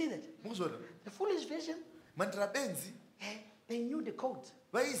 Can you see that? Muzviona? The foolish virgin, Mhandara benzi they knew the code.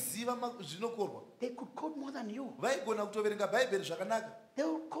 vaiziva zvinokorwa. They could code more than you. Vaigona kutoverenga bhaibheri zvakanaka. They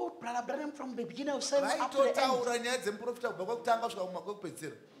would quote Brother Branham from the beginning of service up to the end. Vaitotaura nyaya dzemiprofita kubva kwekutanga kusvika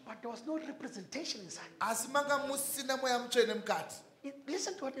kumakwekupedzisira. But there was no representation inside. Asi manga musina mweya mutsvene mukati.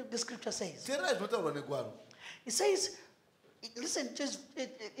 Listen to what the scripture says. Teerai zvinotaurwa negwaro. It says, listen,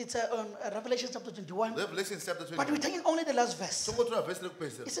 it's on Revelation chapter 21. Revelation chapter But we're 20. taking only the last verse. Tongotora vhesi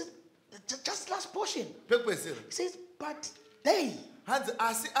rekupedzisira. It says, just last portion. Pekupedzisira. It says, but they Hanzi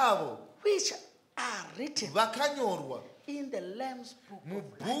asi avo which are written vakanyorwa in the Lamb's book.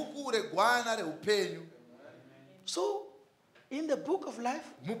 mubhuku regwana reupenyu. So, in the book of life,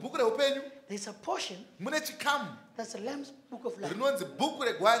 Mubhuku reupenyu there's a portion mune chikamu that's the Lamb's book of life. rinonzi bhuku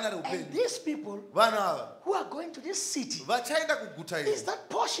regwana And reupenyu. these people Vanhu ava who are going to this city vachaenda kuguta is iri that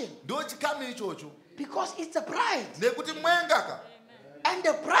portion ndo chikamu ichocho because it's the bride. nekuti mwenga ka And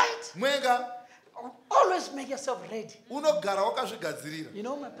the bride, mwenga always make yourself ready. unogara wakazvigadzirira. You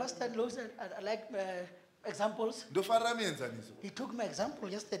know, my pastor knows that I like examples. Ndofarira muenzaniso. He took my example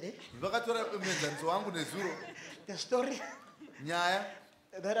yesterday. Vakatora muenzaniso wangu nezuro. The story Nyaya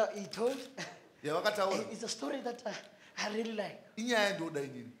that he told yavakataura. is a story that I really like. Inyaya ndoda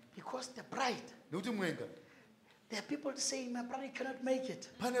inini. Because the bride, Nekuti mwenga. there are people saying, my brother cannot make it.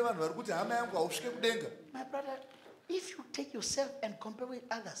 Pane vanhu vari kuti hama yangu hausvike kudenga. My brother, if you take yourself and compare with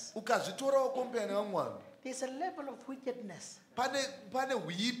others, Ukazvitora wakombeya nevamwe vanhu. there's a level of wickedness Pane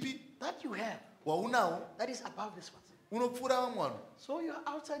huipi that you have hwaunawo that is above this one. unopfuura vamwe vanhu. So you're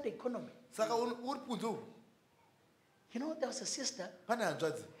outside the economy. Saka uri kunze uku. You know, there was a sister, pane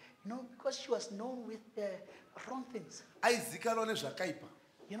hanzvadzi you know, because she was known with wrong things. aizikanwa nezvakaipa.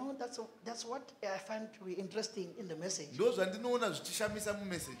 You know, that's what I find to be interesting in the message. Ndo zvandinoona zvichishamisa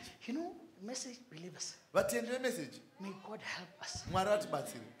mumeseji. You know, message believers, Vatendi vemeseji, may God help us. Mwari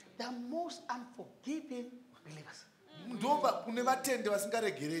atibatsire. The most unforgiving believers. Ndomba kune vatendi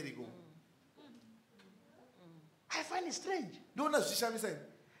vasingaregereri ko. I find it strange. Ndoona zvichishamisa ini.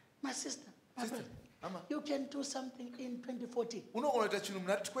 My sister, my Sister, brother, Ama. you can do something in 2014. Unogona kuita chinhu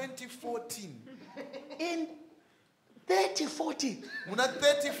muna 2014. In 3014. Muna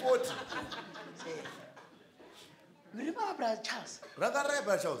 3040. You remember Brother Charles? Rangarai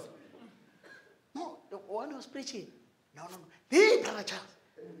Brother Charles. No, the one who was preaching. No. The Brother Charles.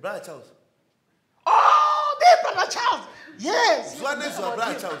 Brother Charles. Oh, the Brother Charles. Yes. Zuva nezuva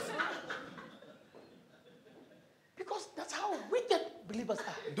Brother Charles. Because that's how wicked believers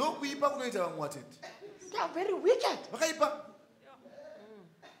are. Ndokuipa kunoita vamwe vatendi. They are very wicked. Vakaipa.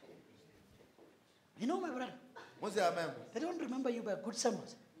 You know, my brother, Mozi hama yangu. they don't remember you by good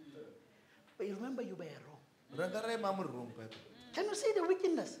sermons, but you remember you by a wrong. Rangarai mamuri wrong paipa. Can you see the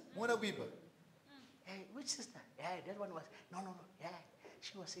wickedness? Muona kuipa. Hey, which sister? Yeah, that one was. No. Yeah,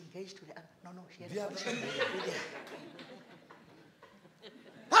 she was engaged to the other. No, she had. Yeah.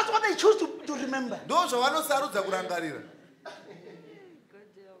 That's what they choose to remember. Ndo zvavanosarudza kurangarira.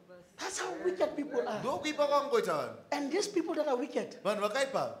 That's how wicked people are. Ndokuipa kwangoita vanhu. And these people that are wicked, Vanhu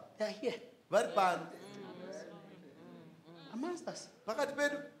vakaipa they are here vari pano amongst us. pakati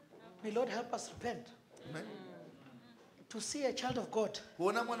pedu. May Lord help us repent. Amen. To see a child of God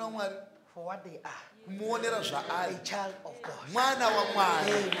Kuona mwana waMwari, for what they are. kumuonera A zvaari. child of God. Mwana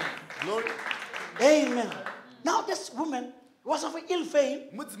waMwari. Amen. Lord, Amen. Now this woman was of ill fame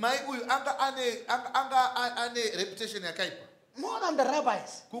mudzimai uyu anga ane reputation yakaipa. more than the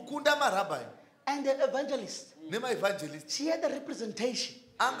rabbis Kukunda marabhai and the evangelists. nemaevangelist. She had the representation.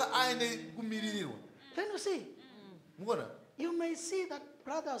 Anga aine kumiririrwa. Can you see? Muona? You may see that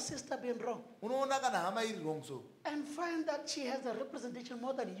brother or sister being wrong Unoona kana hama iri wrong so. and find that she has a representation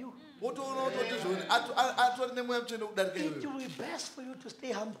more than you. Wotoona kutoti zvoni atori nemweya mutsvene kudarika It iwewe. will be best for you to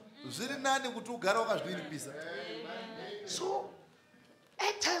stay humble. Zviri nani kuti ugare wakazviripisa. So,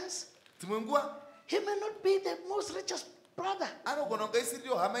 at times, Dzimwe nguva he may not be the most richest brother. anogona kunge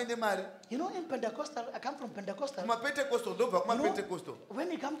isiriyo hama ine mari. You know, in Pentecostal, I come from Pentecostal. Kumapentecost ndobva You know, kumapentecost.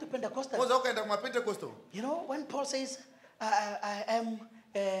 when you come to Pentecostal, Moza ukaenda kumapentecost. you know, when Paul says, I am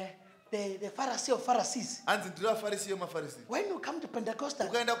the Pharisee of Pharisees. Anzi ndiri vafarisi yemafarisi. When you come to Pentecostal,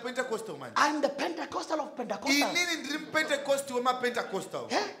 Ukaenda kupentecost manje. I'm the Pentecostal of Pentecostal. Inini ndiri mupentecost wemapentecost.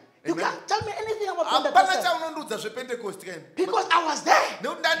 Yeah? You Amen. can't tell me anything about Hapana Pentecostal chaunondudza zvepentecost kaini. because I was there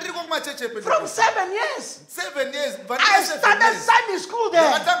Nekuti ndandiriko kumachechi from epentecost. 7 years. 7 years. I started Sunday school there.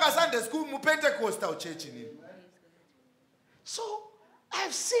 Ndakatanga Sunday school muPentecostal church inini. So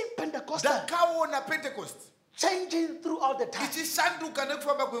I've seen Pentecostal Ndakaona Pentecost changing throughout the time. ichishanduka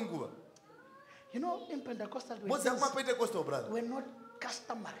nekufamba kwenguva. You know, in Pentecostal, Moza kumapentecost brother. we're not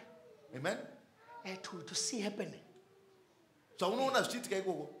customary Amen. to see happening. Zvaunoona zvichiitika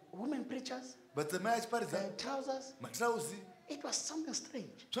ikoko. Women preachers, Madzimai achiparidza trousers, matrauzi. it was something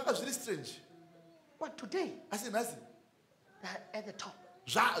strange. Zvanga zviri strange. But today, Asi nhasi they're at the top.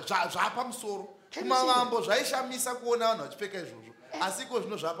 zvapamusoro. Can you see Kumavambo zvaishamisa kuona vanhu vachipfeka izvozvo. Asi iko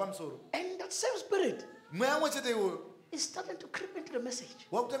zvino zvapamusoro. And that same spirit Mweya mwe chete iwoyo is starting to creep into the message.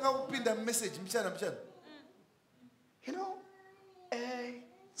 wakutanga kupinda mumessage mbichana. You know,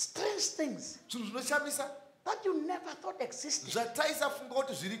 strange things Zvinhu zvinoshamisa that you never thought existed zvataisafunga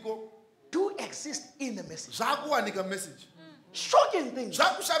kuti zviriko do exist in the message. zvakuwanika mumessage. Shocking things.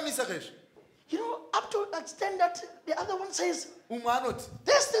 Zvakushamisa kaizvo. You know, up to the extent that the other one says, Umwe anoti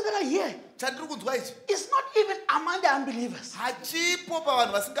this thing that I hear chandiri kunzwa ichi is not even among the unbelievers. hachipo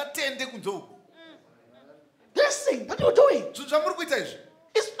pavanhu vasingatende kunze uku. This thing that you're doing Zvinhu zvamuri kuita izvi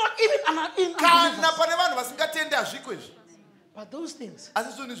is not even in kana unbelievers. pane vanhu vasingatende hazviko izvi. But those things,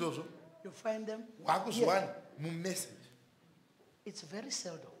 Asi zvinhu izvozvo you find them here. wakuzwana mumessage. It's very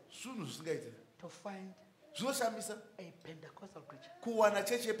seldom Zvinhu zvisingaitika. to find Zvinoshamisa a Pentecostal preacher. kuwana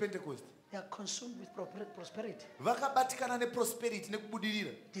chechi yepentecost. They are consumed with prosperity. Vakabatikana neprosperity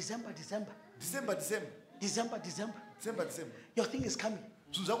nekubudirira. December. December. Your thing is coming.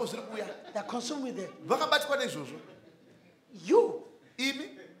 Zvinhu zvako zviri kuuya. They are consumed with it. Vakabatikwa neizvozvo. Imi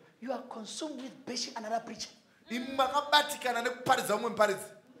You are consumed with bashing another preacher. imi makabatikana nekuparidza mumwe muparidzi.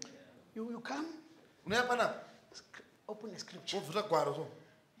 You come, Unouya panapa open a scripture. wobvisa gwaro so.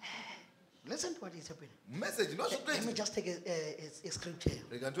 Listen to what is happening. Message Let me ndozvikuita. just take a scripture here.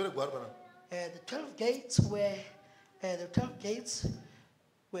 Rega nditore gwaro panapa. The 12 gates were, the 12 gates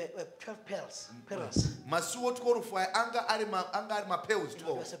were 12 pearls. masuo 12 aya anga ari mapearls There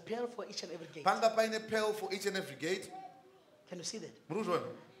 12 was a pearl for each and every gate. panga paine pearl for each and every gate. Can you see that? Muri kuzviona?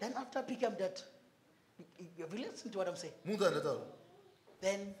 Then after picking up that, you listen to what I'm saying. Munzwa ndataura.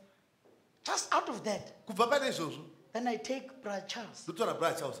 Then, just out of that, Kubva pane izvozvo then I take Brother Charles ndotora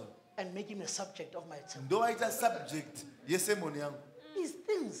brother Charles and make him a subject of my sermon. ndoaita subject yesemoni yangu. These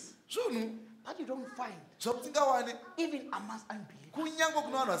things Zvinhu that you don't find zvakutingawane even amongst unbelievers, kunyange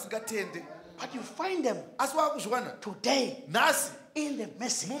kuna vanhu vasingatende but you find them asi wakuzviwana today nhasi in the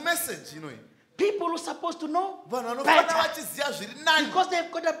message. mumeseji inoyi. People who are supposed to know Vanhu vanofana better vachiziva zviri nani because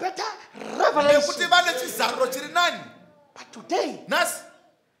they've got a better nekuti revelation. vane chizaruro chiri nani. But today, Nhasi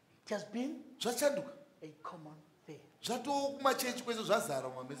it has been zvachanduka a common thing. zvatoo kumachechi kwese zvazara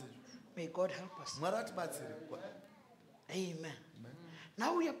mumameseji. May God help us. Mwari atibatsire. Amen.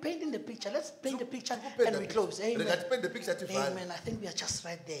 Now we are painting the picture. Let's paint the picture Tikupenda and we picture. close. Rega Amen. tipende picture tivhare. Amen. I think we are just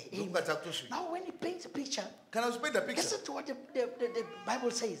right there. Amen. Ndokunga takutosvika. Now when he paints a picture, Kana uchipenda picture listen to what the Bible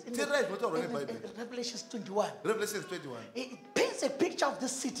says in, Tell right what our in Bible. Revelations 21. Revelation 21 It paints a picture of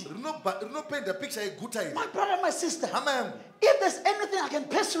this city. rinopenda picture yeguta iri. My brother, my sister, Hama yangu if there's anything I can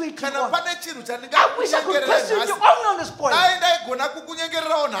persuade you kana on, pane chinhu I wish I could persuade you nhasi only on this point. dai ndaigona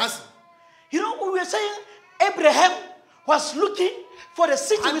kukunyengererawo nhasi. You know, we were saying Abraham was looking for the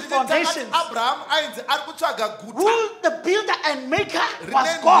city with Handiti foundations. takati Abraham ainzi ari kutsvaga guta Who the builder and maker was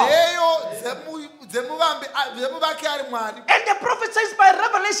rine God. nheyo dzemuvaki ari Mwari. And the prophet says by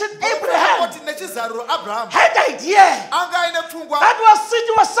revelation, Abraham Kuti nechizaruro Abraham had the idea anga aine pfungwa that was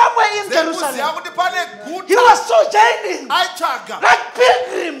city was somewhere in dzekuziva Jerusalem. kuti pane He guta. was sojourning Aitsvaga like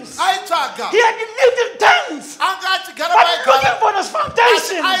pilgrims. aitsvaga He had lived in tents, anga achigara but looking paigara for this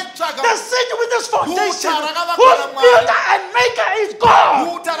foundation. Aitsvaga The city with this foundation, guta rakavakwa whose naMwari. builder and maker is God.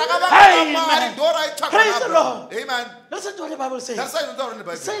 guta rakavakwa Amen. naMwari ndoraitsvaga Praise the naAbraham. Lord. Amen. Listen to what the Bible says. Tarisai zvinotaura It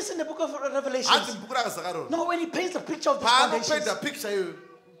nebhaibheri. says in the book of Hanzi Revelation. mubhuku rakazararo. No, when he paints the picture of the foundations, Paanopenda picture iyoyo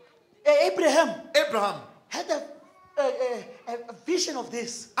Abraham Abraham had a vision of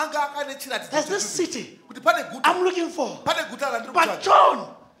this. anga akane chiratidzo There's this chekuti- city kuti pane guta I'm looking for. pane guta randiri But kutsvaga.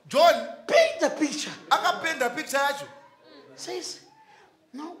 John John paint the picture. akapenda picture yacho. Says,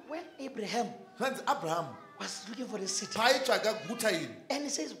 now when Abraham Zvanzi Abraham was looking for the city, paaitsvaga guta iri and he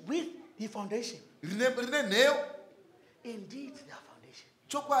says, with the foundation, rine nheyo indeed their foundation.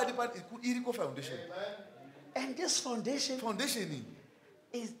 chokwadi iriko foundation. And this foundation Foundation iyi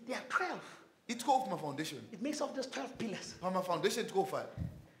is there are 12. itiko mafoundation. It makes up just 12 pillars. Pamafoundation tiko 5.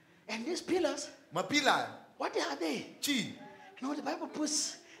 And these pillars, Mapila aya what are they? chii You know, the Bible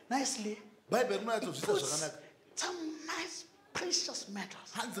puts nicely, bhaibheri it rinoyatsozvisa puts zvakanaka. some nice precious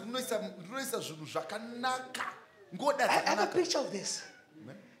metals. Hanzi rinoisa zvinhu zvakanaka ngoda I have a dzakanaka. picture of this.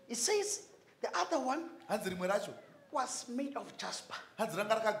 It says the other one Hanzi rimwe racho was made of jasper. hanzi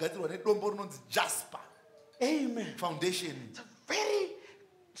ranga rakagadzirwa nedombo rinonzi jasper. Amen. Foundation It's a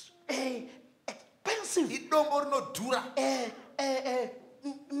very expensive idombo rinodhura.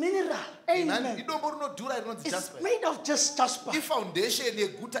 mineral. Amen. Idombo rinodhura rinonzi It's jasper. made of just jasper. Ifoundation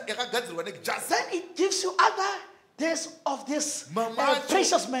yeguta yakagadzirwa nejasper. Then it gives you other days of this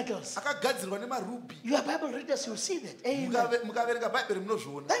precious metals. Akagadzirwa nemaruby. You are Bible readers, you'll see that. Amen. Mukaverenga bhaibheri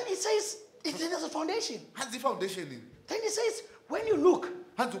munozviona. Then it says, there's a foundation. Hanzi foundation iyi. Then it says, when you look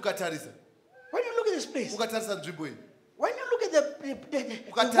Hanzi ukatarisa. at this place, Ukatarisa nzvimbo iyi. when you look at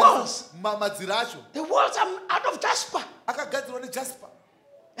the Ukatarisa walls, madziro acho the walls are out of jasper. akagadzirwa nejasper.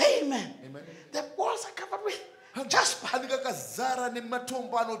 Amen. Amen. The walls are covered with jasper. Anenge akazara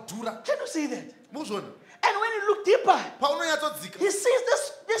nematombo anodhura. Can you see that? Muzvona. And when you look deeper, Paunonyatsodzika he sees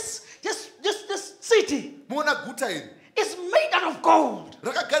this city muona guta iri is made out of gold.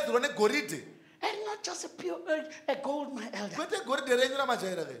 rakagadzirwa negoridhe. And not just a pure a gold, my elder. Kwete goridhe renyu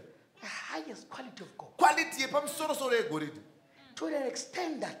ramajaira kai. The highest quality of gold. Quality yepamusoro-soro yegoridhe. To the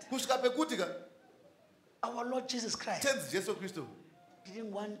extent that Kusvika pekuti ka our Lord Jesus Christ tenzi Jesu Kristu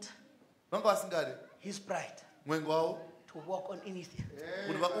didn't want vanga vasingade his bride mwengo wavo to walk on anything,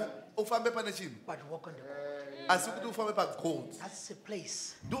 kuti ufambe pane chinhu but walk on the gold. asi kuti ufambe pagold. That's a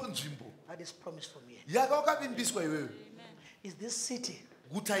place Ndo nzvimbo that is promised for me. yakawakavimbiswa iwewe. Is this city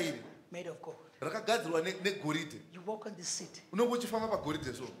Guta iri made of gold? rakagadzirwa negoridhe. You walk on this city, Unenge uchifamba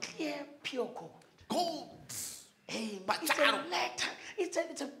pagoridhe so clear, pure gold. gold. Amen. It's a letter.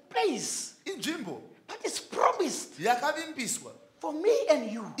 It's a place, Inzvimbo but it's promised yakavimbiswa for me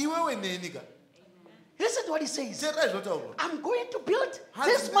and you. iwewe neni ka. Listen to what he says. Teerai zvinotaurwa. I'm going to build Hanzi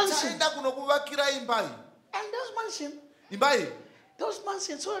this mansion, ndichaenda kunokuvakira imba iyi. and this mansion, Imba iyi those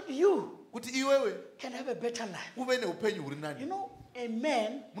mansions, so that you kuti iwewe can have a better life. uve neupenyu huri You nani. know, a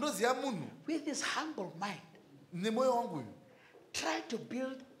man Munoziva munhu with his humble mind nemwoyo wangu uyu try to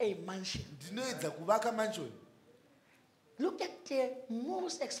build a mansion. ndinoedza kuvaka mansion. Look at the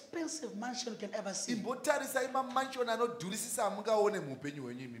most expensive mansion you can ever see. imbotarisai mamansion anodhurisisa amungaone muupenyu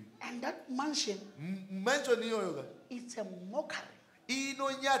hwenyu imimi. And that mansion, Mansion iyoyo ka it's a mockery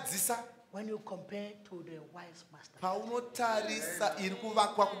inonyadzisa when you compare to the wise master. paunotarisa iri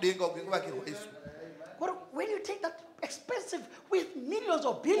kuvakwa kudenga uke kuvakirwa isu. When you take that expensive with millions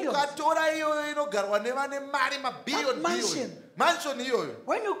or billions, ukatora iyoyo inogarwa nevane mari mabhiliyoni That mansion. bhiliyoni. Mansion iyoyo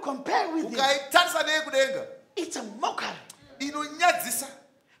when you compare with it, ukaitarisa neye kudenga it's a mockery. inonyadzisa.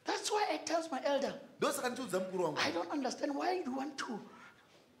 That's why I tell my elder, ndosaka ndichiudza mukuru wangu I don't understand why you want to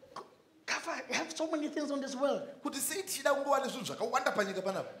have so many things on this world, kuti sei tichida kungowana zvinhu zvakawanda panyika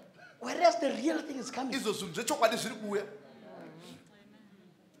panapa, whereas the real thing is coming. izvo zvinhu zvechokwadi zviri kuuya.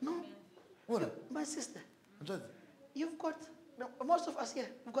 No, Ona, my sister, hanzvadzi, you've got, most of us here,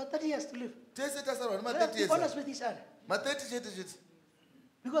 we've got 30 years to live. tese tasarwa Let's nema30 be honest years, with each other, ma30 chete chete.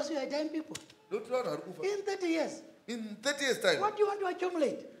 because we are dying people. Ndokuti vanhu vari kufa In 30 years, in 30 years time. what do you want to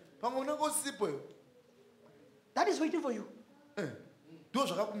accumulate? Pamwe unenge usipoyo, That is waiting for you. ndo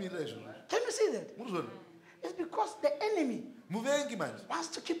zvakakumirira izvozvo. Can you see that? Murikuzvona, It's because the enemy muvengi manje wants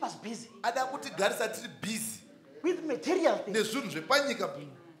to keep us busy ada kutigarisa tiri busy with material things. nezvinhu zvepanyika.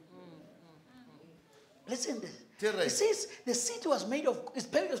 Listen this. Terai. It says the city was made of it's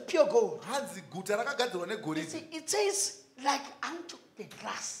pure gold. Hanzi guta rakagadzirwa negoridhe, It says like unto the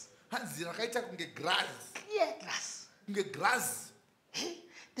grass, hanzi rakaita kunge grass, clear grass. kunge grass.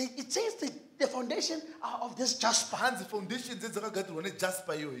 It says the foundation of this jasper. Hanzi foundation dze dzakagadzirwa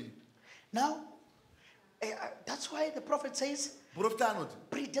nejaspa iyoyi. Now, that's why the prophet says Profita anoti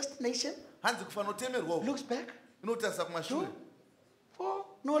predestination hanzi kufanira kutemerwawo looks back kunotarisa kumashure, for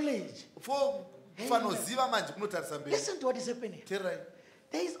knowledge. for kufanira kuziva manje kunotarisa mberi. Listen to what is happening. Terai,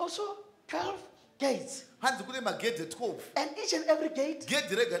 There is also 12 gates, hanzi kune magedhe 12, and each and every gate,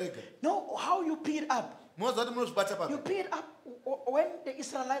 gedhi rega rega. know how you pay it up. Munoziva kuti munozvibata You papa. pay it up when the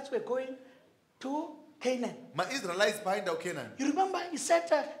Israelites were going to Canaan. MaIsraelites paenda kuCanaan, You remember he said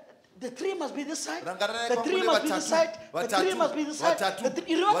the tree must be this side, rangarai the tree must be this side, the tree must be this side.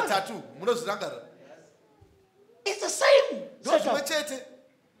 You remember that? vatatu munozvirangara. It's the same Ndozvimwe setup. chete.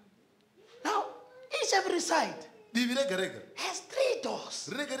 Now, each every side Divi rega rega has 3 doors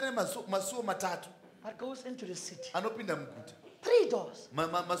rinenge rine masuo matatu that goes into the city. anopinda muguta. 3 doors.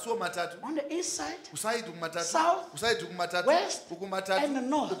 Masuo matatu, On the east side, kusaidi kumatatu, South, kusaidi kumatatu, West, uku matatu, and the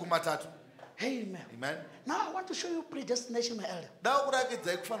north. uku matatu. amen. Amen. Now I want to show you predestination, my elder. Dava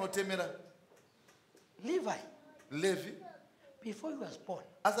kurakidzai kufanira kutemera Levi, Levi before he was born,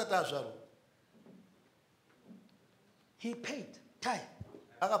 asati azvarwa he paid tithe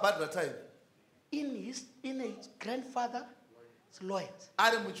akabhadhira tithe in his grandfather's loins.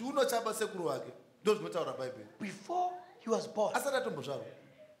 ari muchiuno chabasekuru vake. Ndo zvinotaura Bhaibheri. Before he was born. Asati atombozvarwa.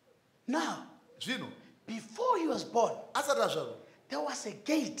 Now, Zvino before he was born, asati azvarwa there was a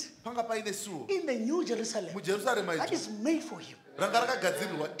gate panga paine suo in the New Jerusalem mujerusarema that ito is made for him. ranga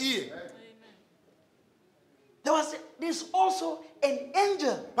rakagadzirirwa iye. There's also an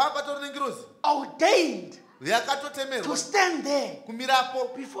angel Panga patori nengirozi ordained to yakatotemerwa stand there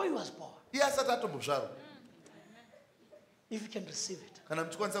kumirapo before he was born. iye asati atombozvarwa. If you can receive it. Kana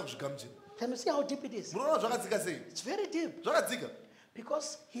muchikwanisa kuzvigamuchira, Can you see how deep it is? munoona zvakadzika sei? It's very deep Zvakadzika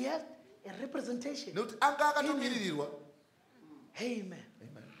because he had a representation. nekuti anga akatomiririrwa. Amen.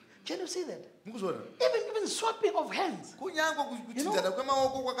 Can you see that? Mukuzviona, Even swapping of hands. kunyange kuchinjana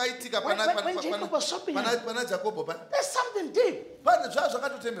kwemaoko kwakaitika When Jacob was swapping hands, pana Jakobho pa there's something deep. pane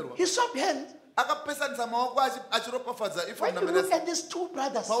zvakatotemerwa. He swapped hands. Akapesanisa maoko achiropafadza When Ephraim you look naManase. at these 2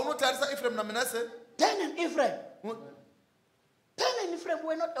 brothers, Paunotarisa Ephraim naManase, Dan and Ephraim, Dan and Ephraim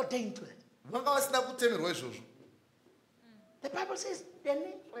were not ordained to it. vanga vasina kutemerwa izvozvo. The Bible says their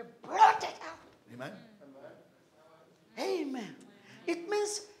names were blotted out. Amen. Amen. It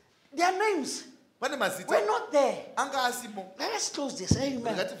means their names Pane were mazita not there. anga asimo. Let us close this.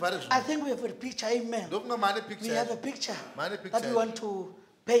 Amen. Ngativhare zvino. I think we have a picture. Amen. Ndofunga mane We picture have a yacho. picture Mane picture that we yacho. want to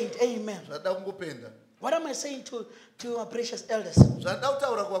paint. Amen. Zvada kungopenda. What am I saying to our precious elders, Zvada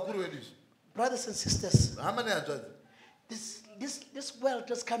kutaura kuvakuru vedu izvi. brothers and sisters? Hama nehanzvadzi. This world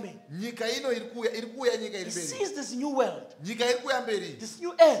is coming. Nyika ino iri kuuya nyika iri It mberi. sees this new world, Nyika iri kuuya mberi. this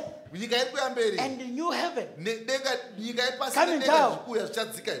new earth, Nyika iri kuuya mberi. and the new heaven. Nedenga nyika yepasi Coming nedenga down. zviri kuuya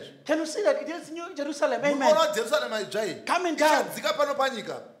zvichadzika izvi. Can you see that it is New Jerusalem? Amen. Munoona Jerusalema idzvai. Coming down. Ichadzika pano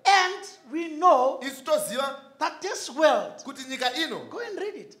panyika. And we know Isu toziva that this world, kuti nyika ino, go and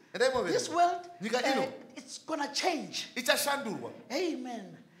read it. endai This moverenga, world, Nyika ino. it's gonna change. ichashandurwa.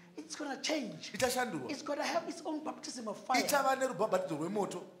 Amen. It's gonna change. Ichashandurwa. It's gonna have its own baptism of fire Ichava nerubhabhatidzo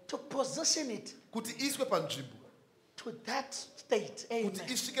rwemoto to position it kuti iswe panzvimbo to that state. kuti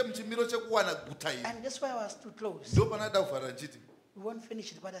Amen. isvike muchimiro chekuwana guta iri. And that's why I was to close. Ndo panada kuvhara ndichiti We won't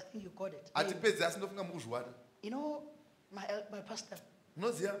finish it, but I think you got it. hatipedzi asi ndofunga mukuzviwana. You know, my pastor,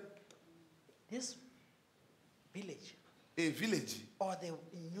 Munoziva this village village or the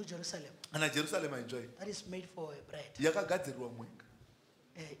New Jerusalem kana Jerusalem enjoy that is made for a bride. yakagadzirirwa mwenga.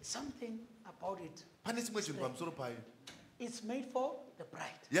 Something about it. Pane chimwe chinhu pamusoro payo It's made for the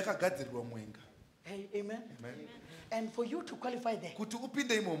bride. yakagadzirirwa mwenga. Hey, amen. Amen. And for you to qualify there, Kuti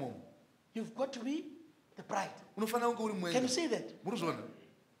upinde imomo you've got to be the bride. unofanira kunge uri Can mwenga. you see that? Muri kuzviona?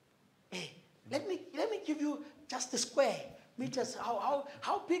 Hey, let me give you just the square meters.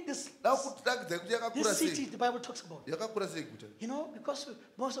 How big this Ndakutirakidza kuti yakakura city sei. the Bible talks about. Yakakura sei guta. You know, because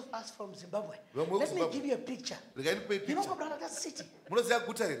most of us from Zimbabwe. Vamwe Let me Zimbabwe. give you a picture. Regai ndipe You know, picture. my brother, that city. Munoziva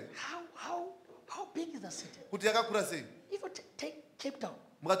guta iri How big is that city? kuti yakakura sei. If you take Cape Town,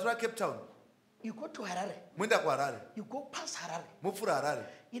 Mukatora Cape Town you go to Harare, moenda kuHarare you go past Harare. mopfuura Harare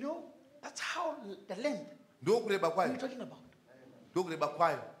You know, that's how the length ndokureba we're kwayo talking about. ndokureba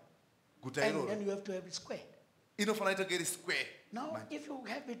kwayo guta And iroro then you have to have it squared. inofanira itoke iri square. Now, if you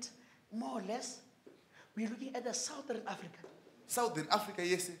have it more or less, we're looking at the southern Africa, Southern Africa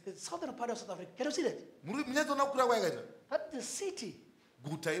yese the southern part of South Africa. Can you see that? muri munyatsoona kukura kwayakaita That's the city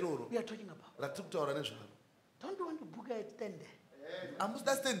guta iroro we are talking about. ratiri kutaura nezvaro. Don't you want to book a stand there?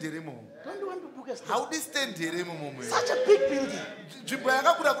 Hamusida stand here imomo. Don't you want to book a stand? Haudi stand here imomo. Such a big building, Nzvimbo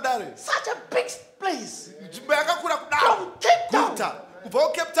yakakura kudare. such a big place. Nzvimbo yakakura kudare. From Cape Town Guta.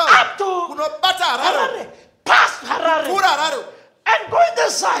 Kubva Cape Town. up to Kunobata Harare. Harare, past Harare, Pfuura Harare. and go in the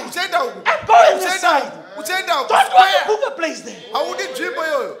side, Uchienda uku. and go in the Uchienda side. uku. Uchienda uku. Don't want to Square. book a place there. Haudi nzvimbo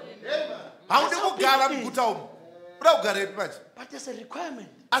iyoyo. Haudi That's how kugara big it is. muguta umu. Uda kugara ipi manje. But there's a requirement.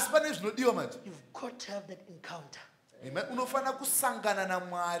 Asi pane zvinodiwa manje. You've got to have that encounter Amen. Unofanira kusangana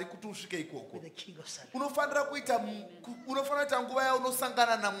naMwari kuti usvike ikoko. with the King of Salem, Unofanira kuita nguva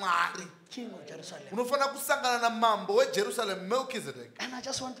yaunosangana naMwari. King of Jerusalem. Unofanira kusangana namambo weJerusalem Melchizedek. And I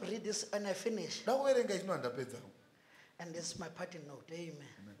just want to read this and I finish. Ndakuverenga chino handapedza. And this is my parting note.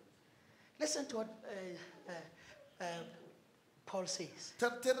 Amen. Listen to what Paul says.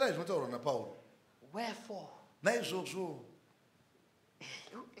 Teererai zvinotaurwa naPauro. Wherefore, Naizvozvo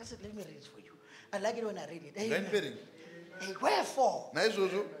listen, let me read it for you. I like it when I read it. Amen. ngaindiverenge. Hey, wherefore,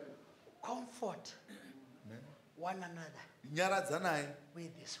 Naizvozvo comfort one another nyaradzanai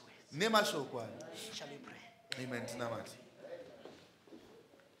with these words. nemashoko aya. Shall we pray? Amen. Tinamati.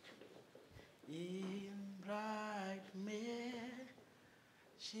 In bright mansions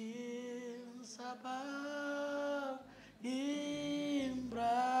above, in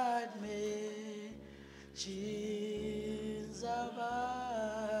bright mansions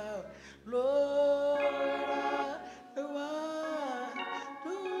above, Lord, I want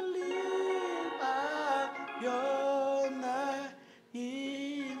to live up yonder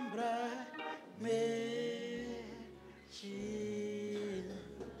in bright mansions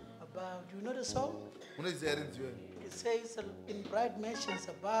above. Do you know the song? Unoziva here nziyo. It says in bright mansions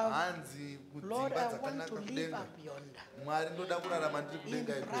above, Hanzi Lord, kudzimba I want to dzakanaka live kudenga. up yonder. Mwari ndoda kurarama ndiri In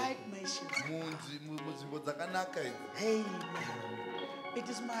kudenga ikoko. bright mansions. Munzvimbo dzakanaka idzi. Amen. It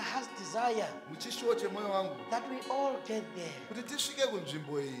is my heart's desire Muchishuwo chemwoyo wangu that we all get there. kuti tisvike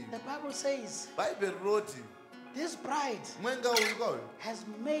kunzvimbo iyi. The Bible says Bhaibheri rinoti this bride mwenga uyu kwayo has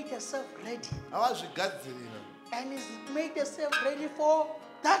made herself ready awazvigadzirira. and is made herself ready for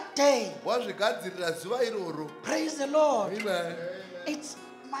that day. Wazvigadzirira zuva iroro. Praise the Lord. Amen. It's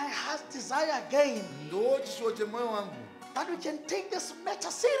my heart's desire again Ndo chishuwo chemwoyo wangu. that we can take this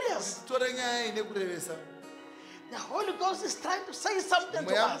matter serious. Titore nyaya iyi nekurevesa. The Holy Ghost is trying to say something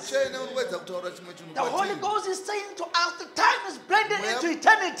to Mweya us. mutsvene uri kuedza kutaura chimwe chinhu The Holy kwatiri. Ghost is saying to us the time is blended Mweya into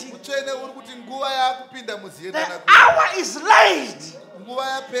eternity. mutsvene uri kuti nguva yaakupinda The muziendana hour is late. nguva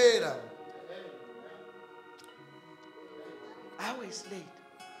yapera. Hour is late.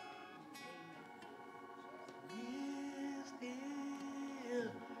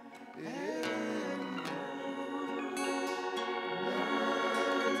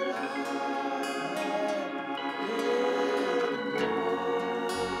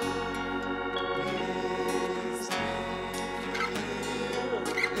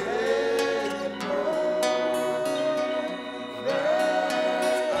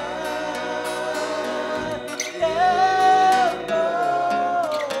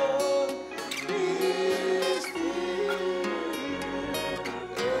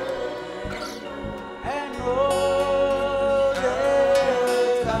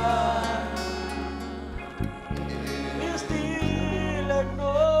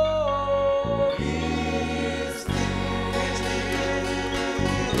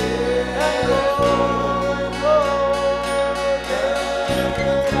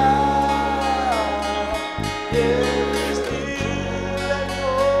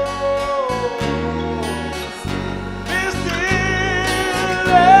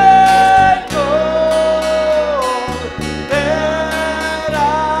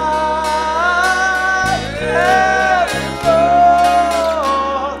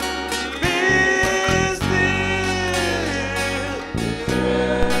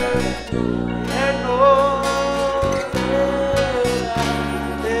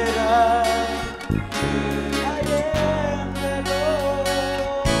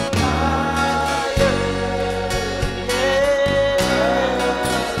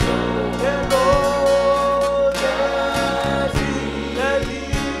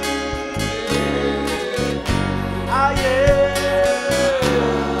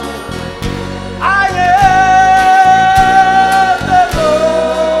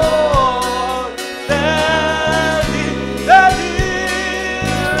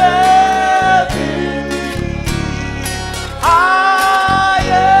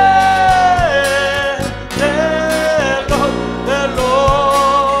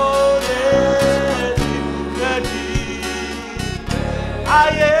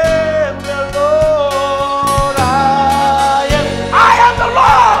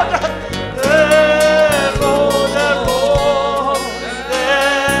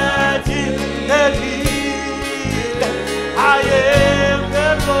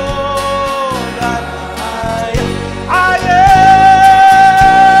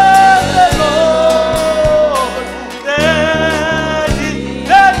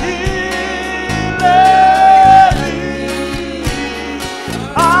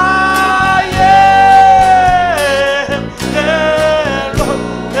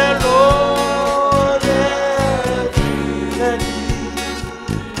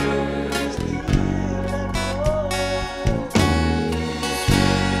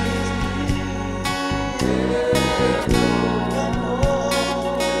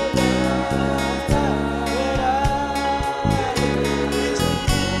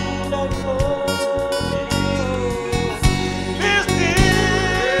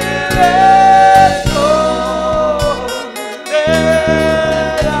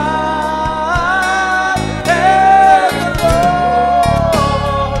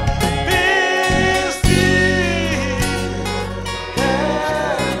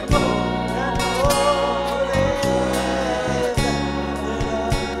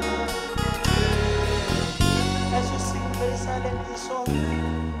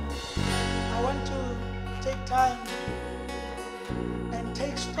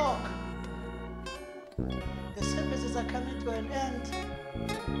 stock. The services are coming to an end.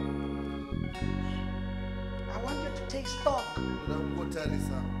 I want you to take stock. Ndoda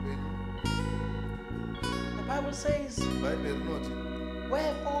kungotarisa upenyu. The Bible says, Bhaibheri rinoti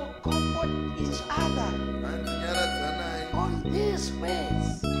wherefore comfort each other hanzi nyaradzanai on these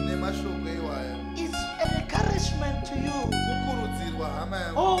ways. nemashoko iwaya. It's an encouragement to you. Kukurudzirwa hama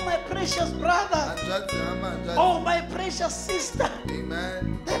yangu. Oh, my precious brother. Hanzvadzi hama hanzvadzi. Oh, my precious sister.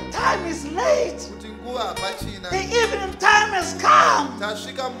 Amen. The time is late. Kuti nguva hapachina. The evening time has come.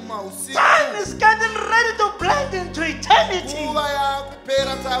 Tasvika mumausiku. Time is getting ready to blend into eternity. Nguva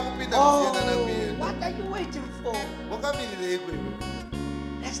yakupera taakupinda kuziendana kuenda. What are you waiting for? Wakamirirei kwewe?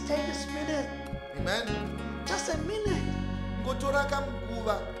 Let's take this minute. Amen. Just a minute. Ngotora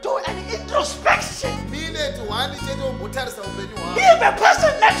kamuguva. Do an introspection. Minute 1 chete umbotarisa upenyu hwako. Give a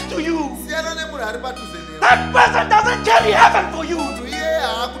person next to you. Siyana nemunhu ari padhuze newe. That person doesn't carry heaven for you. Munhu iye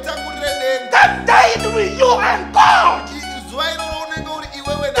haakutakurire denga. That died with you and God. Zuva iroro unenge uri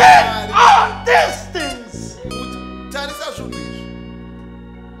iwewe Think naMwari. on these things. Tarisa zvinhu izvi.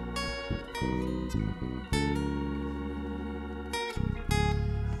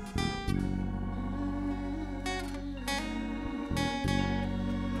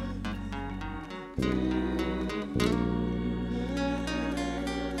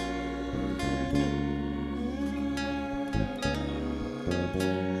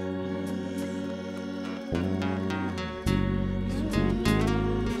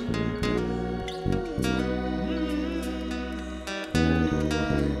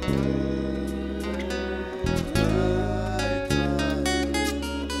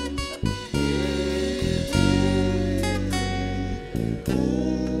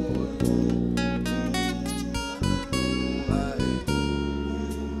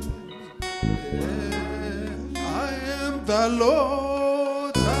 The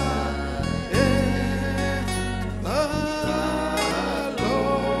Lord, I am the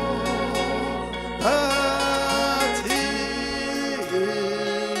Lord that healeth.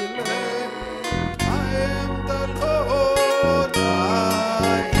 I am the Lord, I am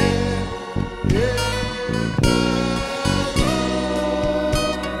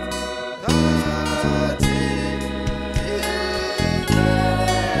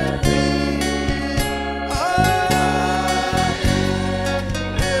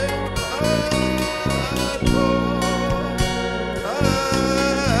the Lord that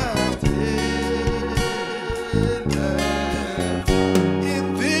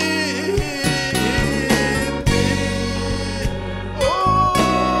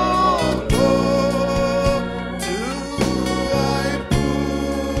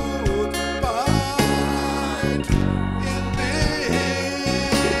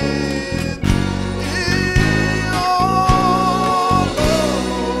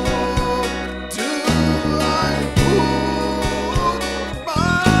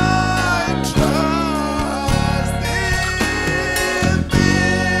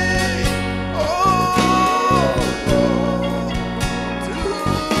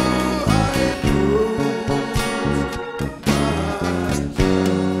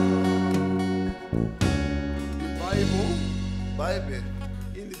Bible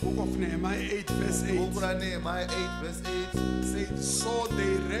in the book of Nehemiah 8 verse 8 book ra Nehemiah 8 verse 8 said, so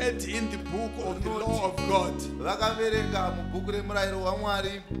they read in the book of the law of God vakaverenga mubhuku remurayiro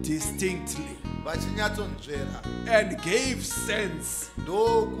waMwari distinctly vachinyatsonzvera and gave sense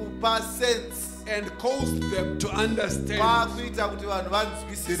ndokupa sense and caused them to understand kwakuita kuti vanhu the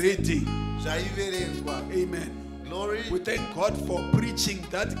vanzwisise reading. zvaiverenzwa. Amen. Glory. We thank God for preaching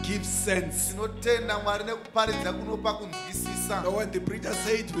that gives sense. Tinotenda Mwari nekuparidza kunopa kunzwisisa. Now when the preacher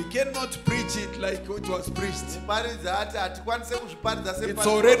said we cannot preach it like it was preached, muparidzi ati hatikwanise kuzviparidza it's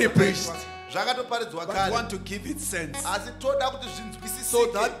already preached. zvakatoparidzwa But kare want to give it sense asi toda kuti so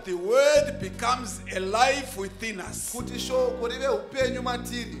zvinzwisisike that the word becomes alive within us. kuti shoko rive upenyu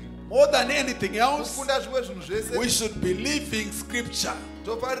matiri. More than anything else, kufunda zvimwe zvinhu zvese we should be living scripture,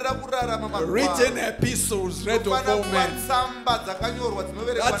 tofarira kurarama written epistles read of all men. tsamba dzakanyorwa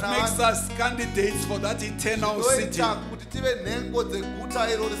dzinoverekwa That makes us candidates for that eternal city. noita kuti tive nhengo dzeguta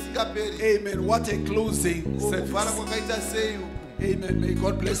iro risingaperi. Amen. What a closing kuvhara service. kwakaita sei uku. Amen. May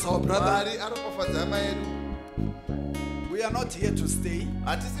God bless our brother. Mwari aropafadza hama yedu. We are not here to stay.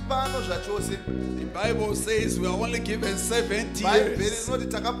 hatisi pano zvachose. The Bible says we are only given 70 bhaibheri years. rinoti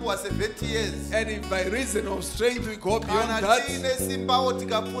takapuwa 70 years. And if by reason of strength we go beyond kana that, tiine simbawo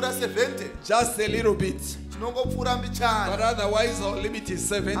tikapfuura 70 just a little bit. tinongopfuura mbichana. But otherwise our limit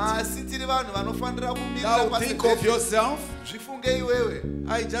is 70. asi tiri vanhu vanofanira kumira Now think of yourself Zvifunge iwewe.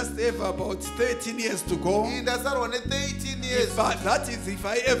 I just have about 13 years to go. Ndasarwa ne-13 years. That is if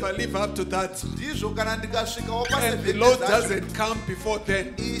I ever live up to that. Ndizvo kana ndikasvikawo And the Lord doesn't come before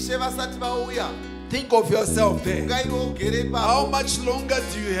then. Ishe vasati vauya. Think of yourself there. Ungaiwe ugere How ipapo. much longer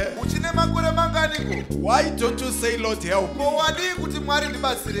do you have? Uchine makore manganiko? Why don't you say, Lord, help me? Ko wadii kuti Mwari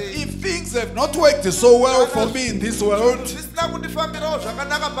ndibatsirei? If things have not worked so well for me in this world, Zvisina kundifambirawo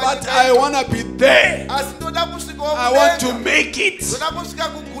zvakanaka but panyika I ino. want to be there. Asi ndoda kusvikawo I want to kudenga. make it. Ndoda kusvika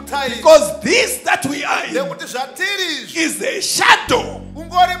kuguta iri. Because this that we are in Nekuti zvatiri izvi is a shadow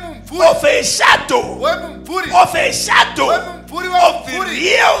ungori mumvuri of a shadow wemumvuri of a shadow wemumvuri of the wemumvuri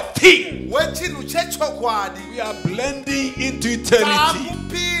real thing. wechinhu chechokwadi. We are blending into eternity.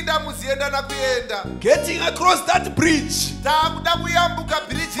 Taakupinda muziendana kuenda. Getting across that bridge Taakuda kuyambuka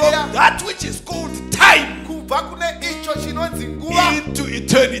bhiriji from riya that which is called time kubva kune icho chinonzi nguva into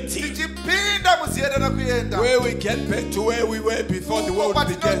eternity, tichipinda muziendana kuenda. where we get back to where we were before the Uko world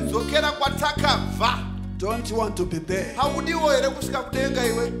began. kwatinodzokera kwatakabva. Don't you want to be there? Haudiwo here kusvika kudenga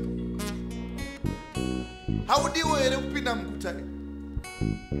iwe? Haudiwo here kupinda muguta iri?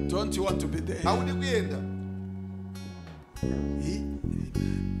 Don't you want to be there? Haudi kuenda? E. Amen.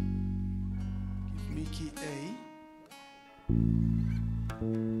 Give me key A.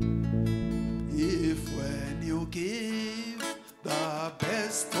 If when you give the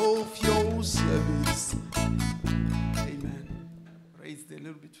best of your service, amen. Raise it a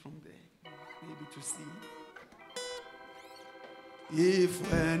little bit from there, maybe to see.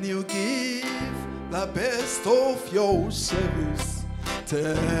 If when you give the best of your service,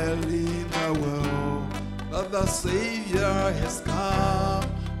 telling the world that the Savior has come,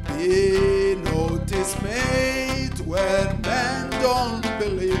 be no dismayed when men don't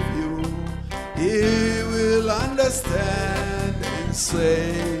believe you. He will understand and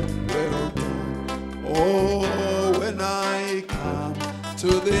say, well done. Oh, when I come to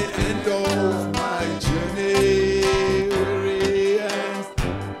the end of my journey, weary and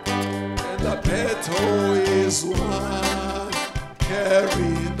the battle is won,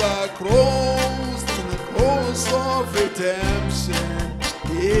 carrying the cross and the cross of redemption.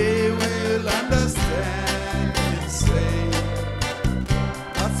 He will understand and say,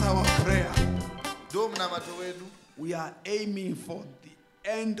 that's our prayer. Ndo munamato wedu. We are aiming for the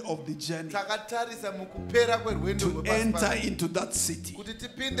end of the journey, Takatarisa mukupera kwerwendo to rwepasi enter pano. into that city Kuti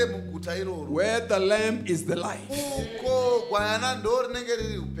tipinde muguta iroro. where the Lamb is the life. Uko gwayana ndo rinenge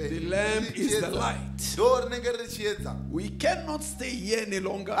riri The upenyu. Lamb is the Richiedza. light. Ndo rinenge riri chiedza. We cannot stay here any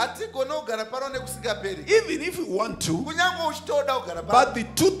longer, Hatigone kugara pano nekusingaperi. even if we want to. Kunyange uchitoda kugara But pano. the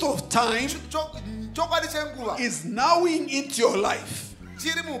truth of time Chokwadi chenguva is nowing into your life.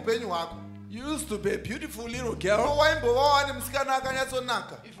 chiri muupenyu hwako. You used to be a beautiful little girl. Waimbova wani musikana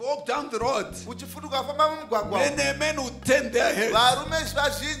akanyatsonaka. If you walk down the road, Uchifutuka famba mumugwagwa. many men would turn their heads. Varume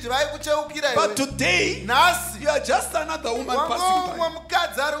vazhinji vaikucheukira But iwe. today, Nhasi you are just another woman wangomwe passing by.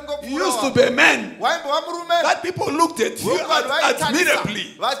 mukadzi ari You used to be a man waimbova murume. that people looked at you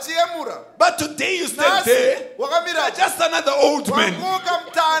admirably. Vachiyemura. But today you stand there, you are wakamira just another old man. wangoka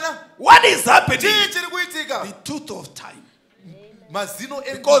mutana. What is happening? Chii chiri kuitika? The truth of time. Mazino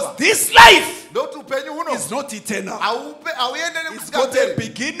Because enguva. this life Ndokuti upenyu huno is not eternal. hauende It's got a nekusingaperi.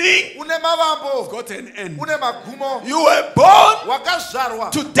 beginning, Une mavambo. it's got an end. Une magumo. You were born Wakazvarwa.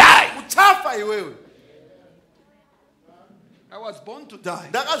 to die. Uchafa iwewe. I was born to die.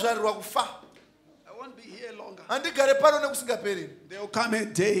 Ndakazvarirwa kufa. I won't be here longer. Handigare pano nekusingaperi. There will come a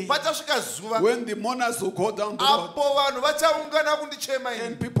day Pachasvika zuva when the mourners will go down the road apo vanhu vachaungana kundichema ini.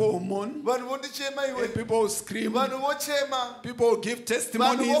 and people will mourn, Vanhu vondichema and iwe. people will scream, Vanhu vochema. people will give Vanhu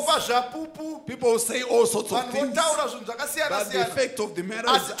testimonies, vopa zvapupu. people will say all sorts of Vanhu things. votaura zvinhu zvakasiyana But the siyana. effect of the matter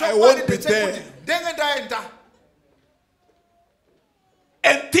Asi is I chokwadi won't be ndechekuti there. ndenge ndaenda.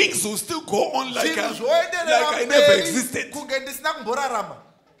 And things will still go on like Zvinhu I zvoenderera never mberi existed. kunge ndisina kumborarama.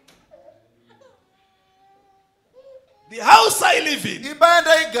 The house I live in, Imba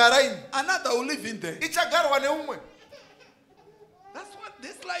yandaigara ini another will live in there. ichagarwa neumwe. That's what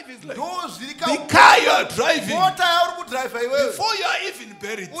this life is like. Ndo zviri The car you are driving, mota yauri kudhiraivha iwewe before you are even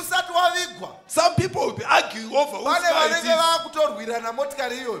buried, usati wavigwa. some people will be arguing over whose Pane car it vanenge is. vakutorwirana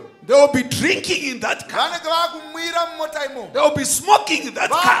motikari iyoyo. They will be drinking in that car. Vanenge vakumwira mumota imo. They will be smoking in that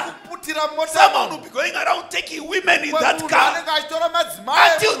car. Vakuputira mumota Someone imo. will be going around taking women in Mumwe that munhu car anenge achitora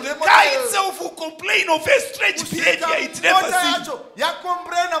madzimai until emune the mota car iyoyo. itself will complain of a strange behavior Kusvika it never mota seen. yacho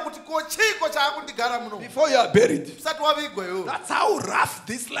yakombrena kuti ko chiko chaakundigara muno. Before you are buried. Usati wavigwa iwewe. That's how rough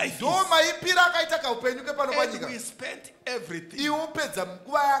this life Ndo is. maipira akaita kaupenyu kepano And panyika. we spent everything, iwe upedza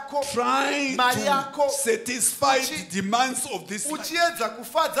nguva yako trying mari to yako satisfy the demands of this life. uchiedza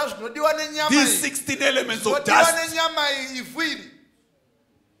kufadza zvinodiwa nenyama These iyi 16 elements of zvinodiwa dust. nenyama iyi ivhu iri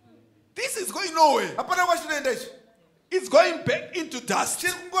This is going nowhere. hapana kwachinoenda ichi It's going back into dust.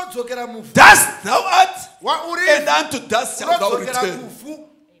 chiri kungodzokera muvhu Dust thou art, wauri and unto dust shalt thou unodzokera return. kuvhu.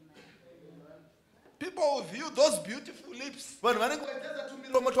 People will view those beautiful lips Vanhu vanenge vachitedza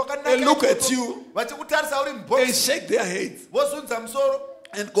tumiromo and look at you vachikutarisa uri and mubhokisi shake their heads vozunza musoro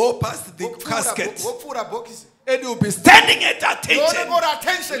and go past the casket. vopfuura bhokisi And you'll be standing at attention, Yoonenge uri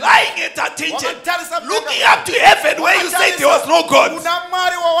attention lying at attention, Wakatarisa looking up to heaven where you say there was no God. kuna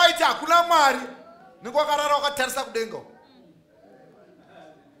mwari wawaiti hakuna mwari nenge wakarara wakatarisa kudenga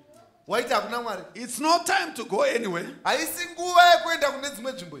waiti hakuna mwari It's no time to go anywhere. haisi nguva yekuenda kune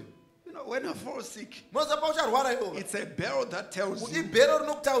dzimwe nzvimbo iyi You know, when you fall sick, mozapa ucharwara iwo it's a barrel that tells you ibhero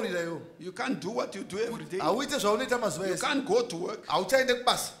rinokutaurira iwo you can't do what you do every day. hauite zvaunoita mazuva You ese can't go to work. hauchaende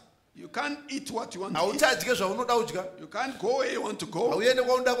kubasa You can't eat what you want to eat. hauchadye zvaunoda kudya You can't go where you want to go. hauende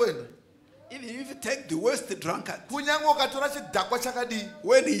kwaunoda kuenda Even if you take the worst drunkard, kunyange ukatora chidhakwa chakadii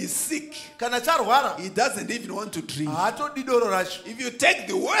when he is sick, kana charwara he doesn't even want to drink. haatodi doro racho If you take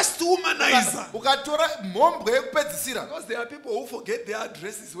the worst womanizer, ukatora mhombwe yekupedzisira because there are people who forget their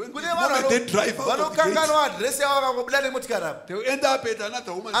addresses when kune the moment they drive out of the gate, vanokanganwa adhiresi yavo vakangobuda nemotikari apo they will end up at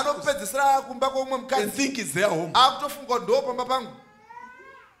another woman's house anopedzisira kumba kwomwe and mukadzi think it's their home. akutofunga ndo pamba pangu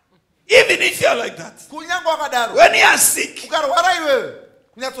Even if you are like that, kunyange wakadaro when you are sick, ukarwara iwewe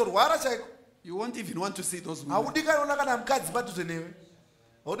kunyatsorwara chaiko you won't even want to see those women. haudi kanoona kana mukadzi padhuze newe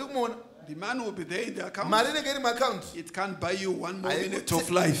haudi kumuona The man will be there in the account. mari inenge iri muakaunti It can't buy you one more minute of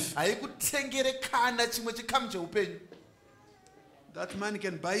life. haikutengere kana chimwe chikamu cheupenyu That man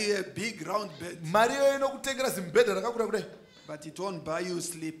can buy you a big round bed, mari iyoyo inokutengera zimubhedha rakakura kudai but it won't buy you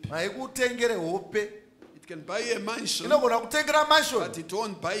sleep. haikutengere hope It can buy you a mansion, inogona kutengera but mansion it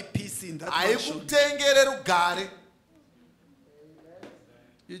won't buy peace in that mansion. haikutengere rugare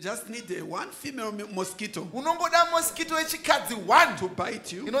You just need a one female mosquito unongoda mosquito yechikadzi 1 to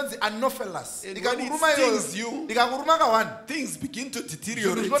bite you. inonzi anopheles And when ikakuruma it stings iyoyo you, ikakuruma ka1 things begin to zvinhu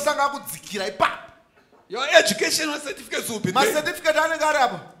deteriorate. zvinotanga kudzikira ipapo Your educational certificates will be there. macertificate anenge ari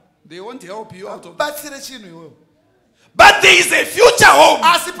apo They won't help you out of that. batsire chinhu iwewe But there is a future home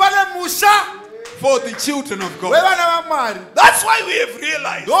asi pane musha for the children of God. wevana vamwari That's why we have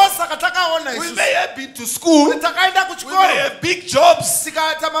realized ndo saka takaona we isusu may have been to school, kuti takaenda we may kuchikoro have big jobs,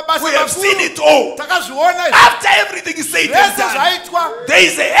 tikaita mabasa we have seen makuru it all. takazviona izvi. After everything is said and zvese done, zvaitwa there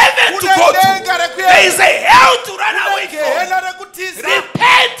is a heaven to kune go to. denga There is a hell to run away from. gehena rekutiza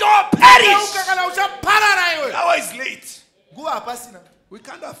Repent or uka perish. kana uchaparara iwe Now it's late. nguva hapasina We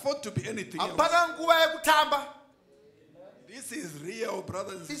can't afford to be anything else. hapana nguva yekutamba This is real,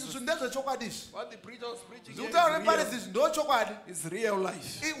 brothers and izvi sisters. zvinhu ndezvechokwadi izvi What the preacher was preaching here zvikutaura is neparidzi real. izvi ndo chokwadi It's real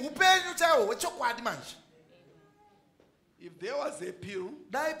life. upenyu chaihwo hwechokwadi manje If there was a pill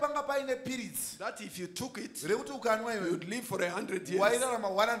dai panga paine piritsi that if you took it, rekuti ukanwa iwe you'd live for 100 years. wairarama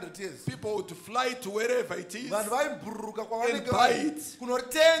 100 years People would fly to wherever it is vanhu vaibhururuka kwavanenge And buy it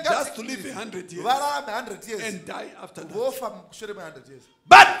kunoritenga just to live 100 years vararame 100 years and die after that. vofa mushure me100 years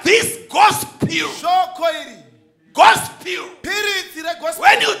But this gospel, shoko iri gospel, piritsi regospel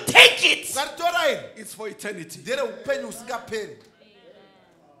when you take it, ukaritora iri it's for eternity. ndere upenyu husingaperi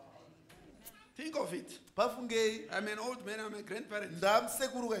Think of it. pafungei I'm an old man, I'm a grandparent.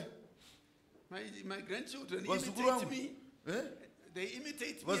 ndamusekuru kai My grandchildren Vazukuru imitate vangu. me. Eh? They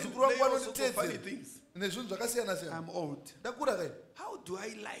imitate me and vazukuru play vangu all sorts of funny vanonditeedzera things. nezvinhu zvakasiyana siyana I'm old. ndakura kai How do I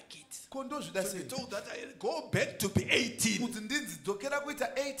like it? ko ndozvida To be sei told that I go back to be 18 kuti ndinzidzokera kuita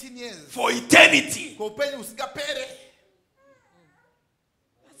 18 years for eternity. kweupenyu husingapere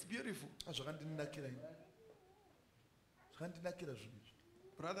That's beautiful. zvakandinakira ini zvakandinakira zvinhu izvi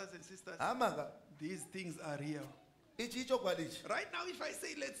Brothers and sisters, hamanga these things are real. ichi ichokwadi ichi Right now, if I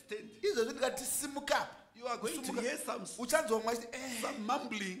say let's stand, izvezvi ndikati simuka apa you are going to Sumuka. hear uchanzomwa chiti some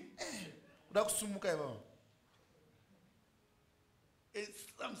mumbling uda kusumuka ivavo and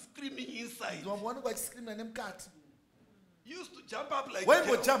some screaming inside. vamwe vanenge vachiskrimira nemukati You used to jump up like a girl,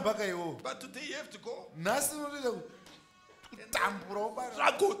 waimbojamba kaiwo but today you have to go. nhasi unoita kutambura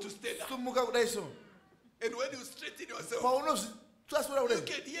Struggle to stand up. sumuka kudai so And when you straighten yourself, paunozvitwasura you kudai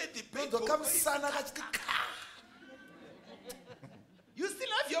can hear the pain. nodzoka musana kachiti You still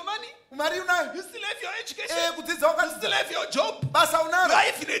have your money. mari unayo You still have your education. kudzidza You still wakadzidza have your job. basa You unaro are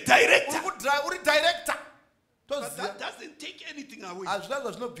even a director. uri director But toziva that doesn't take anything away. hazvina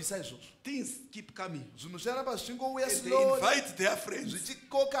zvazvinobvisa izvozvo Things keep coming. zvinhu zvinaramba zvichingouya And they slowly invite their friends.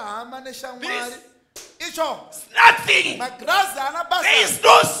 zvichikoka hama neshamwari icho Nothing. magirazi haana There basa is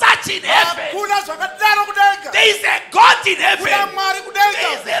no such in heaven. hakuna zvakadaro kudenga There is a God in kuna heaven. mwari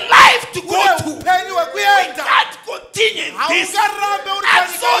There is kudenga a life to go kune to. upenyu We hwekuenda can't continue in this. haukarambe uri I'm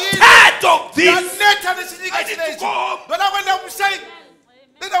so panyika ino tired of this. ndaneta nechinyika I need to chinechi go home. ndoda kuenda kumushaini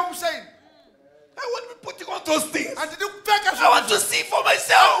ndenda kumushaini I want to be putting on those things. handidi kupfeka I want to see for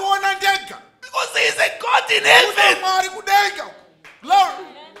myself. kuona ndega Because there is a God in kuna heaven. mwari kudenga glory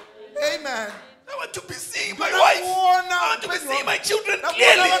amen I want to be seeing my wife. I want to be seeing my children Nakuona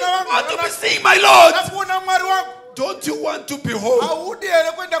clearly. vana I vangu. want to be seeing my Lord. nakuona mwari wangu Don't you want to be home? haudi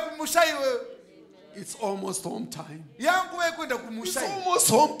here kuenda kumusha iwewe It's almost home time. yangu we kuenda It's kumusha almost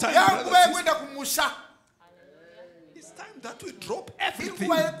home time. yangu brothers we and kuenda kumusha sisters. It's time that we drop everything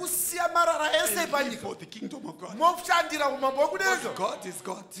inguva yekusiya marara ese and live panyika for the kingdom of God. moshandira umambo Because wekudenga God is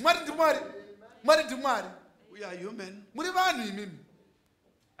God. mwari ndi mwari mwari ndi mwari We are human. muri vanhu imimi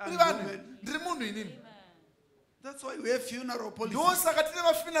muri I'm vanhu human. ndiri munhu inini That's why we have funeral policy. ndosaka tine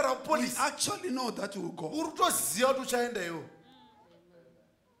mafuneral We police actually know that we will go. uri kutoziva kuti uchaenda iwo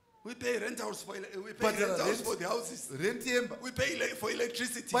We pay rentals for But there are rentals rent. for the houses. renti yemba We pay for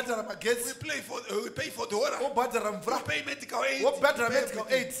electricity. bhadhara We magetsi pay for the water. wobhadhara We mvura pay medical aid. wobhadhara We pay medical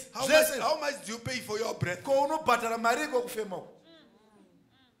everything. aid How much, zvese how much do you pay for your breath? ko unobhadhara mari kwekufema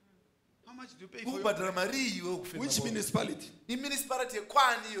How much do you pay for your kubhadhara breath? mari iwe wekufema Which municipality? imunicipality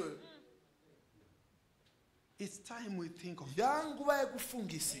yekwani iyoyo It's time we think of yanguva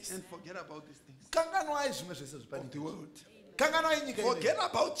yekufungisisa and forget about these things kanganwai zvimwe zvese of zvipaniki the world. kanganwai nyika Forget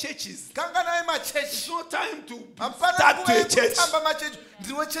about churches. kanganwai It's machechi no time to be hapana stuck nguva to a church. yekutamba machechi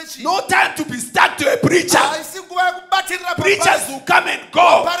ndiriwe chechi No time to be stuck to a preacher. haisi nguva yekubatirira Preachers will come and go.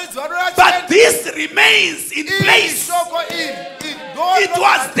 paparidzi But vanoyachienda this remains in place. shoko iri It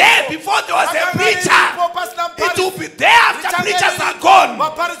was there before there was a preacher. It will be there after preachers are gone.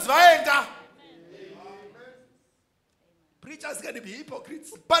 vaparidzi vaenda Preachers can be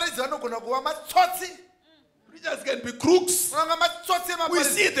hypocrites. paridzi vanogona kuva matsotsi Preachers can be crooks. vanga matsotsi We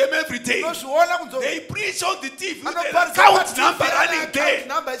emaparidzi see them every day. unozviona kunzo They preach on the TV with an anoparidza account number running there,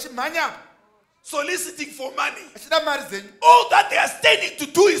 namba ichimhanya soliciting for money. achida mari dzenyu All that they are standing to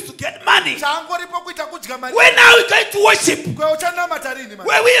do is to get money. changoripo kuita kudya mari When are we going to worship? kweuchanamata rini mari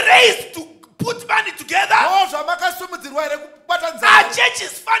Were we raised to put money together? o zvamakasumudzirwa here kubata Our nzara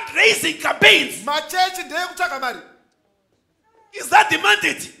churches fundraising campaigns. machechi ndeyekutsvaka mari Is that the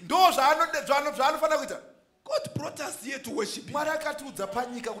mandate? ndo zvaanofanira kuita God brought us here to worship Him. mwari akatiudza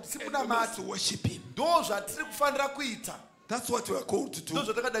panyika kuti And we must simunamati worship Him. ndo zvatiri kufanira kuita That's what we are called to ndo do.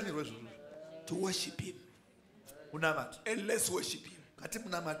 zvatakadanirwa izvozvo To worship Him. unamata And let's worship Him.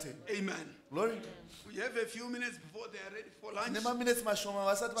 ngatimunamatei Amen. glory We have a few minutes before they are ready for lunch. nemaminitsi mashoma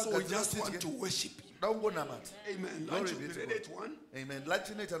vasati So we vagadzira just want kuti to worship Him. da kungonamata Amen. Glory Lunch will be be to ready God. at 1. amen lunch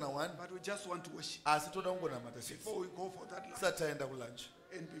inoita na1 But we just want to worship asi toda kungonamata sisi before we go for that lunch. tisati taenda kulunch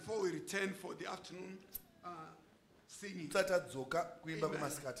And before we return for the afternoon singing. tisati tadzoka kuimba Amen.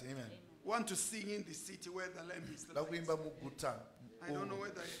 kwemasikati amen Want to sing in the city where the lamb is. da kuimba muguta I don't know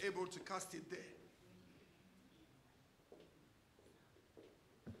whether you're able to cast it there.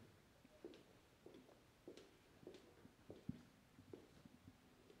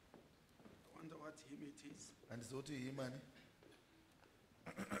 I wonder what hymn it is. handizoti himani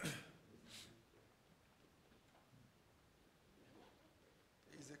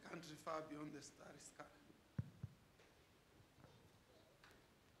There is a country far beyond the starry sky.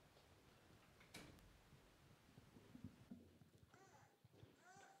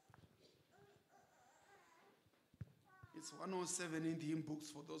 It's 107 in the hymn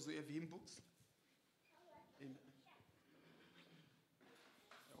books for those who have hymn books. Amen.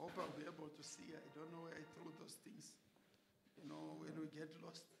 I hope I'll be able to see. I don't know where I threw those things. You know, when we get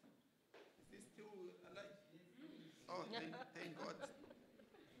lost. Is this still alive? Oh, thank God.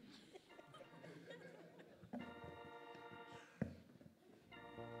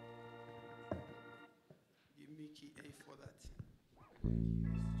 Give me key A for that.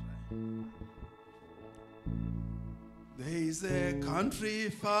 There is a country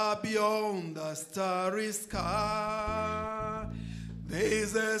far beyond the starry sky. There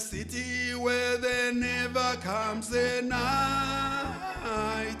is a city where there never comes a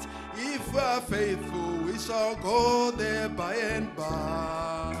night. If we are faithful, we shall go there by and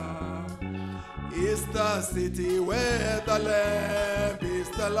by. It's the city where the Lamb is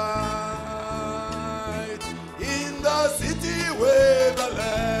the light. In the city where the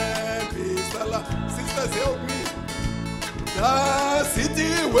Lamb is the light. Sisters, help me. The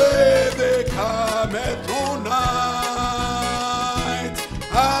city where they come at night.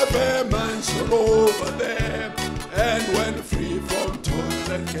 Have a mansion over there. And when free from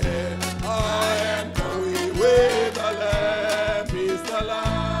toil and care, I am going where the Lamb is the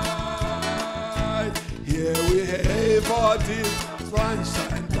light. Here we wherever deep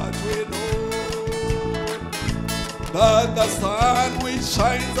sunshine, but we know that the sun which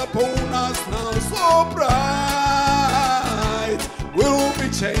shines upon us now so bright will be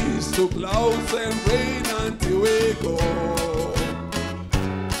changed to clouds and rain until we go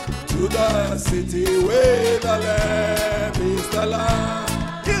to the city where the Lamb is the Lamb.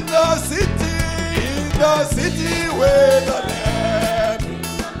 In the city where the Lamb is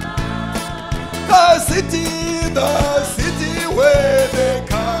the city where they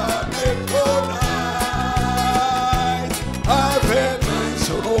come and go night. I've had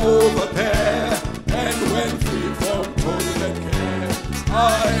mansion over there, and when free from toil and care,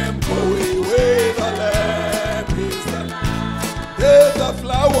 I am going where the Lamb is the Lamb. There the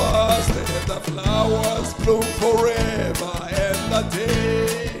flowers bloom forever, and the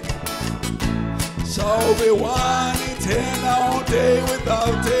day shall be one eternal day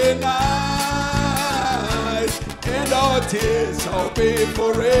without a night, and our tears shall be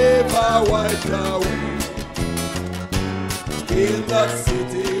forever wiped away. In the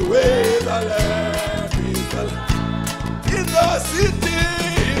city where the Lamb is the Lamb. In the city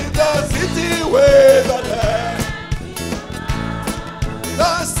where the Lamb.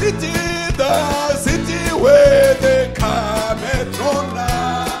 The city where they come at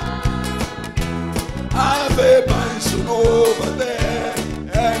night. I've a mansion over there,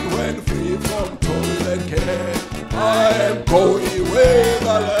 and when free from toil and care, I am going where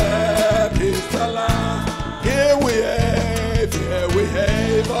the Lamb is the Lamb. Here we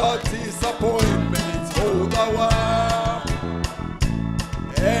have our disappointments for the while,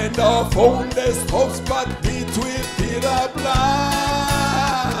 and our fondest hopes but meet with bitter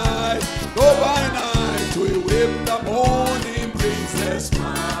blind. Though by night we weep, the morning brings a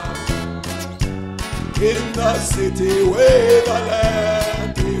smile. In the city where the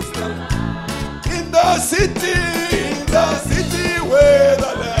Lamb is the Lamb. In the city where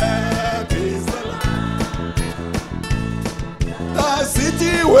the Lamb is the Lamb. The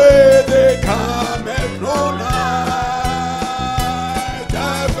city where they come at no night.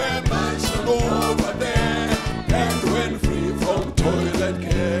 I've a mansion over there, and when free from toil and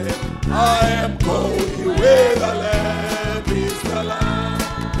care, I am going where the Lamb is the Lamb.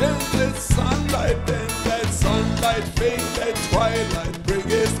 Then let sunlight fade, let twilight bring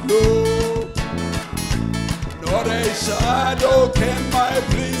its glow. Not a shadow can my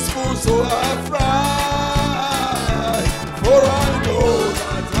blissful soul affright, for I know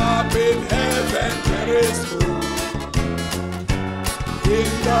that up in heaven there is food. In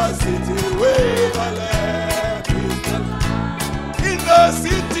the city where the Lamb is the Lamb. In the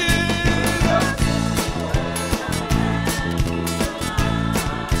city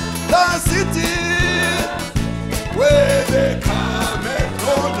where they come and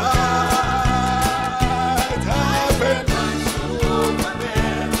go night. I've a mansion over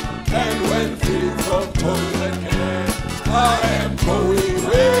there, and when free from toil and care, I am going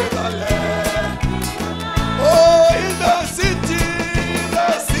where the Lamb. Oh, in the city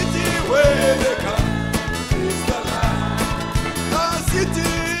where they come is the Lamb. The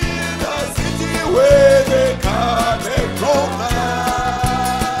city where they come and go night.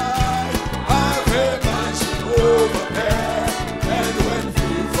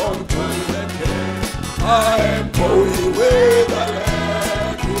 I am going where the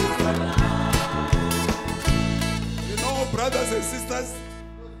Lamb is the Lamb. You know, brothers and sisters,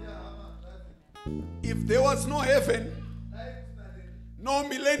 if there was no heaven, no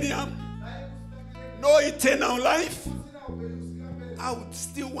millennium, no eternal life, I would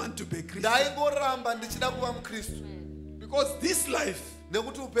still want to be a Christian. Because this life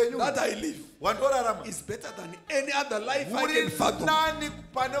that I live is better than any other life I can fathom.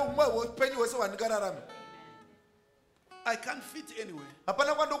 I can't fit anywhere.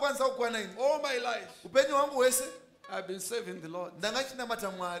 All my life, I've been serving the Lord.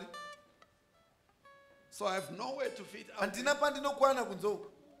 So I have nowhere to fit out.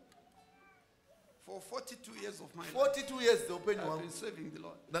 For 42 years of my life, I've been serving the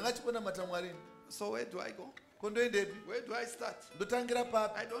Lord. So where do I go? Where do I start? I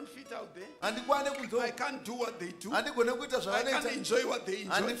don't fit out there. I can't do what they do. I can't enjoy what they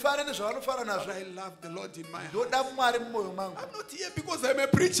enjoy. But I love the Lord in my heart. I'm not here because I'm a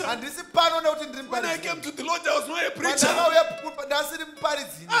preacher. When I came to the Lord, there was not a preacher.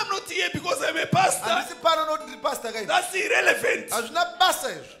 I'm not here because I'm a pastor. That's irrelevant. I'm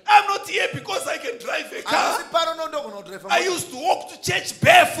not here because I can drive a car. I used to walk to church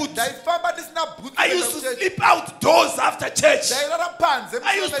barefoot. I used to sleep outdoors after church. Ndairara panze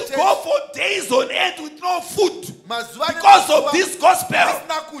I used musina to church. go for days on end with no food Mazuva because nemazuva of this gospel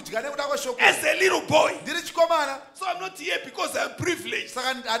ndisina kudya nekuda kweshoko. as a little boy. Ndiri chikomana. So I'm not here because I'm privileged.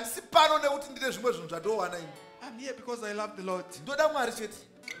 Saka handisi pano nekuti ndine zvimwe zvinhu zvandowana ini. I'm here because I love the Lord. Ndoda Mwari chete.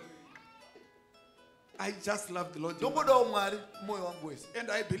 I just love the Lord. Ndongodawo Mwari mwoyo wangu wese. And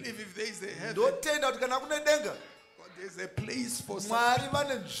I believe if there is a heaven, Ndotenda kuti kana kune denga, there's a place for some. Mwari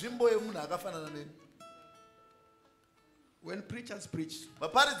vane nzvimbo yemunhu akafanana neni. When preachers preach,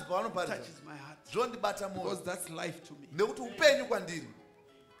 Vaparidzi it pavanoparidza touches my heart zvondibata mwoyo because that's life to me. nekuti upenyu kwandiri.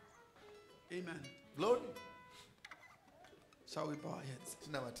 Amen. Glory. Shall we bow our heads?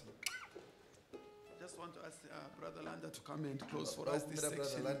 Tinamati. Just want to ask Brother Landa to come and close for us this Vakumbira brother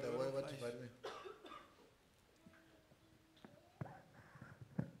section. Landa in the wauye word of life. vativharire.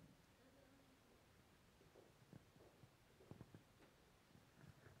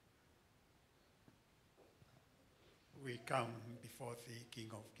 We come before the King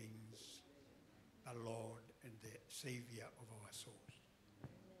of Kings, the Lord and the Savior of our souls.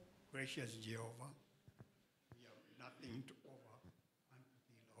 Gracious Jehovah, we have nothing to offer unto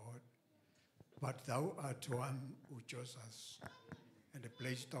thee, Lord, but thou art one who chose us and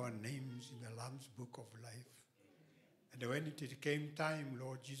placed our names in the Lamb's book of life. And when it came time,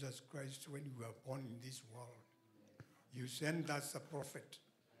 Lord Jesus Christ, when we were born in this world, you sent us a prophet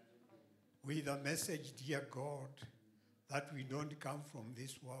with a message, dear God, that we don't come from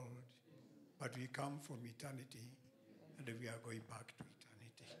this world, but we come from eternity, and we are going back to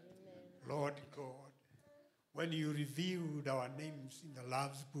eternity. Lord God, when you revealed our names in the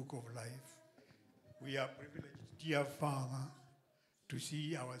Lamb's book of life, we are privileged, dear Father, to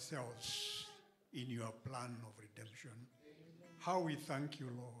see ourselves in your plan of redemption. How we thank you,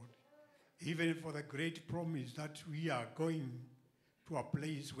 Lord, even for the great promise that we are going to a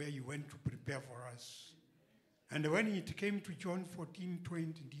place where you went to prepare for us. And when it came to John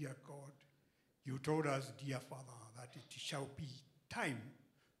 14:20, dear God, you told us, dear Father, that it shall be time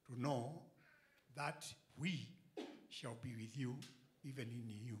to know that we shall be with you, even in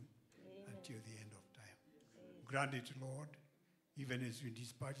you, until the end of time. Grant it, Lord, even as we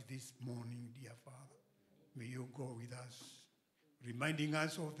dispatch this morning, dear Father, may you go with us, reminding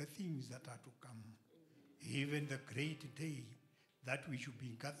us of the things that are to come, even the great day that we should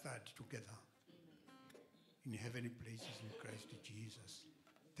be gathered together in heavenly places in Christ Jesus.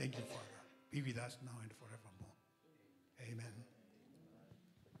 Thank you, Father. Be with us now and forevermore. Amen.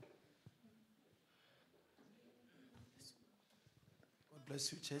 God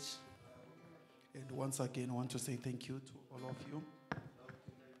bless you, church. And once again, I want to say thank you to all of you,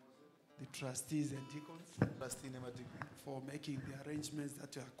 the trustees and deacons, Trustee nemadiki for making the arrangements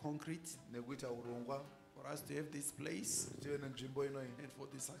that are concrete nekuita urongwa for us to have this place tive nenzvimbo inoyi and for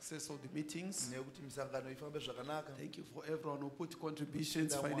the success of the meetings. nekuti misangano ifambe zvakanaka. Thank you for everyone who put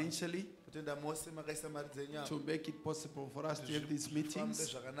contributions financially Kutenda mose makaisa mari dzenyu to make it possible for us to have these zvifambe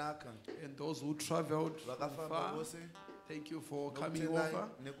meetings. zvakanaka. And those who traveled from Vakafamba far, vose thank you for coming nokutendai over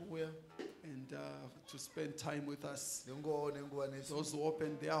nekuuya and to spend time with us. nenguvawo nenguva nesu Those who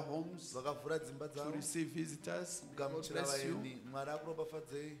opened their homes vakavhura dzimba to dzavo receive visitors, God kugamuchira bless you. vaeni. Mwari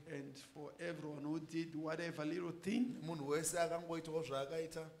akuropafadzei. And for everyone who did whatever little thing, Munhu wese akangoitawo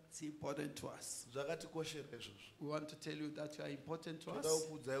zvaakaita it's important to us. zvakatikoshera izvozvo. We want to tell you that you are important to Toda us.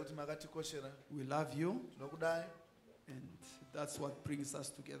 kukuudzai kuti makatikoshera. We love you, Tinokudai. and that's what brings us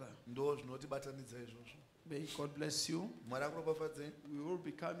together. Ndo zvinotibatanidza izvozvo. May God bless you. Mwari akuropafadzei. We will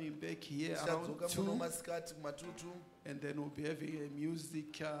be coming back here around Tichadzoka muno 2, masikati kumatutu. and then we'll be having a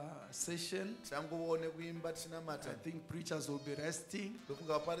music session. Tichangovawo nekuimba I tichinamata. think preachers will be resting.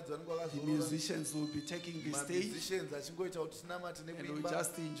 Ndofunga vaparidzi vanenge The vakazorora. musicians will be taking the stage, Musicians achingoita kuti tinamate and we'll nekuimba.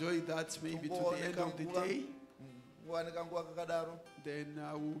 just enjoy that maybe to the end of the day. Nguva nekanguva kakadaro Then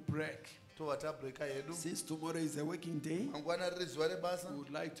we'll break. tobva tabreka yedu. Since tomorrow is a working day, Mangwana riri zuva we rebasa. would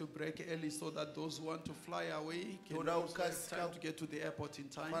like to break early so that those who want to fly away can Toda also have kukasika- time to get to the airport in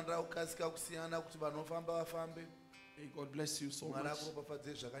time. Fanira kukasika kusiyana kuti vanofamba vafambe. May God bless you so Mwari much.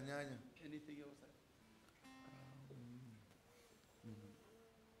 akuropafadzei zvakanyanya. Anything else?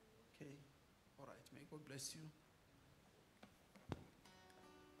 Okay. All right. May God bless you.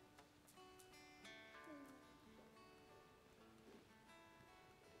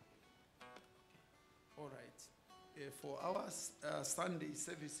 All right. For our Sunday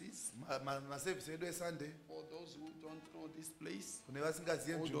services, Masevhisi edu esunday for those who don't know this place, kune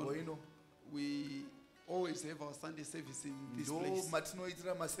vasingazive Hold nzvimbo on. ino we always have our Sunday service in this ndo place.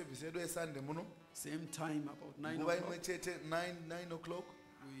 matinoitira masevhisi edu esunday muno. Same time, about 9 Nguva o'clock, imwe chete 9 o'clock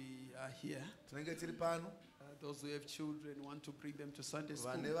we are here. tinenge tiri pano. those who have children want to bring them to Sunday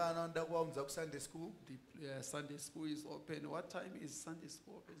school. vane vana vanoda kuvaudza kusunday school. The Sunday school is open. What time is Sunday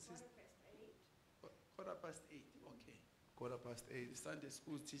school open? 8:15. Okay. 8:15. The Sunday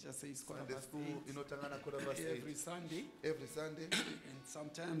school teacher says Sunday school 8:15. inotanga na 8:15 Every Sunday. every Sunday. And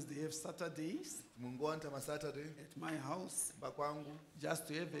sometimes they have Saturdays Mungoanta maSaturday at my house pakwangu just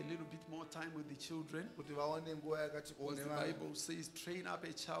to have a little bit more time with the children. kuti vaone nguva yakati Because the Bible says, train up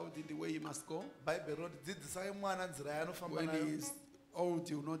a child in the way he must go. Bible roti dzidzisai mwana nzira yaanofamba When he nayo is old,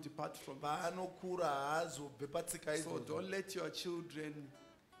 he will not depart from it. paanokura haazobve patsika So idzodzo. don't let your children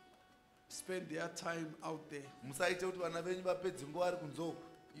spend their time out there. Musaite kuti vana venyu vapedze nguva vari kunzoko.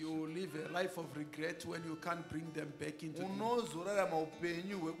 You live a life of regret when you can't bring them back into the Unozorarama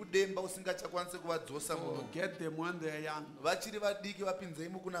upenyu hwekudemba usingachakwanisi kuvadzosa So muno. get them when they are young Vachiri vadiki vapinzei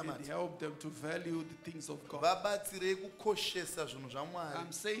and mukunamata. help them to value the things of God. Vabatsirei kukoshesa zvinhu zvaMwari.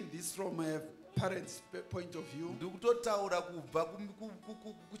 I'm saying this from a parent's point of view. Ndikutotaura kubva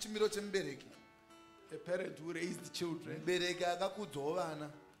kuchimiro chemubereki. A parent who raised children Mubereki akakudzawo vana.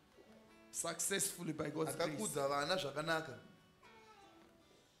 successfully by God's grace. Akakudza vana zvakanaka.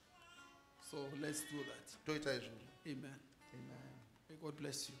 So let's do that. Toita izvozvo. Amen. Amen. May God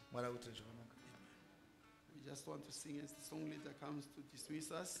bless you. Mwari akuite zvakanaka. We just want to sing as the song leader comes to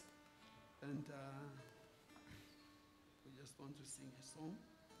dismiss us. And we just want to sing a song.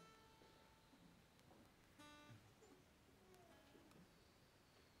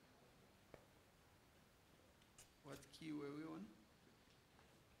 What key were we on?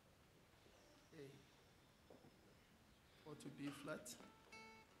 A. Or to B flat.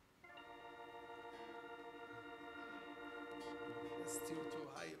 It's still too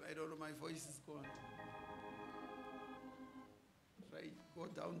high. I don't know, my voice is gone. Right, go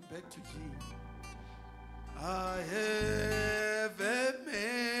down back to G. I have a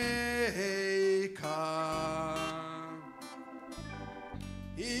maker.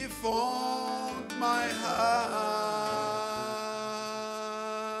 He formed my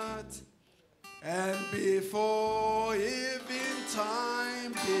heart, and before even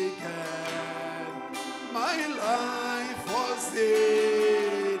time began, my life was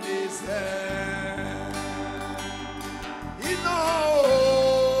in his hand. He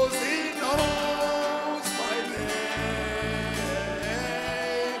knows my name.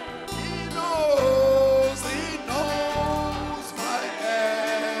 He knows my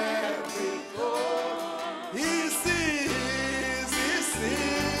every thought. He sees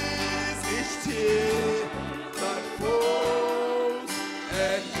each tear that falls,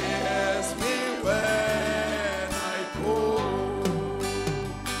 and hears me when I call.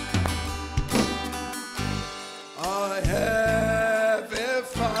 I have a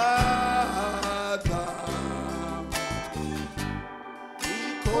Father. He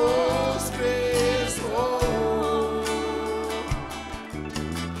calls grace home,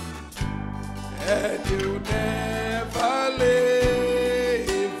 and you never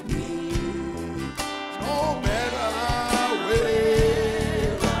leave me, no matter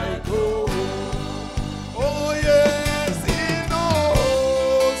where I go. Oh yes, He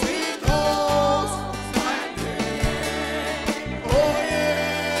knows my name. Oh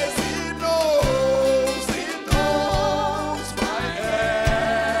yes, He knows my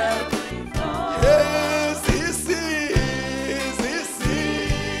every thought. Yes, He sees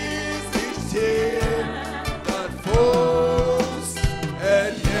each tear that falls,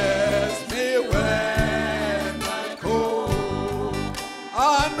 and hears me when I call. I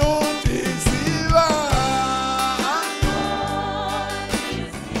know this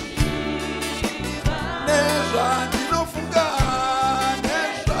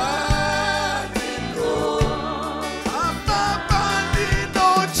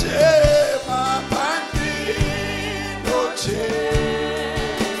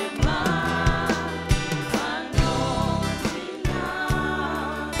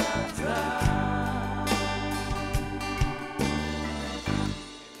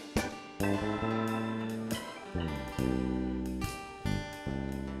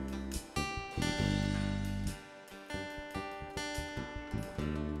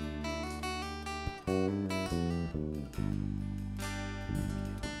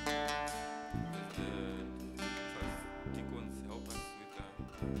Deacons help us with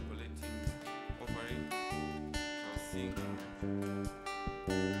collecting offering. Shall sing.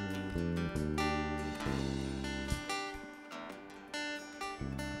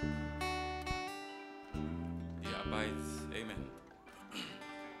 He abides. Amen.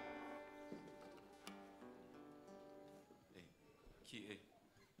 A. Key A.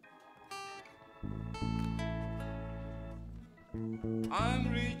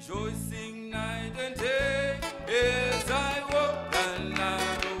 I'm rejoicing night and day as I walk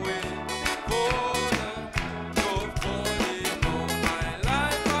another way. For the Lord calling on my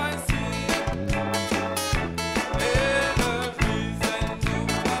life I see. And the reason of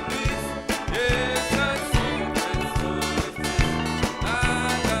my bliss is the secret of this.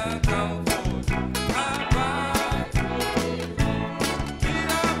 And the comfort abides. It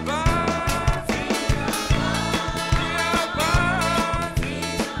abides.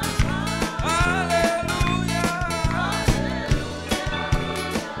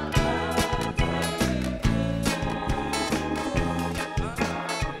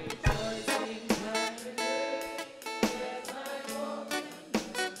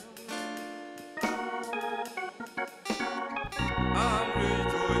 I'm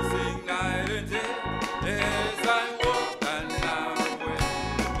rejoicing night and day as I walk another way.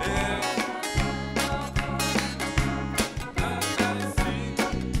 And I sing,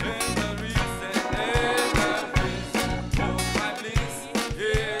 and the reason of my bliss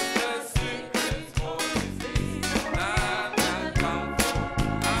is the secret of His peace. And the comfort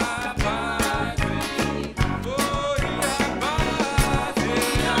abides in Him. Oh, He abides in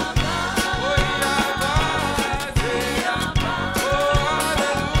Him. Oh, He abides in Him.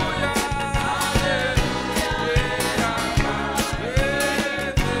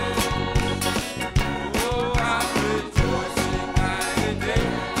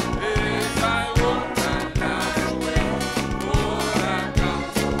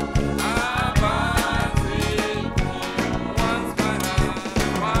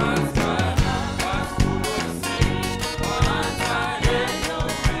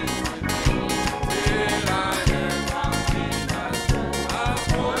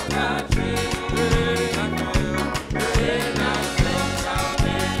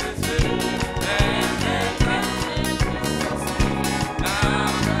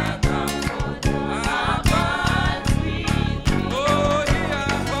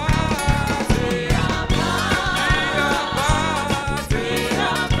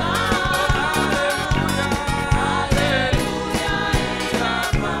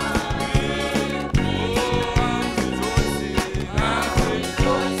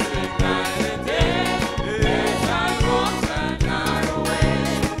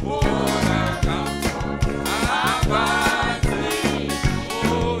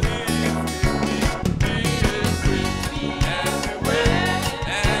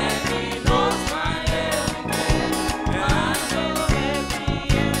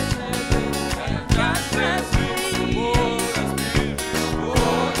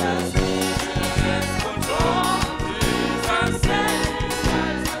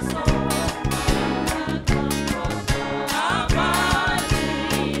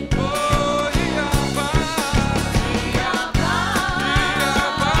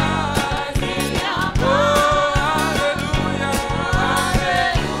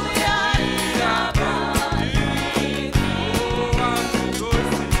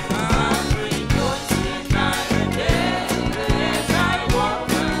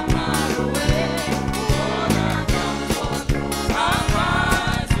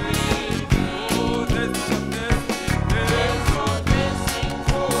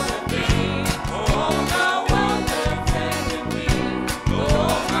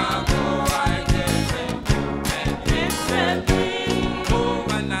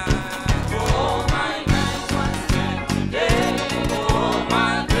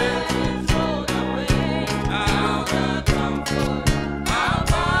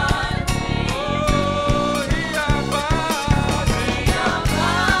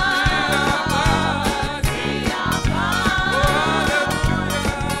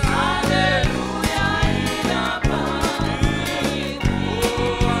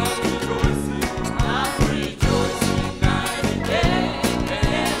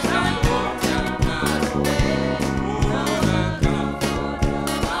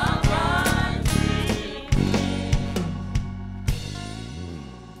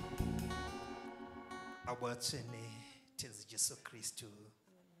 abwatsene tenzi Jesu Kristu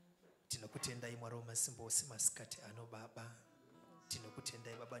tinokutendai Mwari wamasimba ose masikati ano Baba,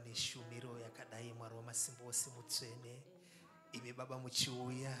 tinokutendai Baba neshumiro yakadai Mwari wamasimba ose mutsvene. Imi Baba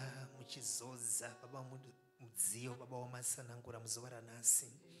muchiuya muchizoza Baba mudziyo Baba wamasanangura muzuva ranhasi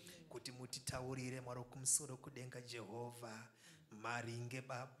kuti mutitaurire Mwari wokumusoro kudenga Jehovha maringe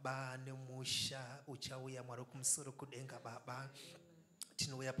Baba nemusha uchauya Mwari wokumusoro kudenga Baba.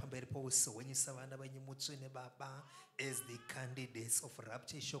 tinouya pamberi pouso hwenyu savana venyu mutsvene baba as the candidates of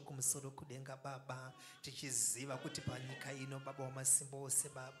rapture shoko musoro kudenga baba tichiziva kuti panyika ino baba wamasimba ose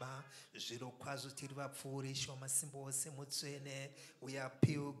baba zviro kwazvo tiri vapfuuri ishe wamasimba ose mutsvene. We are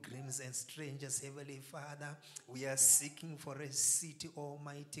pilgrims and strangers, Heavenly Father. We are seeking for a city,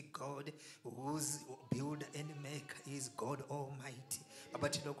 Almighty God, whose builder and maker is God Almighty. Baba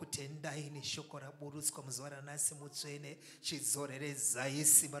tinokutendai neshoko raburutswa muzuva ranhasi mutsvene. Chidzoreredzai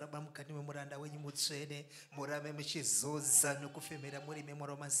simba raba mukati memuranda wenyu mutsvene. Murame muchizodza nokufemera murime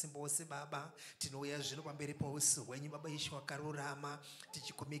mwari wamasimba ose baba. Tinouya zvino pamberi pouso hwenyu baba ishe wakarurama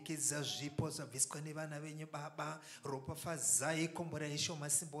tichikumikidza zvipo zvabviswa nevana venyu baba. Ropafadzai kombora ishe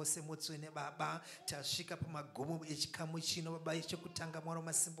wamasimba ose mutsvene baba. Tasvika pamagumo echikamu chino baba ishe kutanga mwari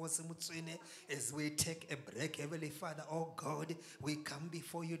wamasimba ose mutsvene. As we take a break, Heavenly Father, oh God, we come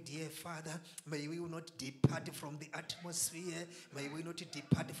before you, dear Father. May we not depart from the atmosphere. May we not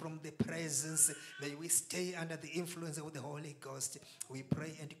depart from the presence. May we stay under the influence of the Holy Ghost. We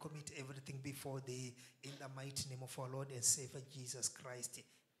pray and commit everything before thee in the mighty name of our Lord and Savior Jesus Christ.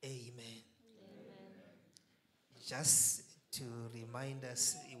 Amen. Just to remind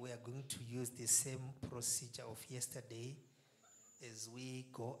us, we are going to use the same procedure of yesterday. As we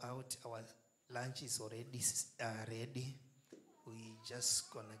go out, our lunch is already ready. We just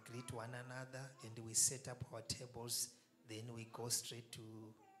gonna greet one another and we set up our tables. Then we go straight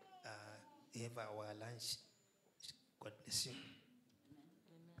to have our lunch. God bless you.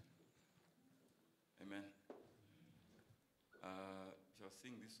 Amen. Shall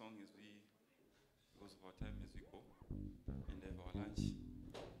sing this song as we, because of our time, as we go and have our lunch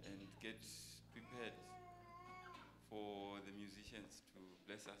and get prepared for the musicians to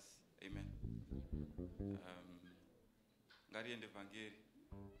bless us. Amen. Gary and Evangeli,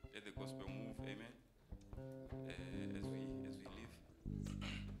 let the gospel move. Amen. As we live.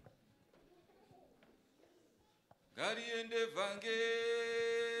 Gary and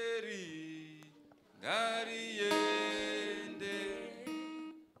Evangeli, Gary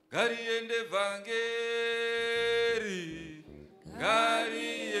and Evangeli,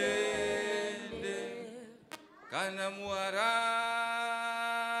 Gary and Kanamuarare,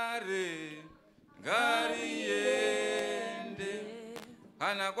 Gary and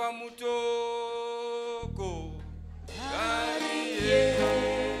Kanakwa Mutoko, Gary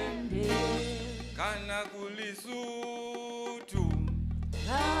and Kanakulisu.